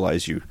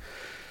immortalize you.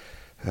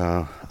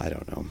 I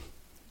don't know.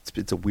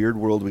 It's a weird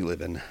world we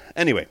live in.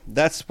 Anyway,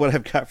 that's what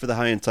I've got for the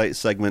High and Tight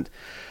segment.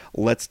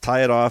 Let's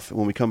tie it off.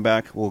 When we come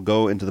back, we'll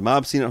go into the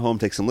mob scene at home,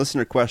 take some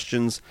listener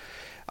questions.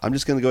 I'm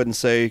just going to go ahead and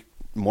say,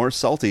 more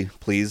salty,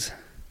 please.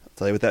 I'll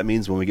tell you what that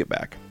means when we get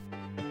back.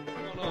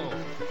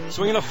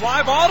 Swinging a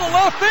fly ball to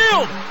left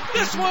field.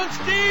 This one's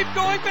deep,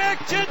 going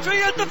back.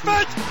 Gentry at the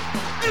fence.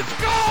 It's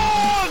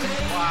gone!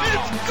 Wow.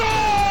 It's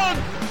gone!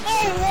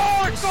 A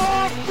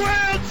walk-off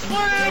grand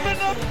slam in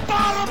the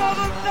bottom of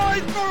the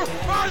ninth for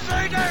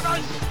Rajay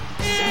Davis.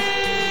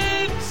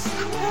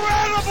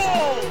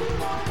 Incredible!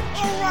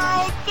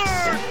 Around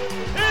third,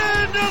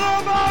 into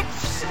the mob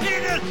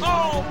scene at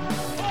home.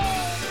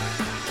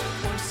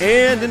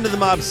 And into the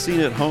mob scene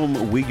at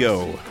home we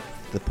go.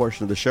 The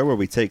portion of the show where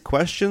we take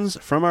questions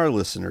from our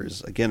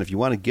listeners. Again, if you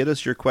want to get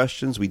us your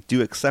questions, we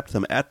do accept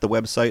them at the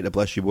website at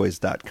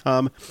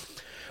blessyouboys.com,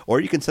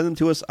 or you can send them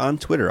to us on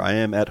Twitter. I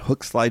am at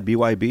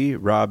HookSlideBYB.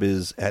 Rob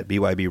is at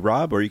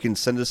BYBRob, or you can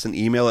send us an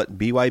email at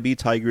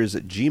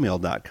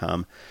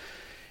bybtigers@gmail.com.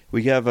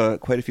 We have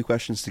quite a few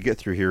questions to get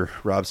through here,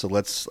 Rob, so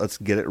let's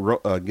get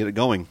it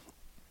going.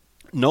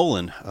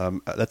 Nolan,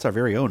 that's our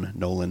very own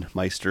Nolan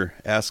Meister,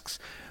 asks,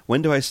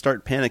 when do I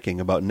start panicking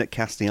about Nick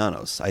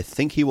Castellanos? I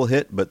think he will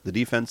hit, but the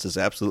defense is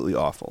absolutely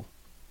awful.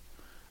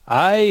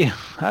 I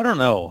don't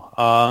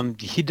know.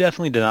 He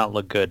definitely did not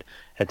look good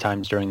at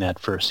times during that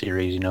first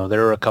series. You know,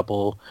 there were a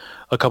couple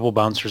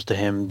bouncers to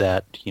him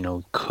that, you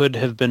know, could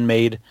have been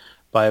made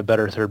by a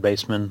better third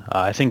baseman.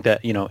 I think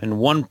that, you know, in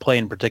one play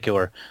in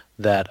particular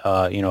that,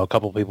 you know, a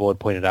couple people had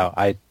pointed out,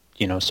 I,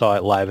 you know, saw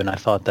it live and I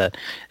thought that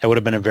it would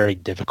have been a very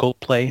difficult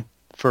play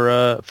for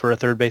a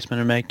third baseman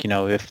to make. You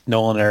know, if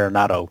Nolan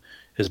Arenado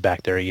is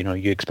back there.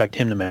 You expect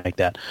him to make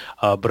that.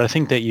 But I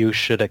think that you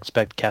should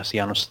expect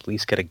Castellanos to at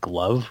least get a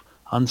glove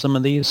on some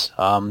of these.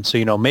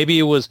 So, maybe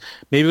it was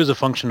a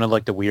function of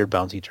like the weird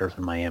bouncy turf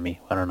in Miami.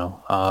 I don't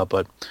know.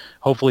 But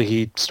hopefully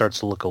he starts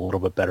to look a little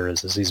bit better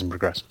as the season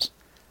progresses.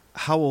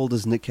 How old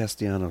is Nick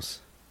Castellanos?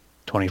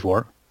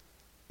 24.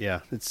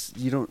 Yeah,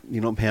 you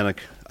don't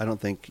panic. I don't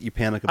think you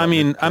panic about. I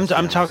mean, Nick I'm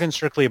Castellanos. talking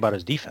strictly about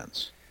his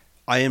defense.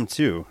 I am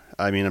too.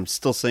 I mean, I'm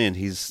still saying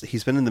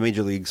he's been in the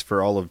major leagues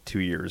for all of 2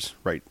 years,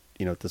 right?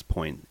 At this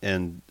point,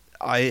 and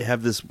I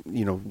have this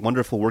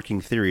wonderful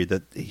working theory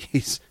that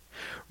he's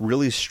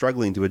really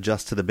struggling to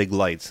adjust to the big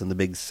lights in the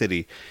big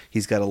city.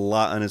 He's got a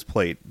lot on his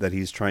plate that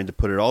he's trying to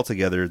put it all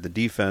together, the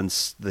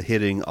defense, the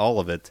hitting, all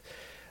of it.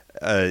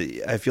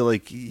 I feel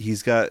like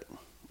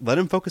let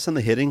him focus on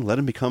the hitting, let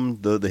him become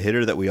the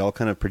hitter that we all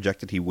kind of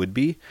projected he would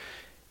be,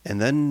 and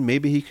then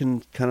maybe he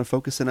can kind of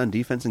focus in on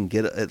defense and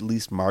get at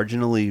least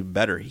marginally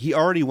better. He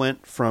already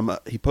went from,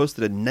 he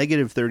posted a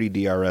negative 30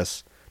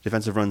 DRS,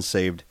 defensive runs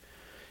saved,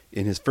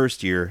 in his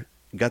first year,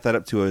 got that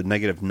up to a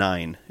negative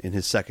 9 in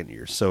his second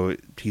year. So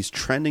he's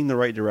trending the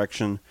right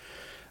direction.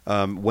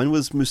 When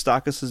was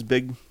Moustakas'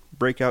 big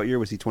breakout year?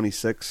 Was he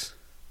 26?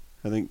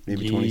 I think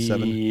maybe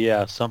 27.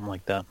 Yeah, something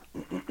like that.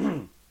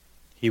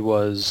 He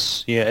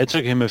was, it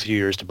took him a few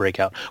years to break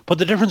out. But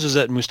the difference is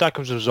that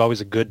Moustakas was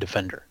always a good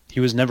defender. He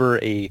was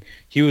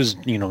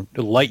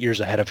light years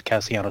ahead of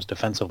Castellanos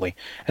defensively.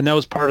 And that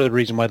was part of the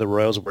reason why the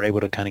Royals were able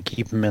to kind of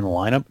keep him in the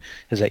lineup,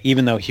 is that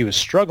even though he was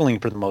struggling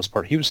for the most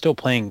part, he was still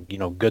playing,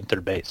 good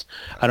third base.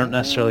 I don't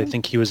necessarily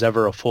think he was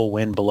ever a full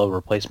win below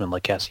replacement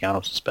like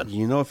Castellanos has been.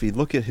 If you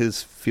look at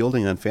his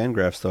fielding on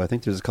Fangraphs, though, I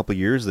think there's a couple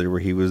years there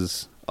where he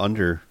was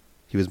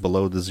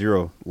below the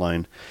zero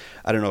line.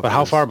 I don't know. But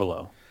how far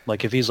below?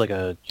 Like if he's like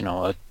a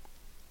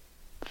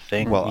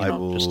thing,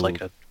 just like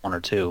a 1 or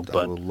 2.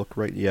 But I will look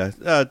right. Yeah,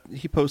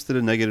 he posted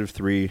a negative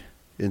 3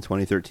 in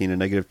 2013, a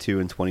negative 2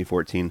 in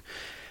 2014.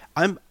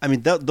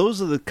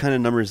 Those are the kind of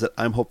numbers that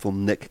I'm hopeful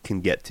Nick can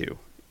get to.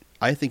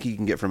 I think he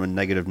can get from a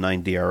negative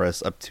 9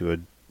 DRS up to a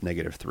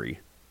negative 3,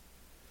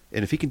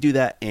 and if he can do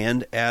that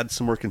and add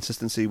some more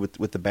consistency with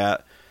the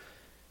bat,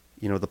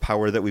 the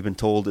power that we've been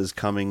told is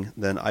coming,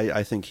 then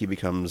I think he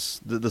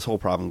becomes this whole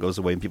problem goes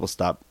away and people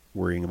stop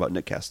worrying about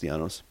Nick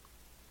Castellanos.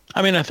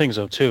 I mean, I think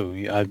so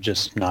too. I'm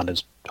just not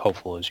as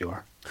hopeful as you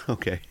are.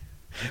 Okay.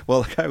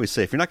 Well, like I always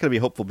say, if you're not going to be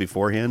hopeful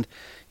beforehand,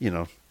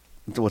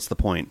 what's the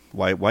point?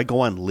 Why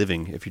go on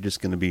living if you're just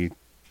going to be,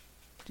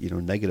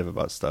 negative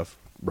about stuff?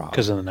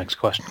 Because of the next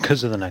question.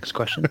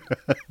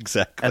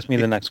 Exactly. Ask me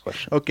the next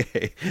question.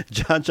 Okay.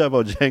 John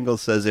Bojangles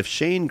says, if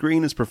Shane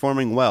Green is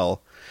performing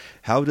well,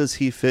 how does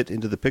he fit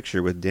into the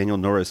picture with Daniel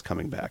Norris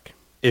coming back?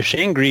 If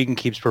Shane Green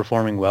keeps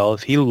performing well,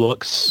 if he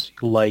looks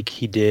like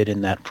he did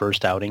in that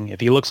first outing, if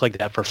he looks like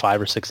that for 5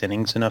 or 6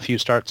 innings in a few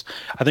starts,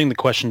 I think the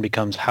question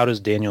becomes, how does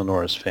Daniel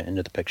Norris fit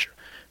into the picture?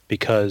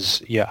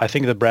 Because, I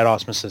think that Brad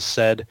Ausmus has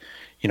said,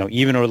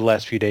 even over the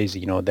last few days,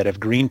 that if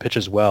Green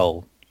pitches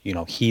well,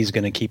 he's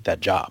going to keep that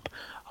job.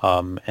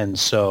 And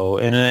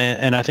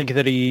I think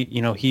that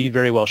he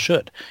very well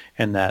should.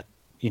 And that,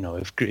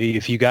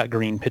 if you got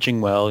Green pitching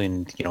well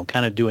and,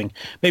 kind of doing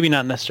maybe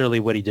not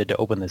necessarily what he did to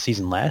open the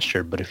season last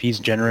year, but if he's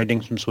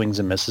generating some swings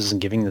and misses and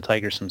giving the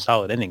Tigers some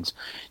solid innings,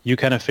 you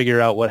kind of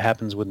figure out what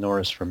happens with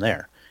Norris from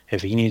there.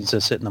 If he needs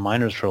to sit in the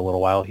minors for a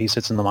little while, he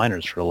sits in the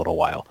minors for a little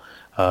while.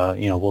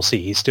 We'll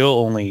see. He's still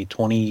only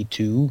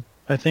 22,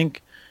 I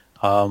think.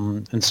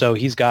 And so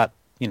he's got,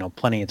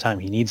 plenty of time.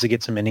 He needs to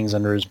get some innings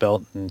under his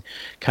belt and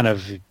kind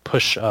of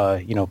push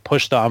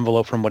the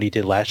envelope from what he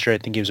did last year. I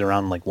think he was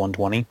around like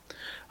 120.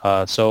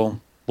 So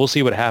we'll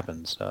see what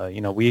happens.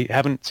 We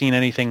haven't seen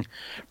anything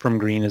from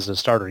Green as a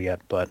starter yet,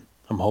 but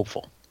I'm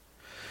hopeful.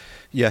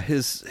 Yeah,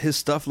 his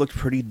stuff looked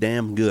pretty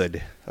damn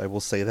good. I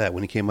will say that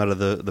when he came out of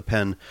the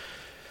pen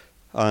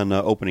on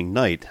opening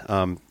night.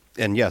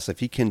 And yes, if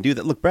he can do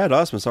that, look, Brad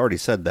Ausmus already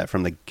said that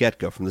from the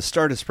get-go, from the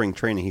start of spring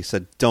training. He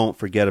said, "Don't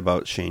forget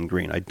about Shane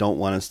Green. I don't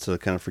want us to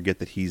kind of forget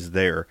that he's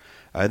there."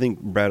 I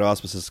think Brad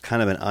Ausmus has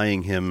kind of been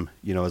eyeing him,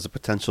 as a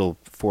potential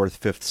 4th,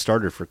 5th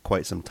starter for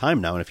quite some time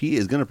now. And if he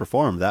is going to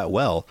perform that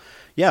well,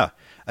 I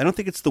don't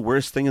think it's the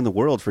worst thing in the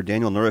world for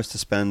Daniel Norris to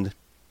spend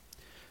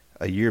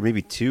a year,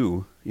 maybe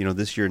 2,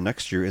 this year,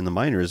 next year in the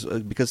minors.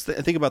 Because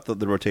think about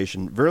the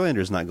rotation.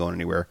 Verlander's not going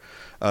anywhere.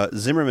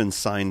 Zimmerman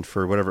signed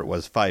for whatever it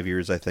was, 5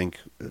 years, I think,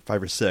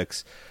 5 or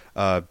 6.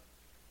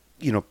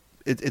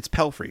 It's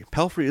Pelfrey.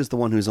 Pelfrey is the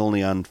one who's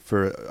only on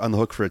the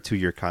hook for a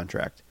 2-year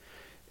contract.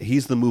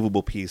 He's the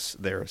movable piece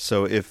there.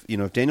 So if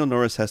Daniel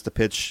Norris has to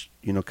pitch,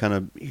 kind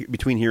of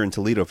between here and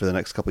Toledo for the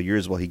next couple of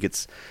years while he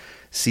gets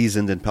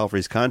seasoned and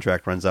Pelfrey's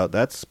contract runs out,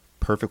 that's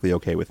perfectly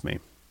okay with me.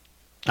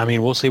 I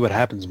mean, we'll see what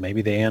happens.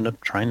 Maybe they end up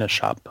trying to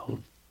shop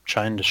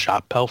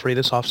Pelfrey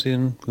this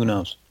offseason. Who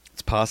knows?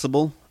 It's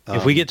possible.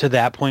 If we get to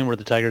that point where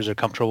the Tigers are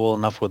comfortable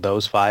enough with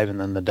those 5 and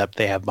then the depth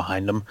they have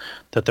behind them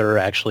that they're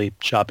actually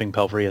shopping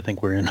Pelfrey, I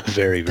think we're in a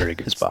very, very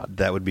good spot.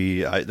 That would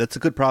be that's a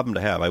good problem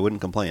to have. I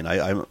wouldn't complain.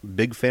 I'm a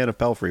big fan of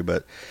Pelfrey,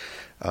 but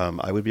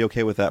I would be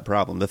okay with that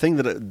problem. The thing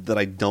that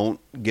I don't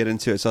get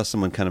into, I saw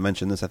someone kind of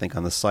mention this, I think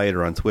on the site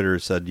or on Twitter,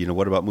 said,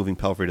 what about moving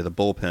Pelfrey to the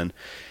bullpen?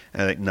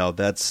 And I think, no,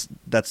 that's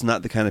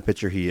not the kind of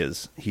pitcher he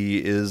is.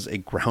 He is a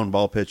ground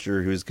ball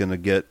pitcher who's going to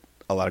get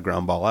a lot of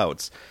ground ball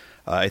outs.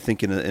 I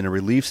think in a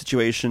relief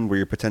situation where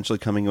you're potentially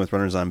coming in with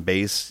runners on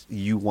base,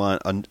 you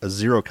want a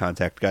zero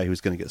contact guy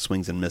who's going to get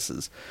swings and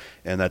misses,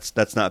 and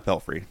that's not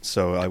Pelfrey.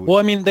 So I would. Well,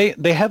 I mean,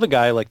 they have a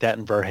guy like that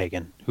in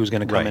Verhagen who's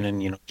going to come Right.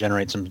 in and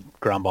generate some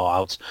ground ball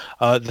outs.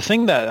 The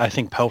thing that I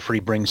think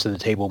Pelfrey brings to the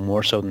table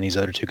more so than these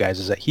other two guys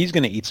is that he's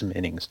going to eat some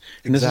innings,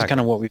 and this is Exactly.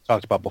 kind of what we've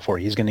talked about before.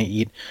 He's going to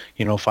eat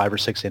 5 or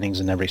 6 innings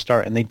in every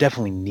start, and they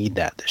definitely need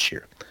that this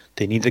year.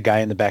 They need the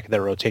guy in the back of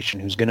their rotation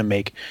who's going to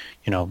make,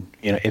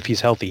 if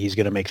he's healthy, he's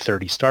going to make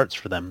 30 starts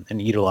for them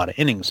and eat a lot of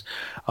innings.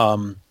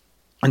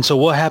 And so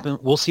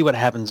we'll see what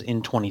happens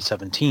in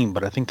 2017,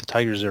 but I think the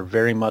Tigers are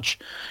very much,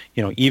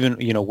 even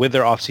with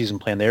their offseason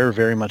plan, they're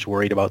very much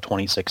worried about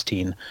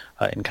 2016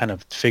 and kind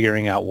of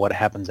figuring out what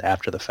happens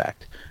after the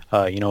fact.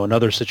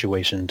 Another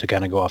situation to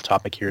kind of go off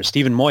topic here is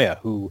Steven Moya,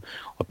 who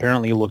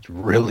apparently looked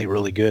really,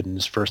 really good in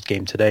his first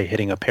game today,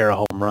 hitting a pair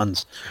of home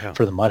runs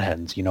for the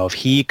Mudhens. If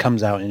he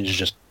comes out and is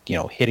just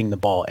hitting the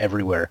ball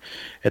everywhere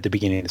at the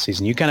beginning of the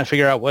season, you kind of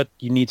figure out what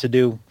you need to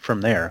do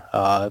from there.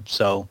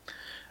 So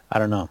I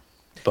don't know.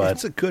 But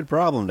it's a good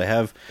problem to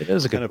have. It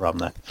is a good kind of problem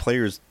that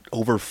players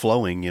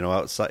overflowing,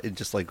 outside. It's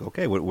just like,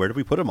 okay, where do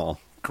we put them all?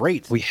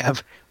 Great. we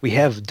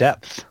have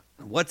depth.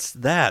 What's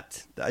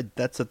that?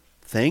 That's a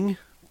thing?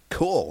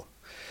 Cool.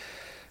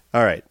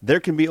 All right. There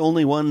can be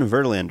only one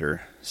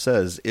Verlander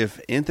says,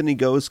 if Anthony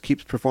Gose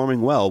keeps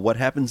performing well, what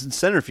happens in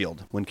center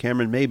field when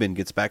Cameron Maybin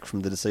gets back from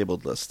the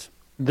disabled list?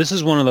 This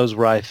is one of those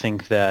where I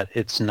think that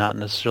it's not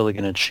necessarily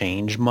going to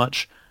change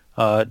much,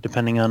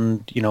 depending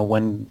on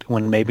when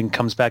Maybin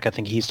comes back. I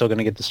think he's still going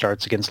to get the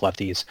starts against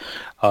lefties.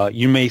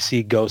 You may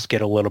see Ghost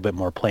get a little bit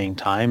more playing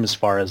time as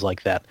far as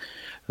like that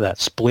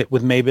split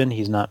with Maybin.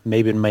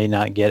 Maybin may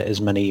not get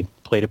as many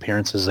plate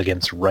appearances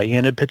against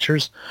right-handed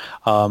pitchers,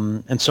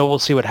 and so we'll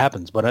see what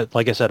happens. But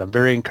like I said, I'm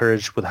very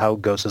encouraged with how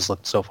Ghost has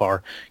looked so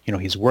far.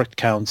 He's worked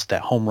counts.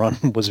 That home run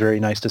was very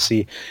nice to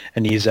see,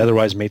 and he's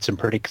otherwise made some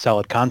pretty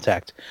solid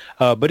contact.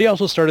 But he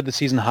also started the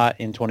season hot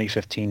in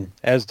 2015,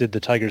 as did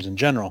the Tigers in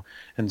general.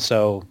 And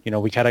so,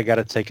 we kind of got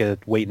to take a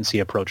wait-and-see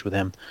approach with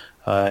him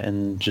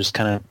and just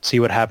kind of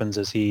see what happens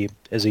as he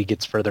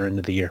gets further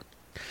into the year.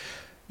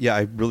 Yeah,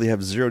 I really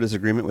have zero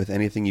disagreement with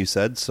anything you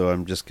said, so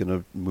I'm just going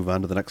to move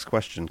on to the next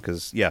question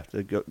because,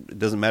 it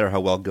doesn't matter how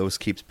well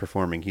Ghost keeps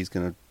performing. He's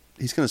going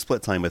to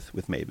split time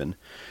with Maybin.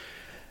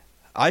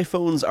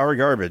 iPhones Are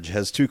Garbage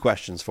has 2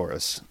 questions for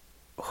us.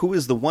 Who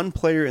is the one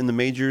player in the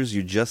majors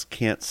you just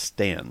can't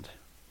stand?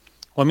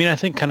 Well, I mean, I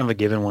think kind of a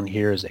given one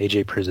here is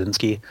A.J.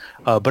 Przinsky.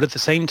 But at the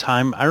same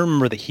time, I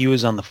remember that he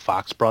was on the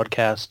Fox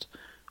broadcast,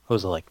 what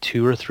was it, like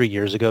 2 or 3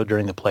 years ago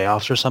during the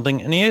playoffs or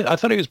something, and I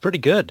thought he was pretty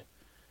good.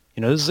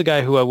 This is a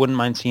guy who I wouldn't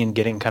mind seeing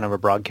getting kind of a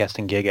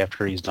broadcasting gig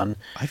after he's done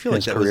I feel like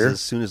his that career. was as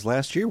soon as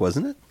last year,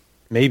 wasn't it?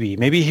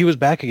 Maybe he was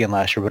back again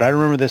last year, but I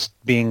remember this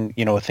being,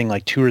 a thing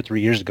like 2 or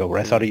 3 years ago where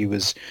I thought he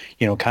was,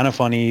 kind of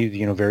funny,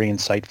 very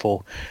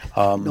insightful.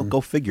 No, go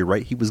figure,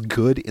 right? He was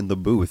good in the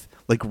booth,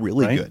 like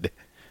really Right? good.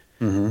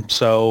 Mm-hmm.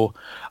 So,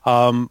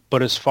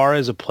 but as far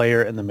as a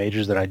player in the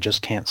majors that I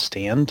just can't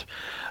stand,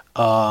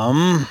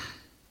 I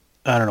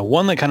don't know.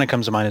 One that kind of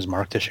comes to mind is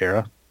Mark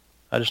Teixeira.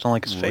 I just don't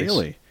like his face.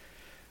 Really?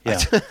 Yeah,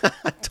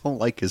 I don't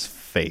like his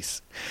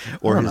face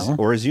or I don't know.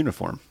 or his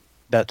uniform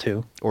that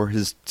too. or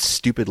his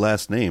stupid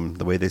last name,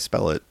 the way they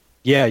spell it.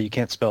 Yeah, you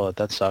can't spell it.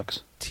 That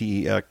sucks.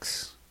 Texie.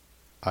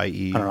 I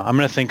don't know. I'm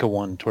going to think of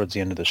one towards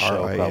the end of the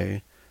show.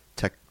 probably.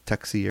 RIA,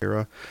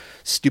 Texiera.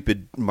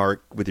 Stupid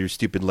Mark with your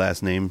stupid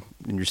last name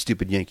and your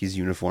stupid Yankees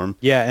uniform.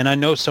 Yeah, and I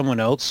know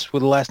someone else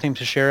with the last name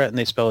Teixeira, and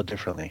they spell it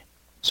differently.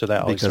 So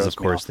that always Because throws of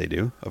me course off. they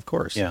do. Of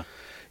course. Yeah.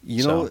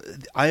 You know,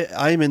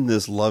 I'm in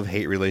this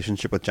love-hate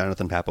relationship with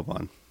Jonathan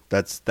Papelbon.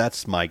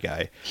 That's my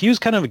guy. He was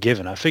kind of a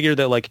given. I figured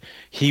that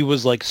he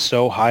was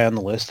so high on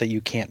the list that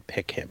you can't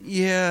pick him.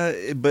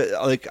 Yeah, but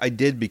I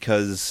did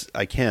because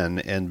I can,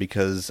 and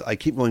because I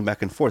keep going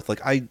back and forth.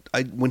 I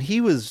when he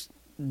was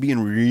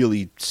being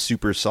really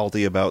super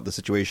salty about the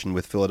situation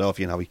with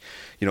Philadelphia and how he,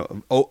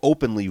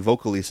 openly,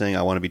 vocally saying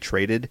I want to be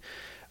traded,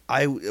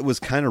 I was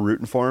kind of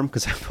rooting for him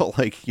because I felt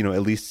like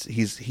at least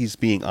he's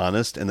being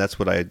honest, and that's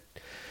what I.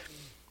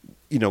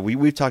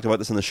 We've talked about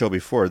this on the show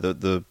before,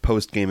 the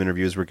post-game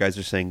interviews where guys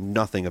are saying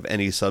nothing of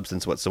any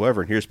substance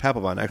whatsoever. And here's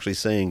Papelbon actually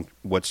saying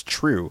what's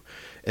true.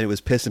 And it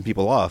was pissing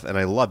people off, and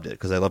I loved it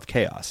because I love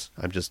chaos.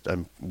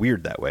 I'm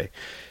weird that way.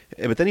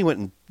 But then he went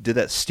and did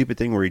that stupid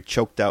thing where he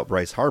choked out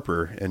Bryce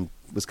Harper and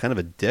was kind of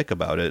a dick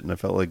about it. And I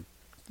felt like,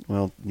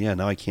 well, yeah,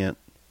 now I can't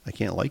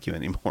like you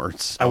anymore.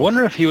 So. I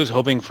wonder if he was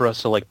hoping for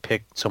us to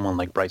pick someone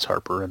like Bryce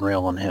Harper and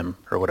rail on him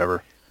or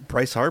whatever.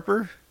 Bryce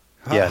Harper?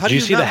 Yeah. How Did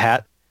you see not- the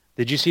hat?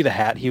 Did you see the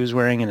hat he was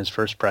wearing in his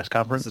first press Is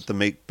conference? it to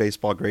make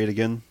baseball great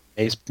again?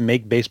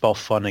 Make baseball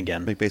fun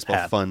again. Make baseball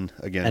hat. fun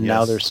again. And yes.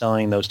 now they're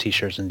selling those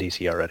T-shirts in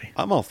DC already.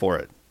 I'm all for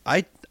it.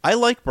 I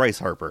like Bryce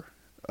Harper.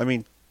 I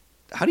mean,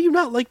 how do you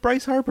not like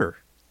Bryce Harper?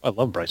 I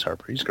love Bryce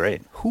Harper. He's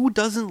great. Who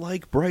doesn't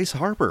like Bryce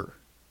Harper?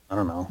 I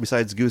don't know.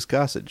 Besides Goose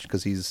Gossage,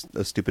 because he's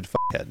a stupid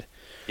fuckhead.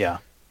 Yeah.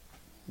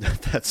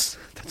 That's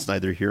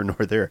neither here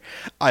nor there.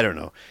 I don't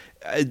know.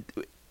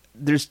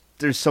 There's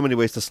so many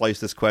ways to slice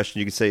this question.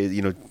 You could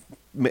say,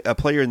 a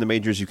player in the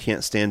majors you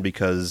can't stand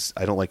because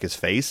I don't like his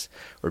face,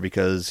 or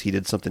because he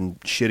did something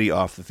shitty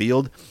off the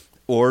field,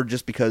 or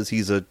just because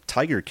he's a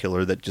tiger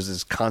killer that just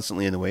is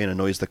constantly in the way and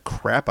annoys the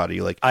crap out of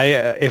you. Like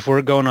if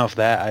we're going off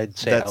that, I'd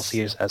say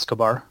Alcides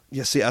Escobar.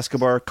 Yeah, see,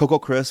 Escobar, Coco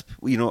Crisp,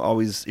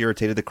 always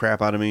irritated the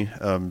crap out of me,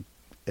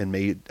 and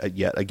made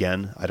yet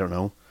again. I don't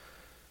know.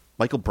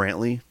 Michael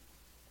Brantley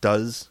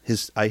does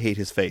I hate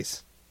his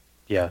face.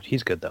 Yeah,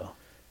 he's good though.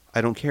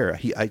 I don't care.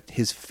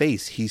 His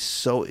face.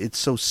 It's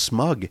so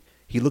smug.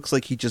 He looks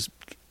like he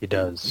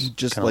does. He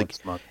just like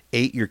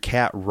ate your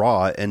cat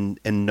raw and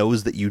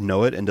knows that you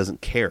know it and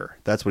doesn't care.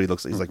 That's what he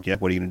looks like. He's like, yeah,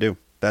 what are you gonna do?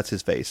 That's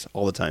his face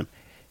all the time.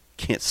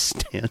 Can't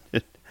stand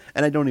it.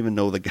 And I don't even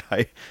know the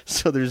guy,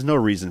 so there's no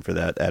reason for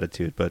that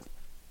attitude. But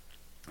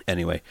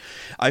anyway,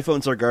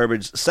 iPhones are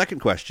garbage. Second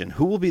question: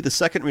 who will be the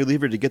second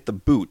reliever to get the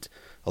boot,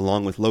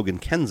 along with Logan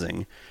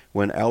Kensing,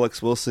 when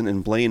Alex Wilson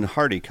and Blaine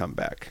Hardy come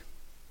back?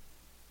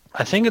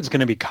 I think it's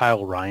going to be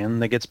Kyle Ryan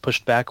that gets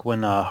pushed back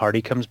when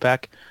Hardy comes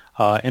back,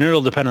 and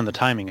it'll depend on the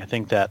timing. I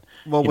think that.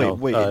 Well,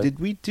 wait. Did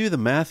we do the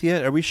math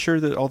yet? Are we sure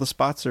that all the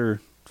spots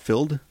are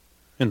filled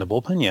in the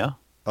bullpen? Yeah,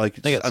 like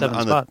they got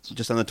 7 spots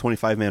just on the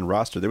 25-man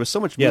roster. There was so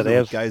much movement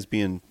with guys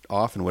being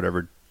off and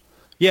whatever.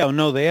 Yeah,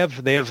 no, they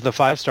have the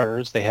 5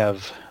 starters. They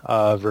have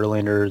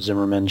Verlander,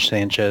 Zimmerman,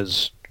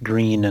 Sanchez,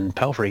 Green, and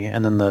Pelfrey,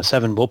 and then the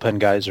 7 bullpen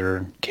guys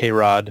are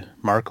K-Rod,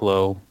 Mark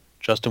Lowe,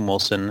 Justin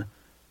Wilson,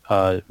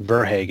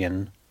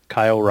 Verhagen,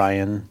 Kyle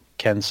Ryan,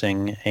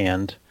 Kensing,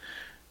 and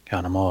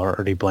God, I'm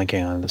already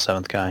blanking on the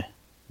 7th guy.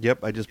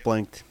 Yep, I just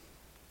blanked.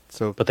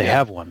 So, but they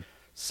have one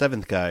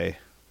 7th guy,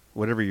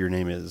 whatever your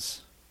name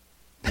is.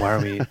 Why are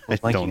we blanking?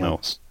 I don't know.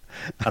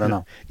 I don't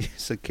know.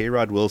 So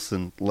K-Rod,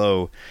 Wilson,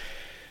 Lowe,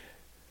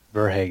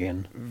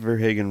 Verhagen,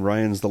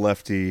 Ryan's the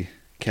lefty,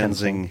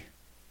 Kensing.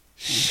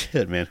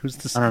 Shit, man, who's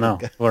this? I don't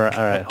know. All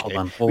right, hold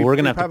on. Well, we're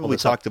gonna have probably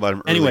to talked about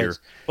him earlier. Anyways,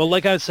 well,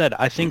 like I said,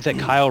 I think that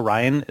Kyle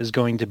Ryan is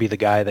going to be the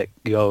guy that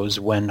goes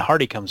when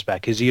Hardy comes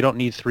back, because you don't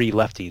need 3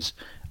 lefties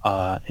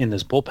in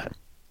this bullpen,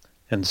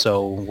 and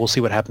so we'll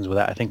see what happens with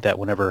that. I think that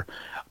whenever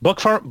Buck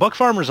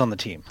Farmer's on the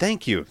team.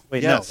 Thank you.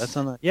 Wait, yes. No, that's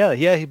on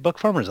the Buck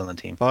Farmer's on the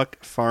team.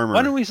 Buck Farmer.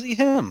 Why don't we see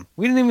him?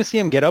 We didn't even see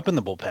him get up in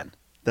the bullpen.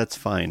 That's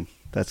fine.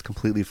 That's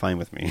completely fine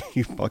with me.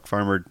 Buck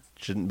Farmer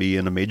shouldn't be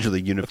in a major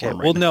league uniform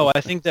right well, now. No,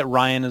 I think that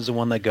Ryan is the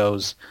one that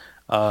goes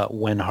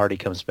when Hardy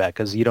comes back,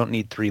 because you don't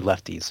need 3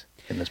 lefties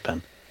in this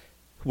pen.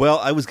 Well,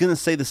 I was going to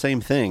say the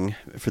same thing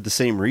for the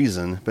same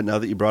reason, but now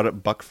that you brought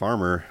up Buck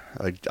Farmer,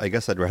 I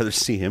guess I'd rather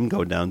see him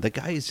go down. The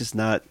guy is just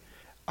not...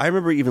 I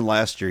remember even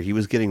last year, he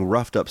was getting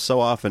roughed up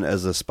so often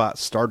as a spot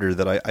starter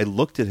that I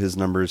looked at his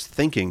numbers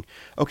thinking,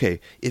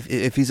 okay,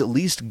 if he's at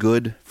least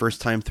good first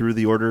time through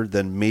the order,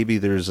 then maybe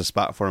there's a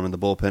spot for him in the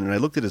bullpen. And I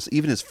looked at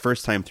his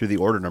first time through the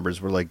order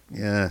numbers were like,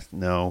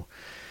 no,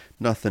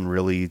 nothing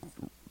really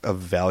of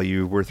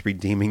value worth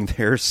redeeming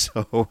there.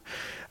 So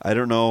I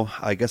don't know.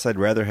 I guess I'd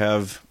rather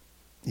have,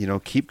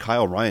 keep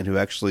Kyle Ryan, who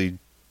actually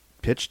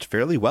pitched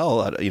fairly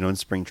well, in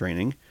spring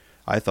training.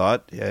 I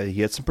thought he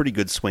had some pretty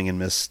good swing and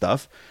miss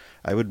stuff.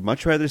 I would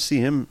much rather see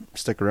him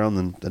stick around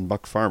than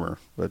Buck Farmer,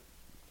 but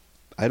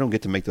I don't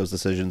get to make those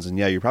decisions. And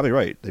yeah, you're probably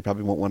right. They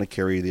probably won't want to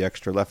carry the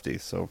extra lefty.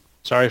 So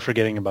sorry for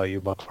forgetting about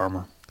you, Buck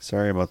Farmer.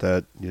 Sorry about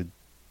that. You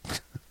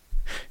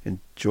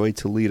enjoy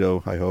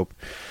Toledo, I hope.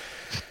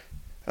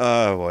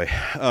 Oh boy.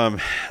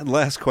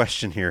 Last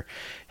question here.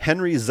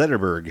 Henry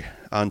Zetterberg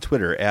on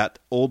Twitter at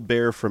Old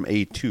Bear from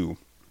A2.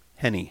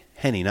 Henny,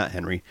 not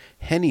Henry.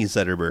 Henny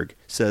Zetterberg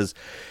says,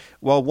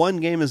 while one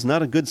game is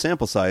not a good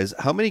sample size,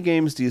 how many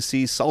games do you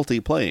see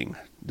Salty playing?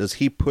 Does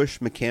he push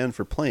McCann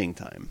for playing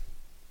time?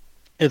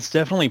 It's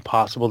definitely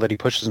possible that he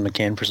pushes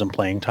McCann for some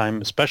playing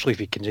time, especially if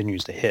he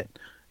continues to hit.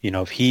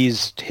 If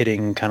he's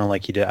hitting kind of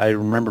like he did. I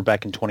remember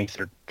back in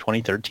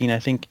 2013, I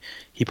think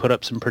he put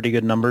up some pretty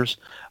good numbers.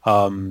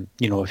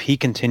 If he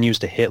continues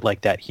to hit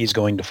like that, he's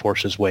going to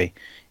force his way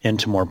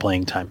into more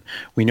playing time.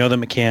 We know that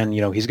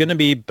McCann, he's going to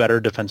be better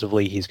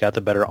defensively. He's got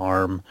the better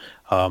arm.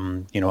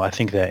 I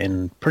think that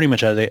in pretty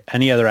much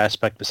any other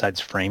aspect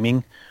besides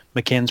framing,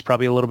 McCann's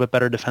probably a little bit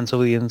better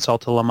defensively than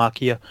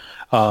Saltalamacchia.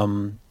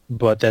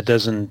 But that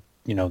doesn't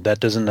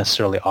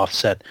necessarily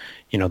offset,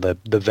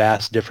 the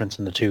vast difference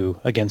in the two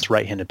against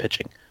right-handed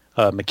pitching.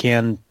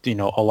 McCann,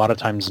 a lot of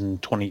times in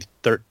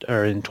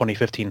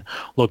 2015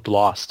 looked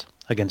lost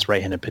against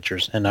right-handed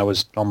pitchers, and I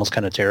was almost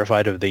kind of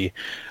terrified of the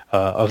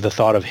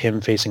thought of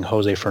him facing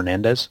Jose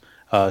Fernandez.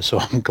 So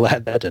I'm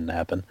glad that didn't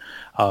happen.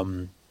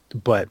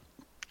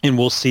 And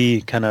we'll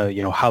see kind of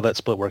how that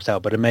split works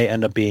out, but it may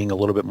end up being a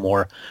little bit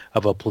more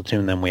of a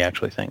platoon than we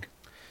actually think.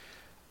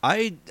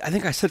 I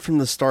think I said from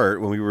the start,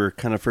 when we were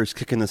kind of first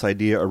kicking this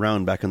idea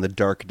around back in the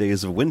dark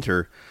days of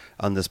winter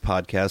on this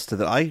podcast,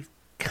 that I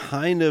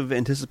kind of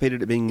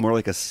anticipated it being more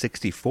like a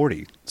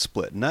 60-40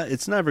 split.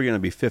 It's never going to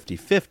be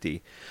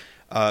 50-50.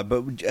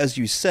 But as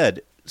you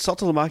said,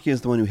 Saltalamacchia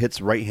is the one who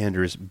hits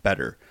right-handers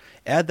better.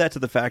 Add that to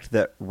the fact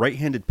that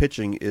right-handed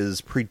pitching is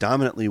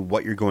predominantly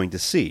what you're going to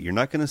see. You're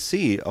not going to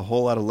see a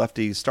whole lot of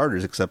lefty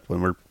starters except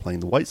when we're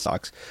playing the White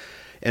Sox.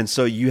 And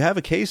so you have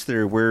a case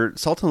there where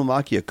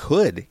Saltalamacchia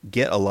could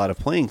get a lot of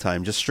playing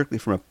time just strictly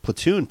from a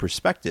platoon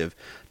perspective.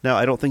 Now,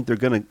 I don't think they're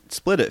going to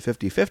split it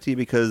 50-50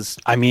 because...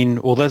 I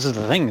mean, well, this is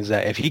the thing, is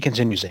that if he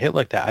continues to hit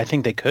like that, I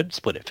think they could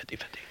split it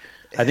 50-50.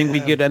 I think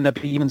we could end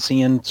up even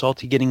seeing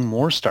Salty getting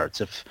more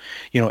starts if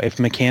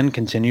McCann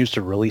continues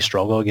to really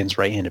struggle against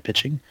right-handed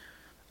pitching.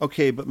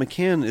 Okay, but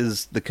McCann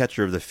is the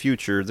catcher of the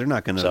future. They're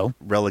not going to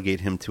relegate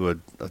him to a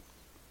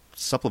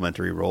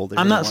supplementary role.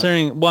 I'm not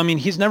saying... Well, I mean,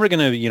 he's never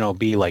going to,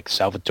 be like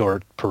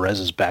Salvador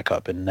Perez's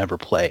backup and never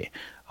play.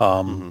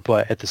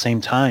 But at the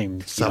same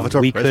time...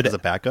 Salvador Perez as a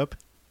backup?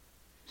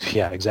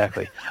 Yeah,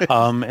 exactly.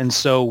 And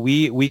so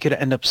we could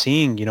end up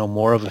seeing,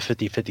 more of a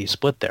 50-50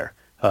 split there.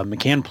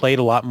 McCann played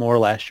a lot more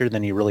last year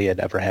than he really had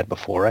ever had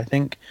before, I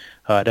think.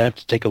 I'd have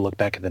to take a look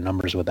back at the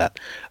numbers with that.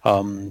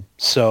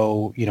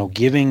 So,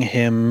 giving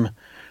him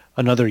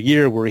another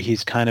year where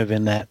he's kind of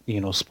in that,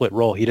 split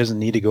role, he doesn't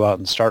need to go out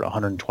and start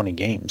 120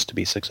 games to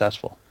be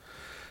successful.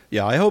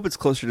 Yeah, I hope it's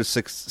closer to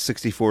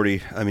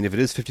 60-40. I mean, if it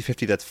is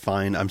 50-50, that's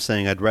fine. I'm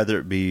saying I'd rather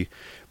it be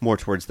more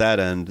towards that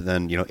end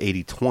than,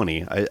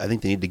 80-20. I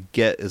think they need to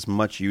get as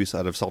much use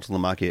out of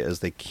Saltalamacchia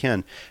as they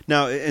can.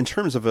 Now, in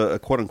terms of a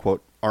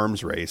quote-unquote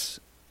arms race,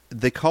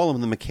 they call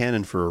him the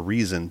McCannon for a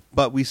reason,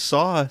 but we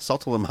saw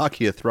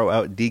Saltalamacchia throw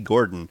out D.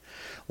 Gordon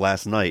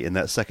last night in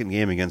that second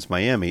game against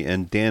Miami,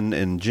 and Dan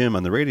and Jim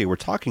on the radio were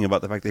talking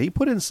about the fact that he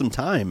put in some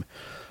time,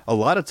 a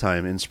lot of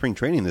time in spring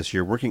training this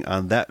year working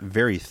on that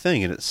very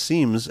thing, and it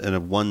seems in a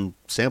one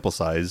sample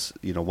size,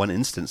 one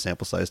instant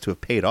sample size to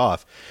have paid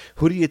off.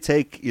 Who do you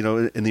take,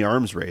 in the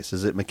arms race?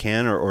 Is it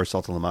McCann or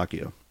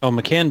Saltalamacchia? Oh,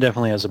 McCann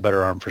definitely has a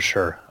better arm for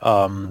sure.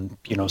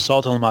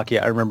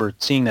 Saltalamacchia, I remember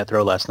seeing that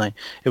throw last night.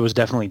 It was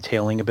definitely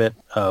tailing a bit,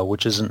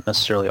 which isn't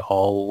necessarily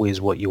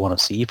always what you want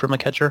to see from a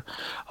catcher.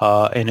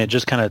 And it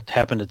just kind of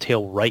happened to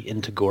tail right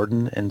into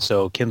Gordon. And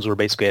so Kinsler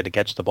basically had to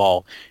catch the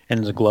ball,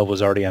 and the glove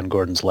was already on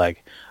Gordon's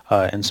leg.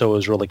 And so it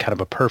was really kind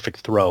of a perfect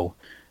throw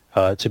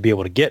to be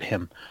able to get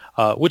him,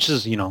 which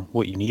is,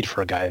 what you need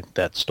for a guy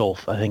that stole,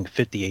 I think,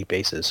 58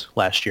 bases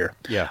last year.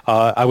 Yeah.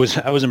 I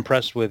was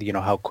impressed with,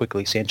 how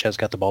quickly Sanchez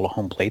got the ball to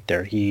home plate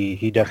there.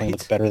 He definitely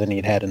looked better than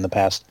he'd had in the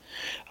past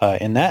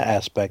in that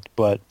aspect,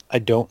 but I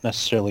don't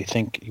necessarily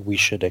think we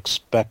should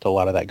expect a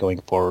lot of that going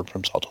forward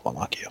from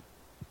Saltalamacchia.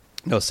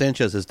 No,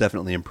 Sanchez has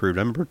definitely improved.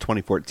 I remember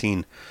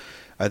 2014,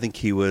 I think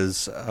he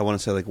was, I want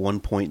to say like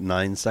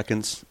 1.9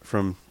 seconds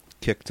from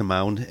kick to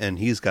mound, and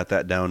he's got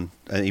that down.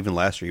 Even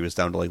last year he was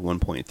down to like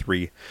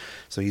 1.3,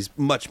 so he's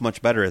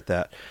much better at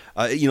that.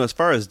 As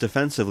far as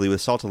defensively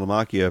with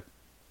Saltalamacchia,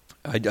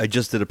 I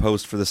just did a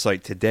post for the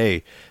site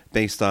today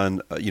based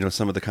on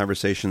some of the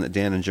conversation that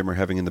Dan and Jim are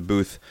having in the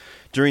booth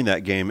during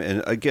that game,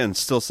 and again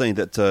still saying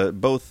that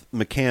both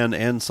McCann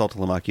and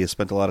Saltalamacchia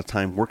spent a lot of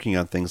time working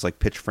on things like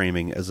pitch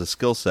framing as a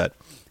skill set.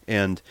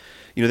 And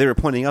they were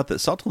pointing out that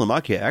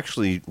Saltalamacchia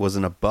actually was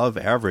an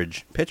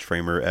above-average pitch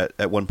framer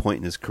at one point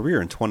in his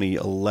career in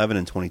 2011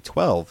 and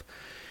 2012.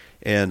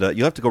 And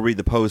you'll have to go read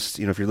the post.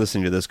 If you're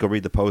listening to this, go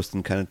read the post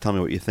and kind of tell me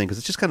what you think. Because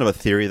it's just kind of a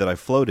theory that I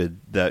floated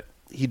that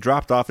he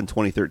dropped off in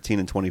 2013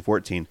 and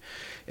 2014.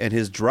 And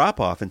his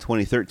drop-off in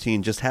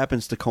 2013 just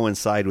happens to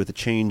coincide with a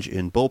change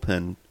in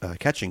bullpen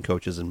catching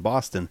coaches in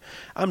Boston.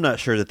 I'm not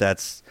sure that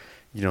that's,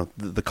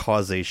 the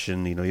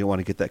causation. You don't want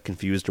to get that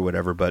confused or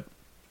whatever, but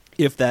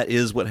if that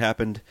is what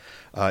happened,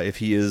 if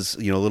he is, a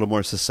little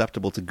more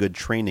susceptible to good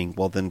training,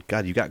 well then,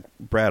 God, you got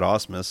Brad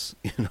Ausmus,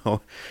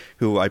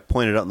 who I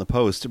pointed out in the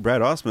post.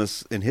 Brad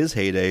Ausmus, in his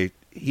heyday,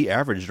 he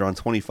averaged around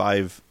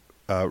 25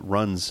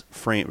 runs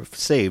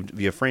saved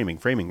via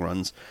framing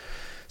runs.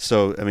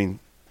 So, I mean,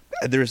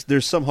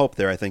 there's some hope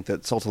there. I think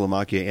that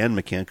Saltalamacchia and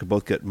McCann could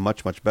both get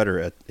much better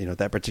at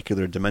that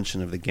particular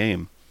dimension of the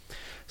game.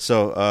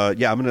 So,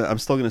 I'm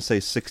still gonna say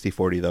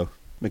 60-40 though.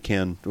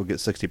 McCann will get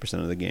 60%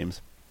 of the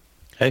games.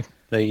 Hey,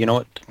 you know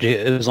what?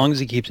 As long as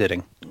he keeps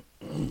hitting.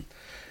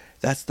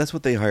 That's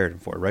what they hired him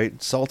for,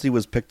 right? Salty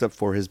was picked up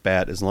for his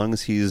bat. As long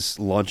as he's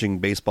launching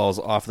baseballs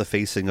off the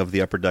facing of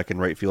the upper deck in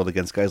right field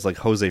against guys like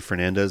Jose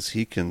Fernandez,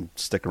 he can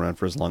stick around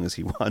for as long as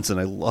he wants. And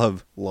I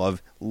love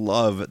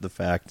the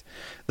fact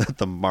that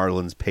the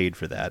Marlins paid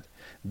for that.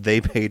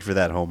 They paid for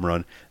that home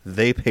run.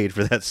 They paid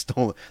for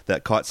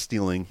that caught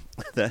stealing.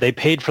 They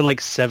paid for like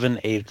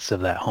 7/8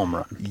 of that home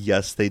run.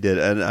 Yes, they did.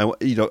 And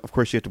of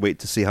course, you have to wait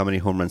to see how many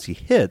home runs he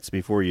hits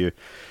before you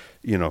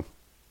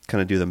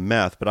kind of do the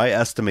math. But I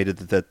estimated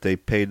that they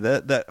paid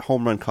that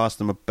home run cost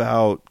them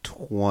about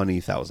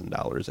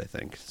 $20,000, I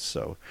think.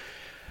 So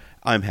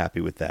I'm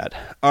happy with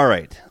that. All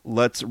right,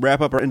 let's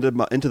wrap up our into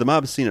the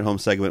mob scene at home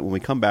segment. When we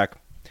come back,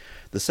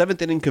 the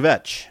seventh inning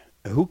kvetch.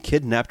 Who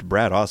kidnapped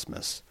Brad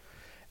Ausmus?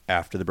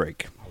 After the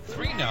break.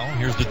 3 now.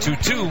 Here's the 2-2.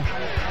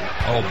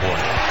 Oh, boy.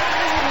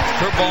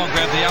 Curveball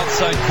grabbed the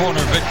outside corner.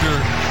 Victor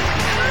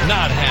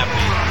not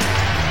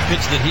happy.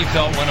 pitch that he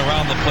felt went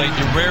around the plate.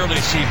 You rarely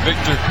see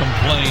Victor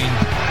complain.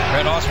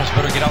 Brad Ausmus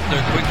better get out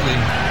there quickly.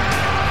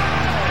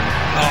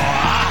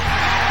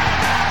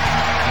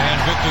 And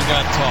Victor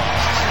got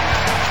tossed.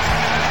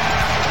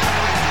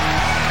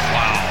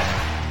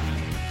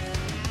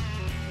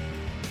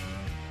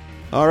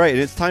 All right,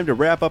 and it's time to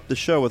wrap up the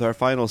show with our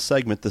final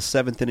segment, the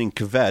seventh inning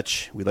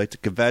kvetch. We like to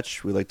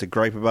kvetch, we like to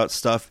gripe about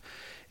stuff,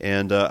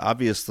 and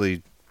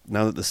obviously,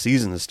 now that the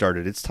season has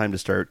started, it's time to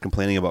start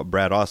complaining about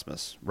Brad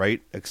Ausmus,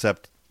 right?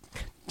 Except,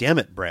 damn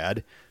it,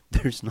 Brad,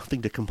 there's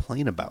nothing to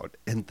complain about,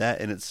 and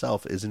that in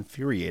itself is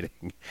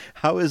infuriating.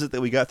 How is it that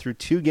we got through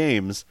 2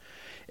 games,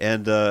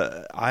 and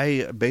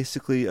I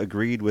basically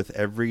agreed with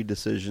every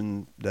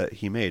decision that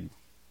he made?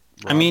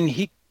 Rob? I mean,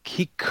 he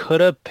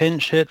could have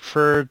pinch hit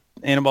for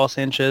Anibal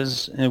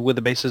Sanchez with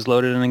the bases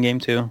loaded in game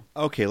 2.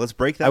 Okay, let's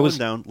break that one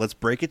down. Let's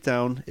break it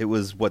down. It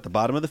was, the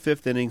bottom of the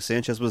 5th inning.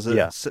 Sanchez was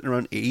sitting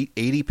around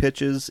 80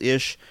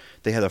 pitches-ish.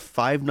 They had a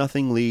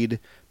 5-0 lead.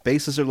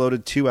 Bases are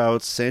loaded, 2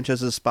 outs.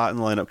 Sanchez's spot in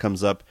the lineup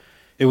comes up.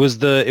 It was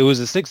the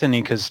 6th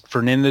inning because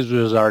Fernandez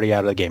was already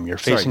out of the game. You're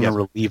facing a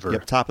reliever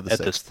top of the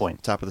 6th. This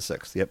point. Top of the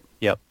 6th,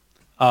 Yep.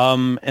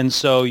 And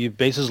so you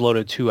bases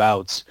loaded, 2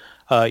 outs.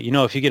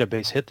 If you get a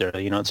base hit there,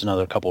 it's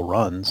another couple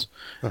runs.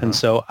 Uh-huh. And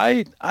so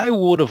I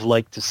would have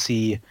liked to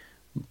see,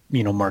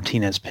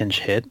 Martinez pinch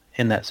hit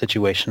in that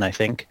situation, I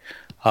think.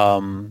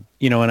 And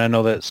I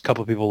know that a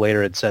couple of people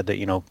later had said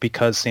that,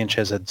 because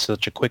Sanchez had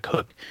such a quick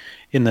hook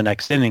in the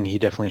next inning, he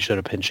definitely should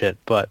have pinch hit.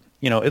 But,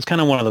 it's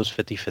kind of one of those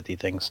 50-50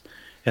 things.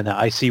 And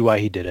I see why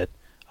he did it.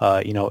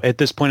 At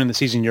this point in the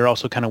season, you're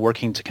also kind of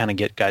working to kind of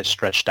get guys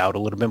stretched out a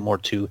little bit more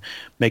to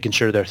making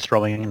sure they're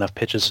throwing enough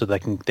pitches so they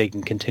can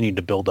continue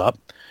to build up.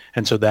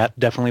 And so that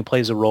definitely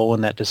plays a role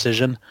in that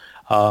decision.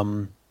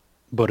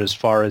 But as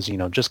far as,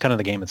 just kind of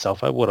the game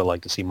itself, I would have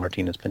liked to see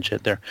Martinez pinch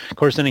hit there. Of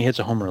course, then he hits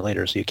a homer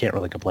later, so you can't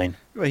really complain.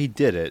 Well, he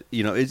did it.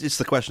 It's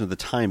the question of the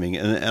timing.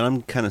 And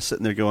I'm kind of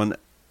sitting there going,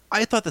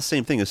 I thought the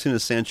same thing. As soon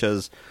as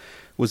Sanchez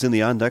was in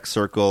the on-deck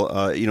circle,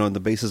 and the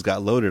bases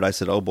got loaded, I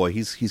said, oh boy,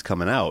 he's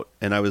coming out.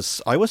 And I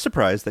was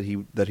surprised that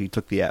he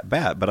took the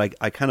at-bat, but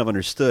I kind of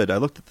understood. I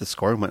looked at the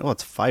score and went, oh,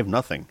 it's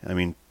 5-0. I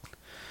mean,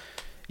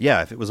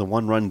 yeah, if it was a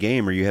 1-run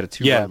game or you had a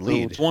 2-run lead.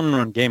 Yeah, it's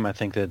 1-run game, I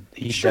think that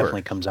he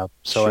definitely comes out.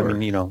 So, I mean,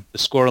 the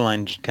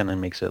scoreline kind of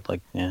makes it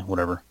like,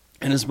 whatever.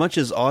 And as much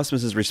as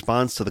Ausmus's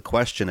response to the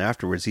question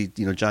afterwards,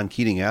 John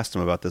Keating asked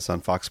him about this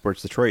on Fox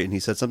Sports Detroit, and he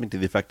said something to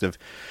the effect of,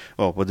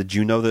 well, did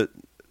you know that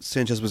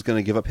Sanchez was going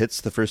to give up hits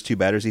the first 2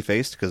 batters he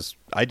faced? Because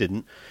I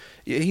didn't.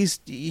 He's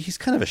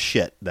kind of a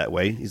shit that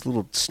way. He's a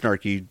little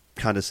snarky,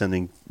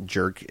 condescending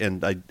jerk,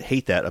 and I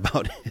hate that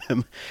about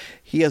him.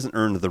 He hasn't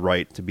earned the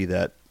right to be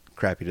that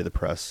crappy to the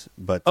press,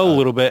 but a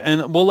little bit,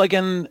 and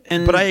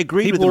but I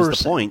agreed with him was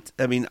the point.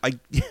 I mean,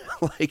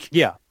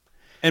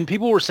 and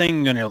people were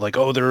saying,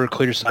 oh, there are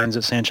clear signs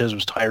that Sanchez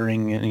was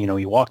tiring, and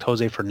he walked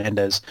Jose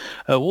Fernandez.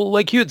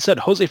 Like you had said,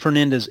 Jose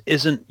Fernandez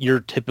isn't your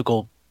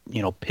typical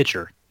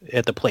pitcher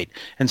at the plate,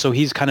 and so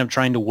he's kind of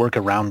trying to work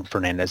around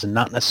Fernandez and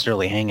not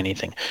necessarily hang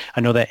anything.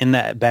 I know that in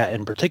that bat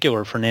in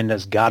particular,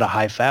 Fernandez got a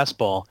high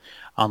fastball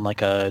on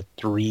like a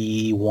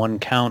 3-1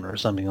 count or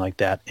something like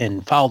that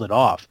and fouled it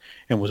off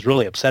and was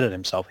really upset at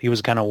himself. He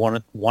was kind of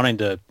wanting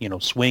to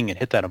swing and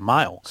hit that a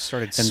mile.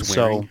 Started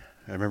swearing.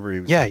 I remember he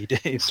was... Yeah, he did.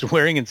 He was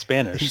swearing in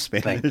Spanish.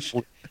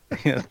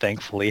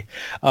 Thankfully. It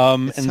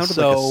and sounded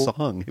like a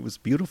song. It was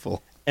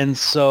beautiful. And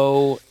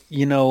so,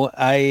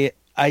 I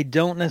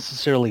don't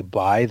necessarily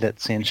buy that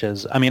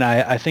Sanchez... I mean,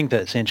 I think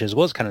that Sanchez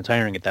was kind of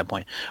tiring at that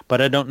point,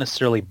 but I don't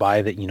necessarily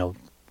buy that,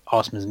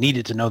 Ausmus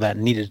needed to know that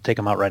and needed to take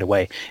him out right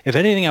away. If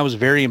anything, I was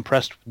very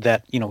impressed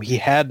that, he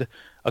had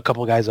a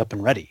couple of guys up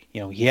and ready.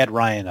 He had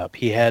Ryan up.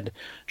 He had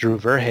Drew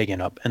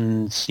Verhagen up.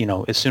 And,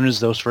 as soon as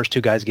those first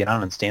 2 guys get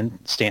on and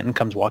Stanton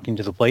comes walking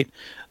to the plate,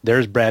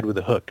 there's Brad with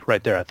a hook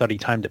right there. I thought he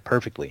timed it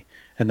perfectly.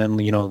 And then,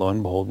 lo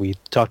and behold, we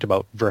talked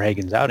about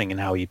Verhagen's outing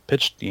and how he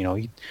pitched, he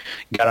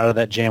got out of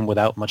that jam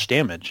without much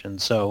damage.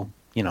 And so,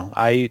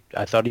 I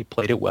thought he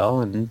played it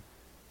well and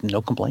no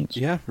complaints.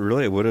 Yeah,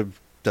 really, it would have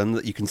done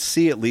that. You can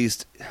see at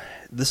least,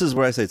 this is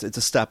where I say it's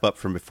a step up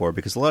from before,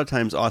 because a lot of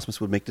times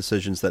Ausmus would make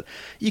decisions that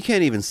you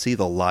can't even see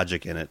the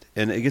logic in it,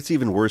 and it gets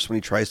even worse when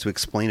he tries to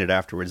explain it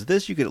afterwards.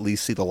 This, you could at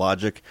least see the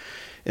logic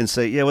and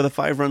say, yeah, with a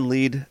 5-run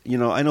lead,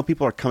 I know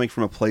people are coming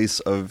from a place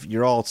of,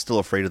 you're all still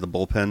afraid of the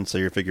bullpen, so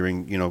you're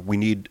figuring, we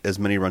need as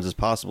many runs as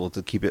possible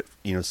to keep it,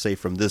 safe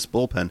from this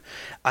bullpen.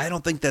 I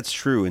don't think that's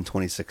true in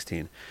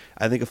 2016.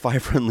 I think a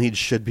 5-run lead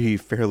should be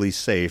fairly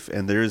safe,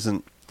 and there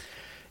isn't,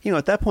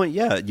 at that point,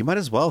 yeah, you might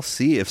as well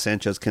see if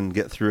Sanchez can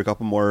get through a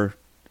couple more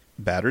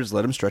batters,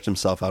 let him stretch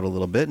himself out a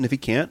little bit, and if he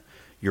can't,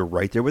 you're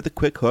right there with the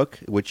quick hook,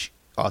 which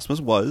Ausmus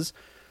was.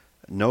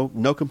 No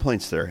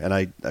complaints there, and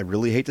I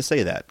really hate to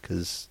say that,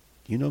 because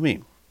you know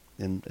me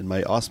and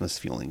my Ausmus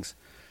feelings.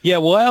 Yeah,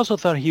 well, I also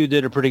thought he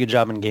did a pretty good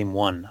job in Game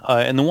 1.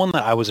 And the one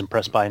that I was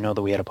impressed by, I know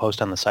that we had a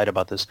post on the site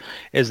about this,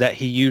 is that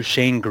he used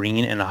Shane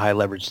Green in a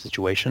high-leverage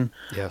situation.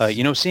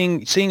 Yes.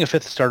 Seeing a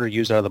fifth starter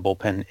used out of the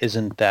bullpen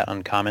isn't that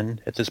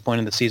uncommon at this point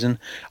in the season.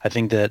 I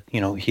think that,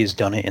 he's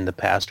done it in the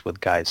past with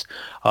guys.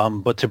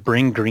 But to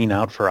bring Green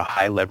out for a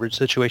high-leverage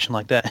situation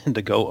like that and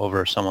to go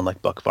over someone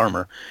like Buck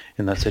Farmer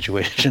in that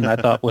situation, I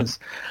thought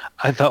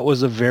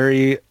was a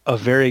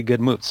very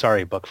good move.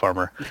 Sorry, Buck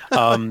Farmer.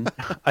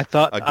 I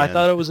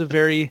thought it was a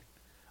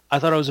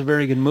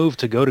very good move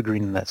to go to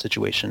Green in that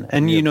situation.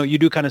 And, you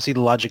do kind of see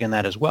the logic in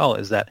that as well,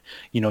 is that,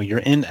 you're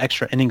in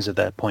extra innings at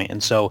that point.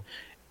 And so,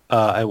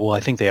 I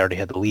think they already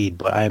had the lead,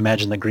 but I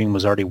imagine that Green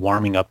was already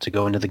warming up to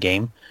go into the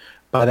game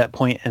by that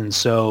point. And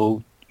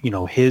so,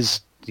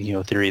 his,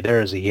 theory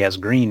there is that he has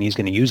Green. He's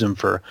going to use him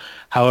for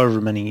however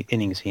many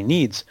innings he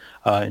needs.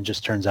 It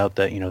just turns out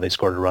that, they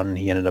scored a run and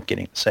he ended up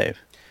getting the save.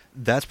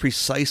 That's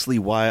precisely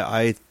why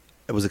I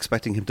was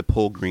expecting him to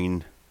pull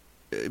Green,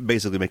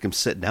 basically make him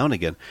sit down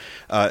again.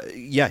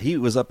 He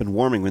was up and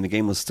warming when the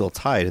game was still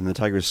tied, and the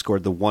Tigers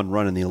scored the one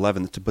run in the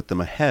 11th to put them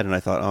ahead. And I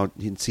thought,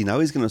 now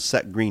he's going to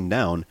set Green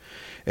down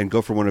and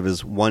go for one of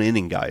his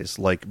one-inning guys,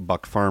 like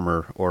Buck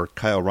Farmer, or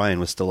Kyle Ryan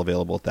was still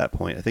available at that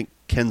point. I think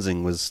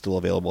Kensing was still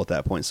available at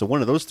that point. So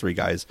one of those three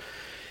guys.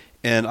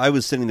 And I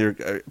was sitting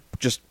there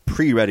just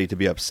pre-ready to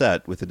be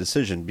upset with the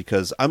decision,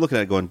 because I'm looking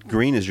at it going,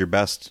 Green is your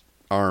best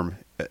arm,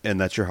 and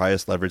that's your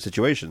highest leverage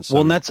situation. So.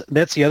 Well, and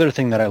that's the other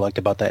thing that I liked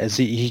about that is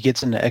he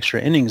gets into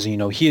extra innings. He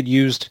had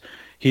used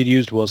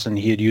Wilson,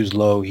 he had used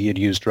Lowe, he had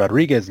used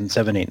Rodriguez in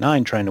 7, 8,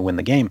 9 trying to win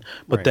the game.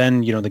 But right.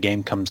 Then the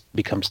game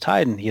becomes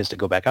tied, and he has to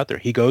go back out there.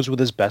 He goes with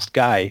his best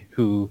guy,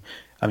 who,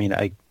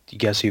 I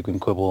guess you can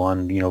quibble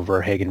on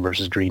Verhagen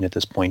versus Green at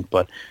this point,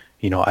 but.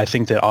 I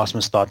think that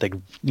Ausmus thought that,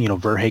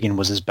 Verhagen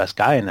was his best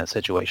guy in that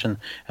situation,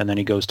 and then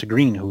he goes to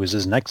Green, who is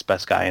his next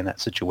best guy in that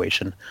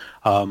situation.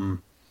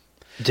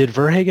 Did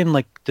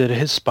Verhagen, did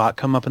his spot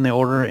come up in the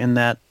order in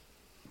that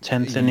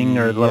 10th inning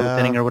or 11th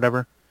inning or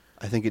whatever?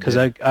 I think it did.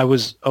 Because I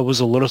was a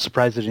little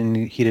surprised that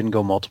he didn't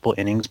go multiple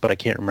innings, but I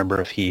can't remember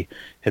if he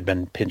had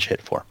been pinch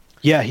hit for.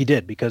 Yeah, he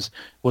did, because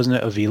wasn't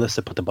it Aviles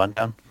that put the bunt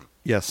down?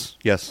 Yes.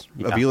 Yeah,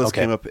 Aviles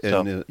came up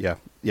and,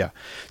 yeah.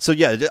 So,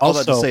 all also,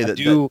 that to say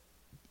that...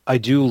 I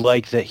do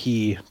like that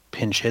he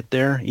pinch hit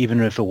there,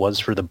 even if it was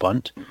for the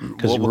bunt,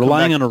 because we'll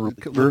relying on a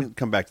reliever. We'll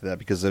come back to that,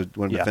 because I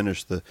wanted to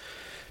finish the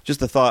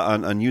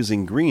thought on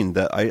using Green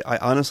that I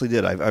honestly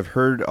did. I've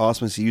heard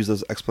Ausmus use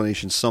those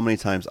explanations so many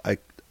times. I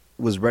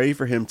was ready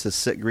for him to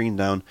sit Green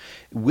down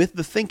with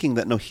the thinking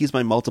that, no, he's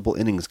my multiple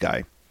innings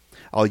guy.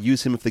 I'll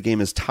use him if the game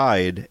is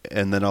tied,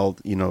 and then I'll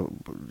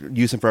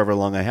use him for however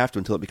long I have to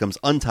until it becomes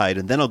untied,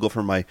 and then I'll go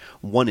for my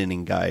one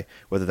inning guy,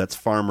 whether that's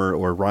Farmer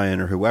or Ryan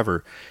or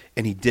whoever.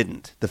 And he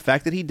didn't. The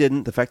fact that he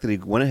didn't, the fact that he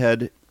went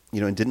ahead,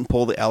 and didn't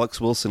pull the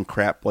Alex Wilson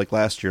crap like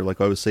last year, like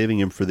I was saving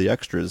him for the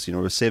extras, I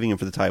was saving him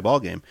for the tie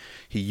ball game.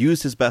 He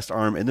used his best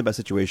arm in the best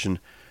situation.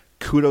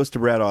 Kudos to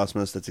Brad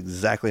Ausmus. That's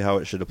exactly how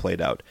it should have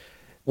played out.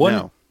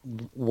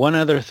 One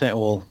other thing.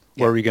 Well,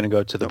 where are we going to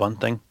go to the bunt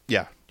thing?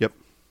 Yeah. Yep.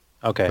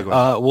 Okay.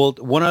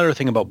 One other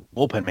thing about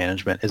bullpen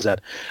management is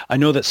that I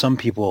know that some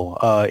people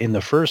in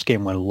the first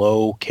game when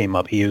Lowe came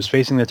up, he was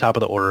facing the top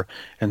of the order,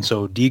 and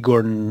so D.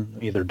 Gordon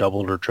either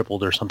doubled or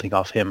tripled or something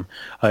off him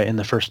in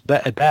the first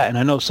at bat. And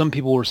I know some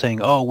people were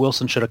saying, "Oh,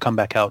 Wilson should have come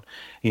back out,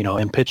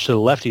 and pitched to the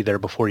lefty there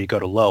before you go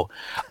to Lowe."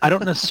 I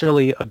don't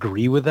necessarily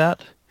agree with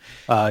that.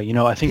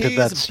 I think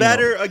that's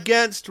better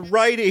against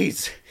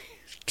righties.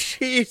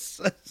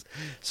 Jesus.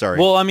 Sorry.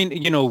 Well,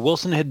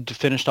 Wilson had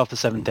finished off the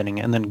 7th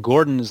inning, and then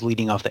Gordon is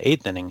leading off the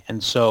 8th inning.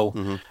 And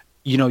so,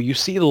 you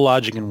see the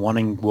logic in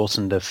wanting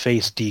Wilson to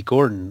face D.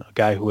 Gordon, a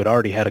guy who had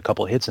already had a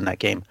couple of hits in that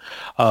game.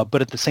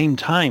 But at the same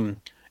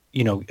time,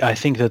 I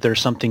think that there's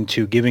something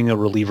to giving a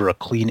reliever a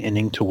clean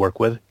inning to work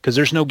with, because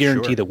there's no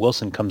guarantee that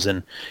Wilson comes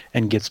in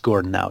and gets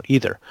Gordon out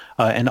either.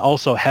 And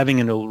also having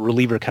a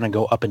reliever kind of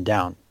go up and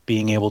down,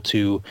 being able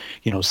to,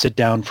 sit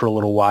down for a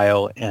little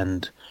while,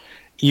 and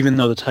even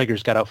though the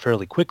Tigers got out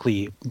fairly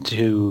quickly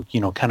to,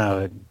 kind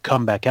of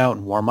come back out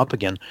and warm up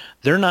again,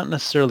 they're not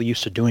necessarily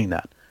used to doing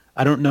that.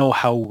 I don't know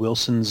how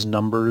Wilson's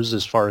numbers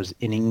as far as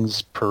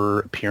innings per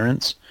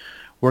appearance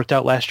worked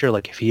out last year,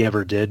 like if he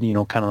ever did,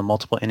 kind of a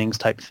multiple innings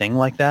type thing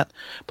like that.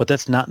 But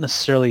that's not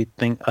necessarily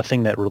a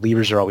thing that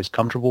relievers are always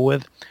comfortable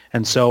with.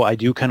 And so I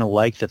do kind of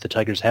like that the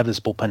Tigers have this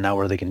bullpen now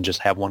where they can just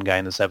have one guy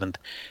in the 7th,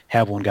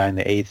 have one guy in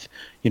the 8th.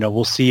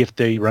 We'll see if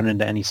they run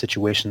into any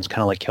situations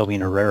kind of like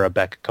Kelvin Herrera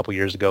back a couple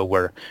years ago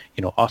where,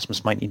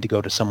 Ausmus might need to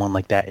go to someone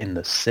like that in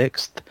the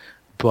 6th.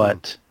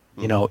 But,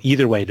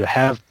 either way, to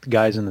have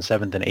guys in the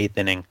 7th and 8th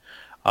inning,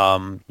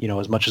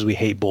 as much as we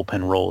hate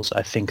bullpen roles,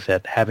 I think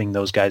that having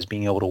those guys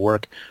being able to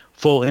work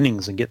full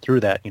innings and get through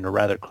that,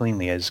 rather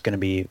cleanly is going to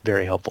be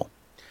very helpful.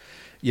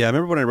 Yeah, I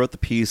remember when I wrote the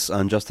piece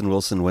on Justin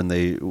Wilson when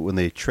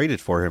they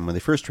traded for him, when they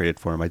first traded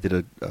for him, I did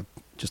a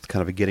just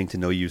kind of a getting to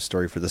know you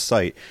story for the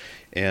site.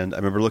 And I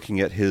remember looking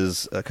at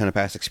his kind of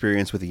past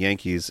experience with the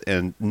Yankees,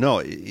 and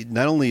no,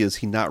 not only is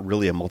he not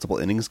really a multiple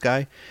innings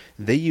guy,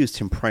 they used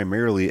him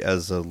primarily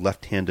as a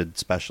left-handed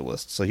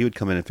specialist. So he would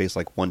come in and face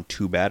like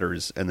 1-2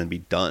 batters and then be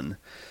done.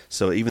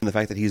 So even the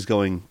fact that he's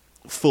going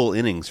full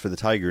innings for the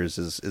Tigers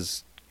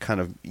is kind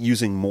of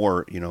using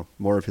more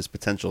of his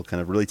potential,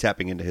 kind of really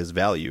tapping into his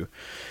value.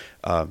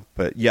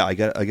 But yeah, I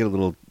get a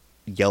little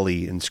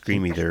yelly and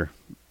screamy there.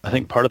 I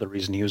think part of the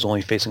reason he was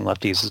only facing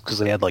lefties is because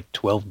they had like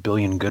 12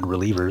 billion good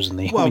relievers, and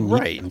they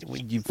right.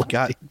 You've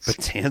got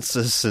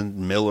Betances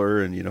and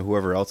Miller and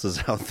whoever else is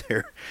out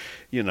there.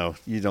 You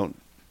don't.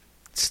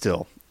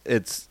 Still,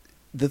 it's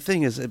the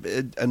thing is,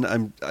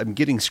 and I'm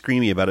getting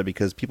screamy about it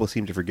because people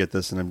seem to forget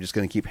this, and I'm just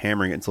going to keep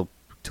hammering it until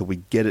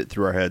we get it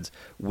through our heads.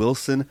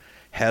 Wilson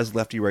has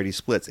lefty-righty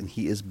splits, and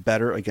he is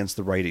better against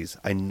the righties.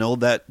 I know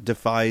that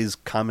defies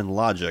common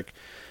logic.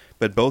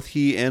 But both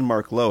he and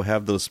Mark Lowe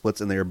have those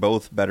splits, and they are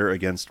both better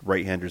against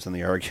right-handers than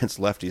they are against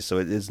lefties. So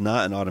it is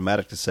not an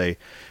automatic to say,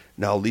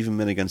 no, I'll leave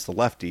him in against the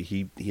lefty.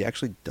 He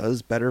actually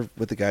does better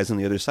with the guys on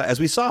the other side, as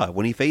we saw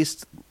when he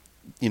faced,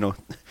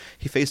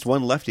 he faced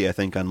one lefty, I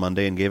think, on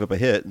Monday and gave up a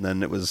hit, and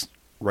then it was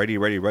righty,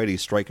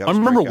 strikeout. I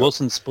remember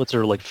Wilson's splits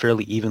are like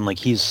fairly even. Like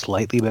he's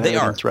slightly better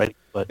against righty,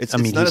 but it's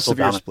not a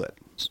severe split.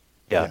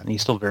 Yeah, and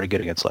he's still very good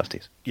against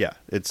lefties. Yeah,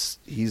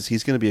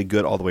 he's going to be a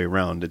good all the way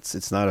around.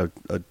 It's not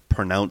a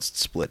pronounced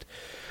split,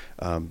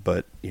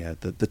 but yeah,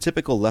 the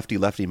typical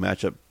lefty-lefty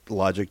matchup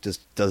logic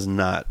just does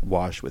not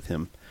wash with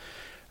him.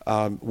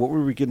 What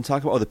were we going to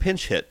talk about? Oh, the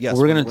pinch hit. Yes,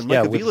 when Mike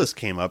Aviles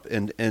came up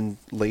and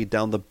laid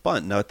down the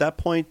bunt. Now at that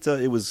point, I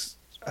think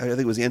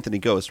it was Anthony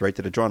Ghost, right,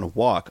 that had drawn a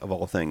walk of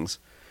all things,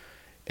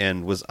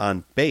 and was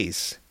on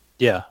base.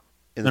 Yeah,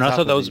 and I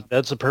thought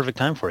that's the perfect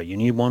time for it. You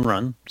need one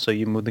run, so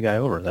you move the guy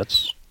over.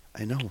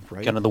 I know,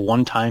 right? Kind of the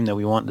one time that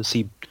we want to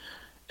see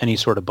any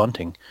sort of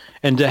bunting,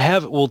 and to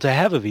have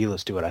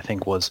Aviles do it, I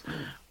think was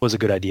a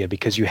good idea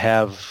because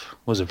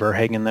was it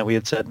Verhagen that we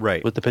had said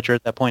right with the pitcher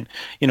at that point?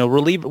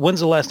 When's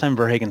the last time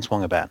Verhagen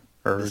swung a bat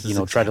or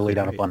tried to lay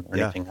down a bunt or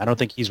anything? I don't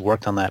think he's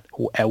worked on that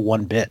at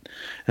one bit,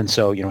 and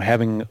so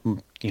having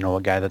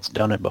a guy that's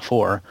done it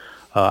before.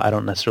 I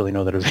don't necessarily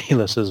know that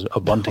Aviles is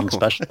a bunting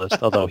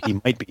specialist, although he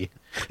might be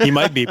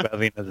by the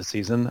end of the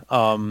season.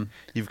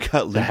 You've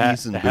got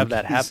Libby's and to have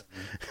that happen.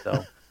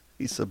 So.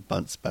 He's a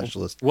bunt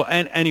specialist. Well,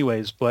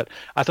 anyways, but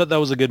I thought that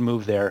was a good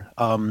move there.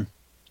 But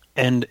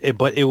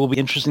it will be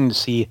interesting to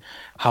see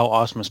how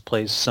Ausmus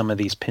plays some of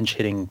these pinch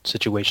hitting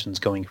situations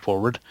going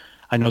forward.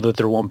 I know that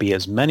there won't be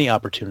as many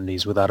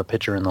opportunities without a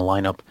pitcher in the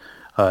lineup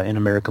in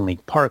American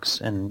League parks,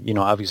 and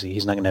obviously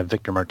he's not going to have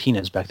Victor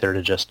Martinez back there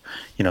to just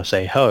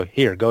say, "Oh,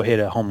 here, go hit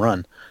a home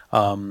run."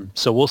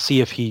 So we'll see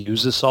if he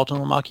uses Sultan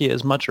Lamakia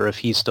as much, or if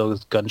he's still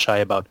gun shy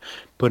about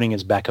putting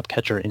his backup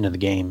catcher into the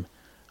game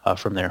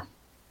from there.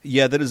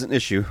 Yeah, that is an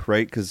issue,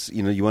 right? Because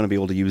you want to be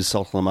able to use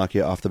Sultan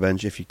Lamakia off the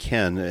bench if you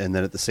can, and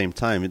then at the same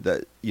time,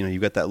 that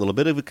you've got that little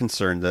bit of a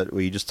concern that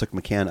you just took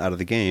McCann out of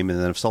the game, and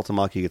then if Sultan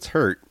Lamakia gets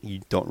hurt,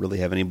 you don't really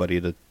have anybody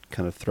to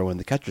kind of throw in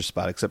the catcher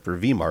spot except for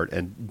Vmart,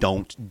 and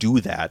don't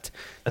do that.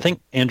 I think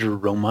Andrew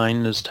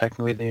Romine is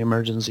technically the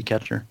emergency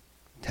catcher.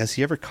 Has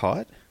he ever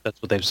caught?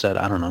 That's what they've said.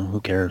 I don't know. Who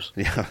cares?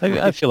 Yeah,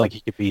 I feel like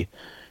he could be,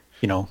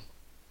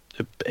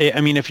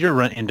 I mean, if you're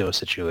run into a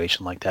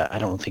situation like that, I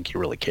don't think you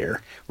really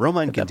care.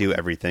 Romine can do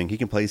everything. He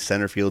can play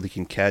center field. He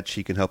can catch.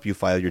 He can help you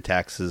file your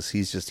taxes.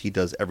 He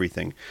does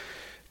everything.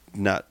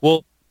 And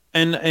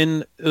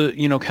kind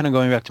of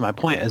going back to my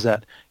point is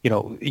that,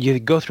 you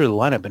go through the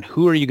lineup and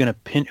who are you going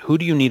to who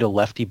do you need a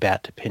lefty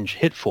bat to pinch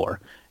hit for?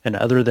 And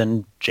other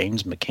than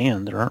James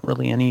McCann, there aren't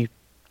really any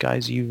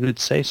guys you would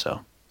say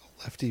so.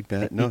 Lefty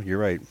bat? No, you're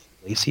right.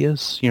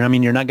 Iglesias? You're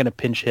not going to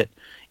pinch hit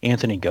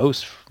Anthony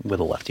Ghost with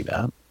a lefty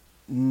bat.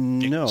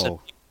 No.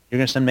 You're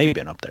going to send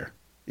Maben up there.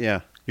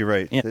 Yeah, you're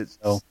right. Yeah,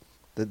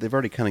 they've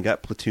already kind of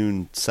got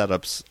platoon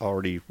setups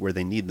already where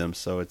they need them,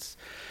 so it's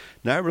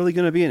not really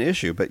going to be an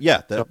issue. But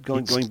yeah,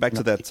 going back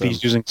to that. If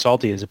he's using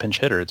Salty as a pinch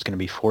hitter, it's going to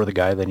be for the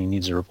guy that he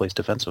needs to replace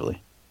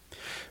defensively.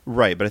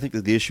 Right, but I think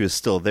that the issue is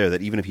still there,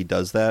 that even if he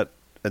does that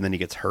and then he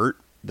gets hurt,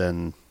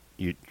 then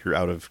you're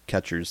out of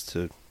catchers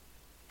to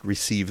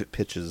receive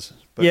pitches.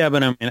 But I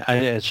mean,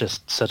 it's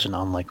just such an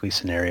unlikely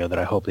scenario that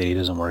I hope that he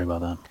doesn't worry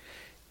about that.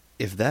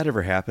 If that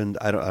ever happened,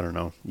 I don't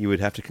know. You would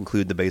have to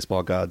conclude the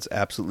baseball gods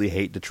absolutely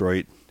hate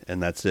Detroit, and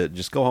that's it.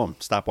 Just go home.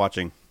 Stop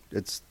watching.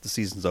 The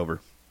season's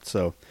over.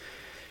 So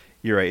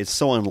you're right. It's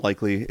so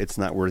unlikely. It's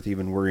not worth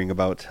even worrying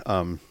about.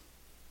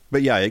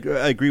 But yeah, I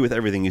agree with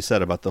everything you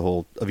said about the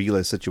whole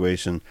Aviles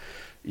situation.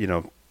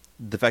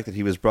 The fact that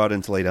he was brought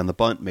in to lay down the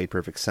bunt made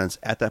perfect sense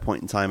at that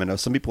point in time. I know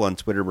some people on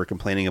Twitter were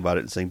complaining about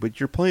it and saying, but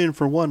you're playing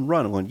for one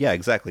run. I'm going, yeah,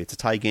 exactly. It's a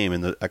tie game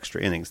in the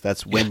extra innings.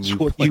 That's when you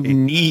play. You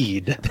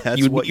need.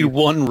 You need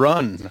one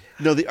run.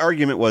 No, the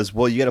argument was,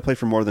 well, you got to play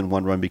for more than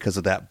one run because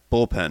of that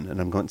bullpen.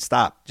 And I'm going,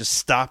 stop. Just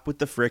stop with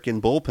the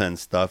frickin' bullpen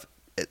stuff.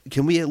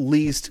 Can we at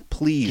least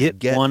please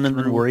get one and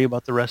through? Then worry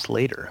about the rest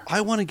later?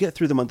 I want to get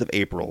through the month of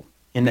April.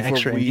 In the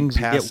extra innings,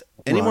 pass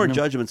any more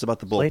judgments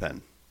about the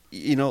bullpen.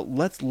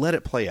 Let's let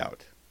it play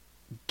out.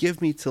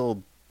 give me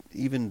till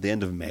even the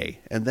end of May,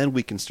 and then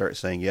we can start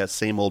saying, yeah,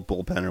 same old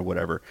bullpen or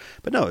whatever.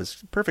 But no,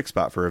 it's a perfect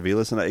spot for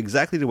Aviles, and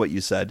exactly to what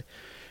you said.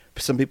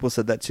 Some people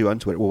said that too on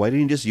Twitter. Well, why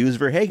didn't you just use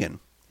Verhagen?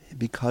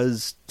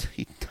 Because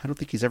I don't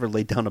think he's ever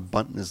laid down a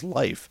bunt in his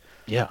life.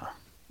 Yeah.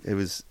 It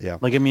was, yeah.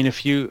 Like,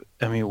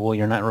 well,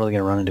 you're not really going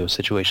to run into a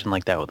situation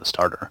like that with a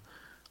starter.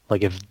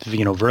 Like, if,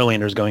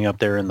 Verlander's going up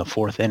there in the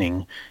 4th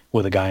inning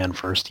with a guy on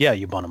first, yeah,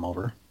 you bunt him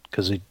over.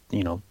 Because,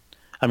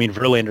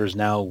 Verlander's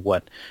now,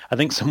 what? I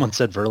think someone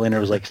said Verlander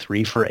was like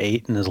 3 for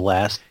 8 in his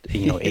last,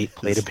 8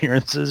 plate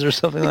appearances or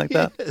something like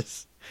that.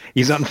 Yes.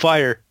 He's on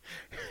fire.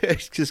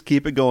 Just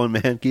keep it going,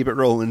 man. Keep it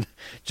rolling.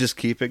 Just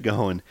keep it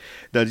going.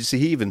 Now, did you see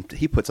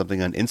he put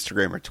something on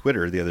Instagram or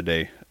Twitter the other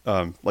day?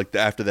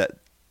 After that,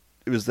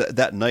 it was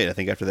that night, I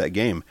think, after that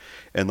game,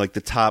 and like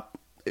the top,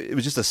 it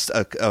was just a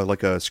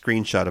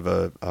screenshot of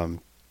a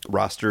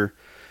roster,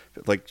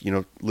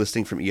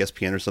 listing from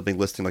ESPN or something,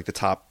 listing like the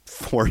top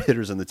 4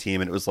 hitters on the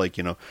team, and it was like,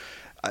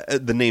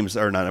 the names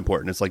are not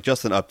important. It's like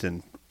Justin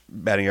Upton,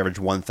 batting average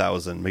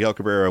 1,000, Miguel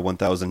Cabrera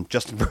 1,000,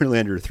 Justin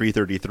Verlander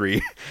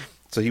 333.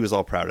 So he was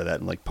all proud of that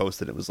and like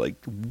posted. It was like,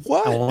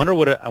 what? I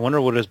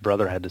wonder what his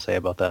brother had to say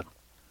about that.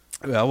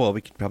 Well,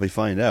 we could probably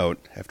find out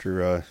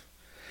after.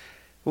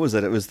 What was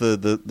that? It was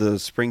the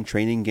spring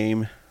training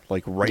game,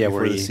 like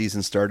before the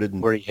season started,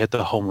 where he hit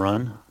the home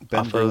run.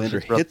 Ben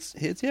Verlander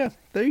hits. Yeah,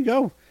 there you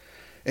go.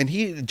 And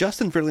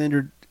Justin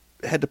Verlander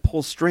had to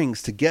pull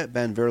strings to get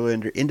Ben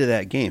Verlander into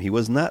that game. He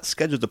was not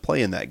scheduled to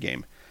play in that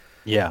game.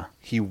 Yeah,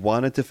 he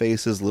wanted to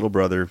face his little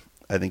brother.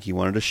 I think he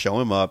wanted to show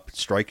him up,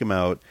 strike him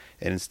out,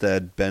 and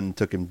instead Ben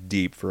took him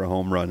deep for a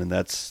home run, and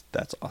that's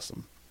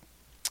awesome.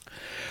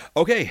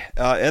 Okay,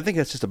 I think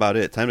that's just about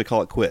it. Time to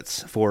call it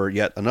quits for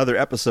yet another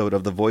episode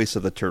of The Voice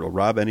of the Turtle.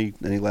 Rob, any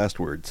last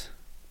words?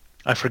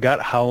 I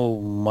forgot how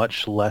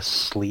much less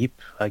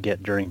sleep I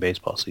get during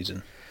baseball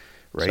season.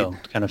 Right. So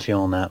kind of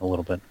feeling that a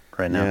little bit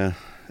right now.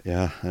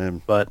 Yeah.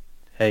 But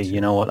hey, you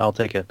know what? I'll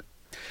take it.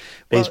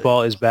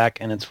 Baseball is back,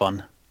 and it's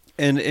fun.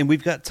 And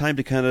we've got time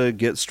to kind of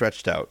get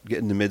stretched out, get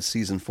into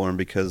mid-season form,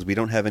 because we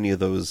don't have any of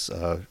those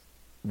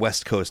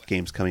West Coast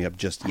games coming up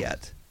just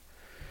yet.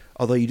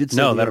 Although you did say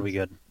that'll be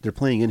good. They're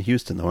playing in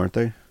Houston, though, aren't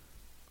they?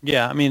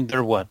 Yeah,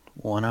 they're what,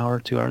 1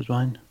 hour, 2 hours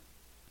behind?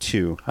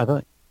 2. I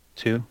thought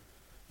 2.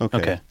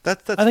 Okay.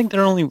 That's I think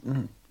they're only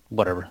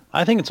whatever.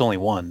 I think it's only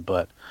 1,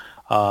 but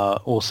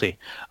we'll see.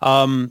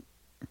 What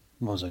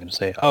was I going to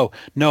say? Oh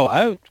no,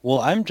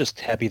 I'm just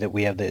happy that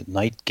we have the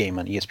night game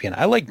on ESPN.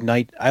 I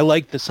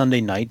like the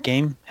Sunday night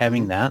game,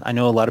 having that. I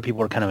know a lot of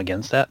people are kind of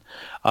against that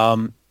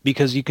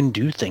because you can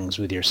do things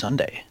with your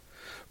Sunday,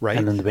 right?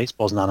 And then the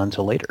baseball's not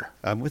until later.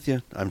 I'm with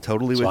you. I'm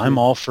totally with you. So I'm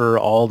all for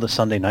all the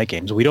Sunday night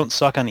games. We don't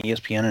suck on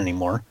ESPN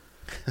anymore.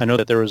 I know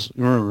that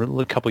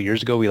remember a couple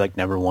years ago we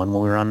never won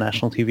when we were on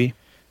national TV.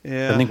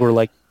 Yeah, I think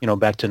we're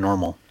back to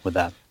normal with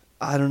that.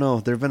 I don't know.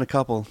 There have been a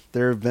couple.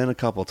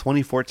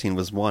 2014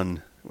 was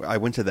one. I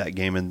went to that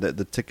game, and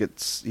the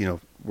tickets,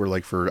 were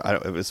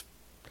it was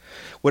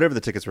whatever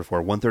the tickets were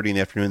for, 1:30 in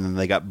the afternoon, and then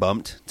they got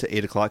bumped to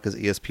 8 o'clock because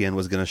ESPN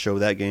was going to show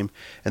that game.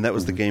 And that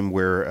was the game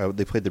where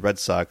they played the Red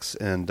Sox,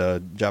 and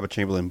Jabba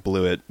Chamberlain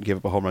blew it, gave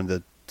up a home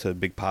run to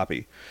Big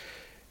Papi.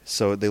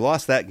 So they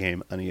lost that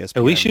game on ESPN.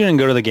 At least you didn't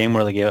go to the game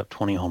where they gave up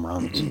 20 home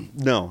runs.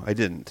 No, I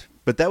didn't.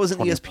 But that was an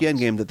ESPN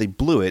game that they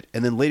blew it,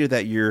 and then later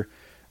that year,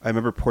 I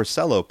remember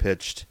Porcello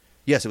pitched.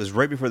 Yes, it was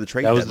right before the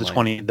trade deadline.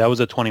 That was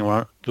a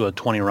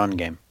 20-run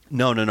game.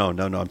 No.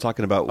 I'm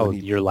talking about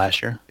your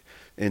last year.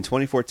 In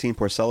 2014,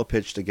 Porcello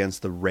pitched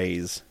against the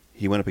Rays.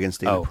 He went up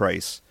against David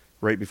Price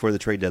right before the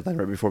trade deadline,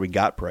 right before we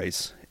got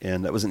Price,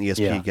 and that was an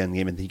ESPN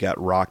game, and he got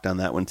rocked on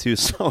that one too.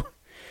 So,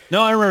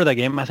 no, I remember that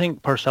game. I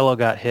think Porcello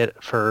got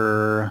hit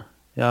for.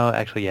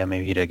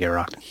 Maybe he did get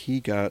rocked. He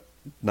got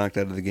knocked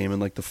out of the game in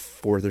the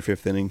 4th or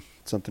 5th inning,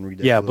 something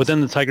ridiculous. Yeah, but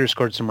then the Tigers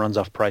scored some runs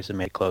off Price and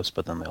made it close,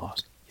 but then they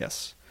lost.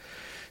 Yes.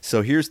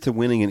 So here's to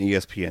winning an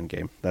ESPN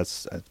game.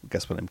 That's, I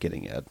guess, what I'm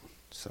getting at.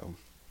 So,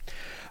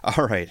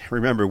 all right.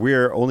 Remember,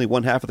 we're only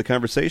one half of the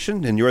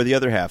conversation, and you're the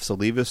other half. So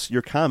leave us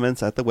your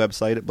comments at the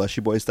website at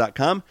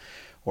blessyouboys.com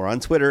or on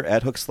Twitter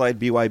at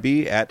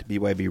HookslideBYB, at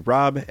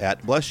BYBRob,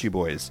 at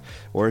BlessYouBoys,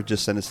 or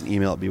just send us an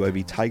email at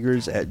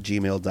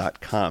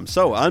bybtigers@gmail.com.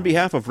 So on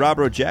behalf of Rob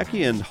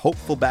Rojacki and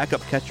hopeful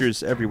backup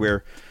catchers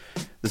everywhere,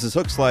 this is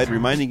Hookslide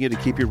reminding you to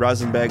keep your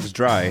rosin bags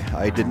dry.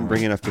 I didn't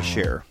bring enough to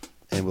share.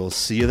 And we'll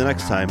see you the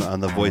next time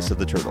on The Voice of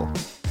the Turtle.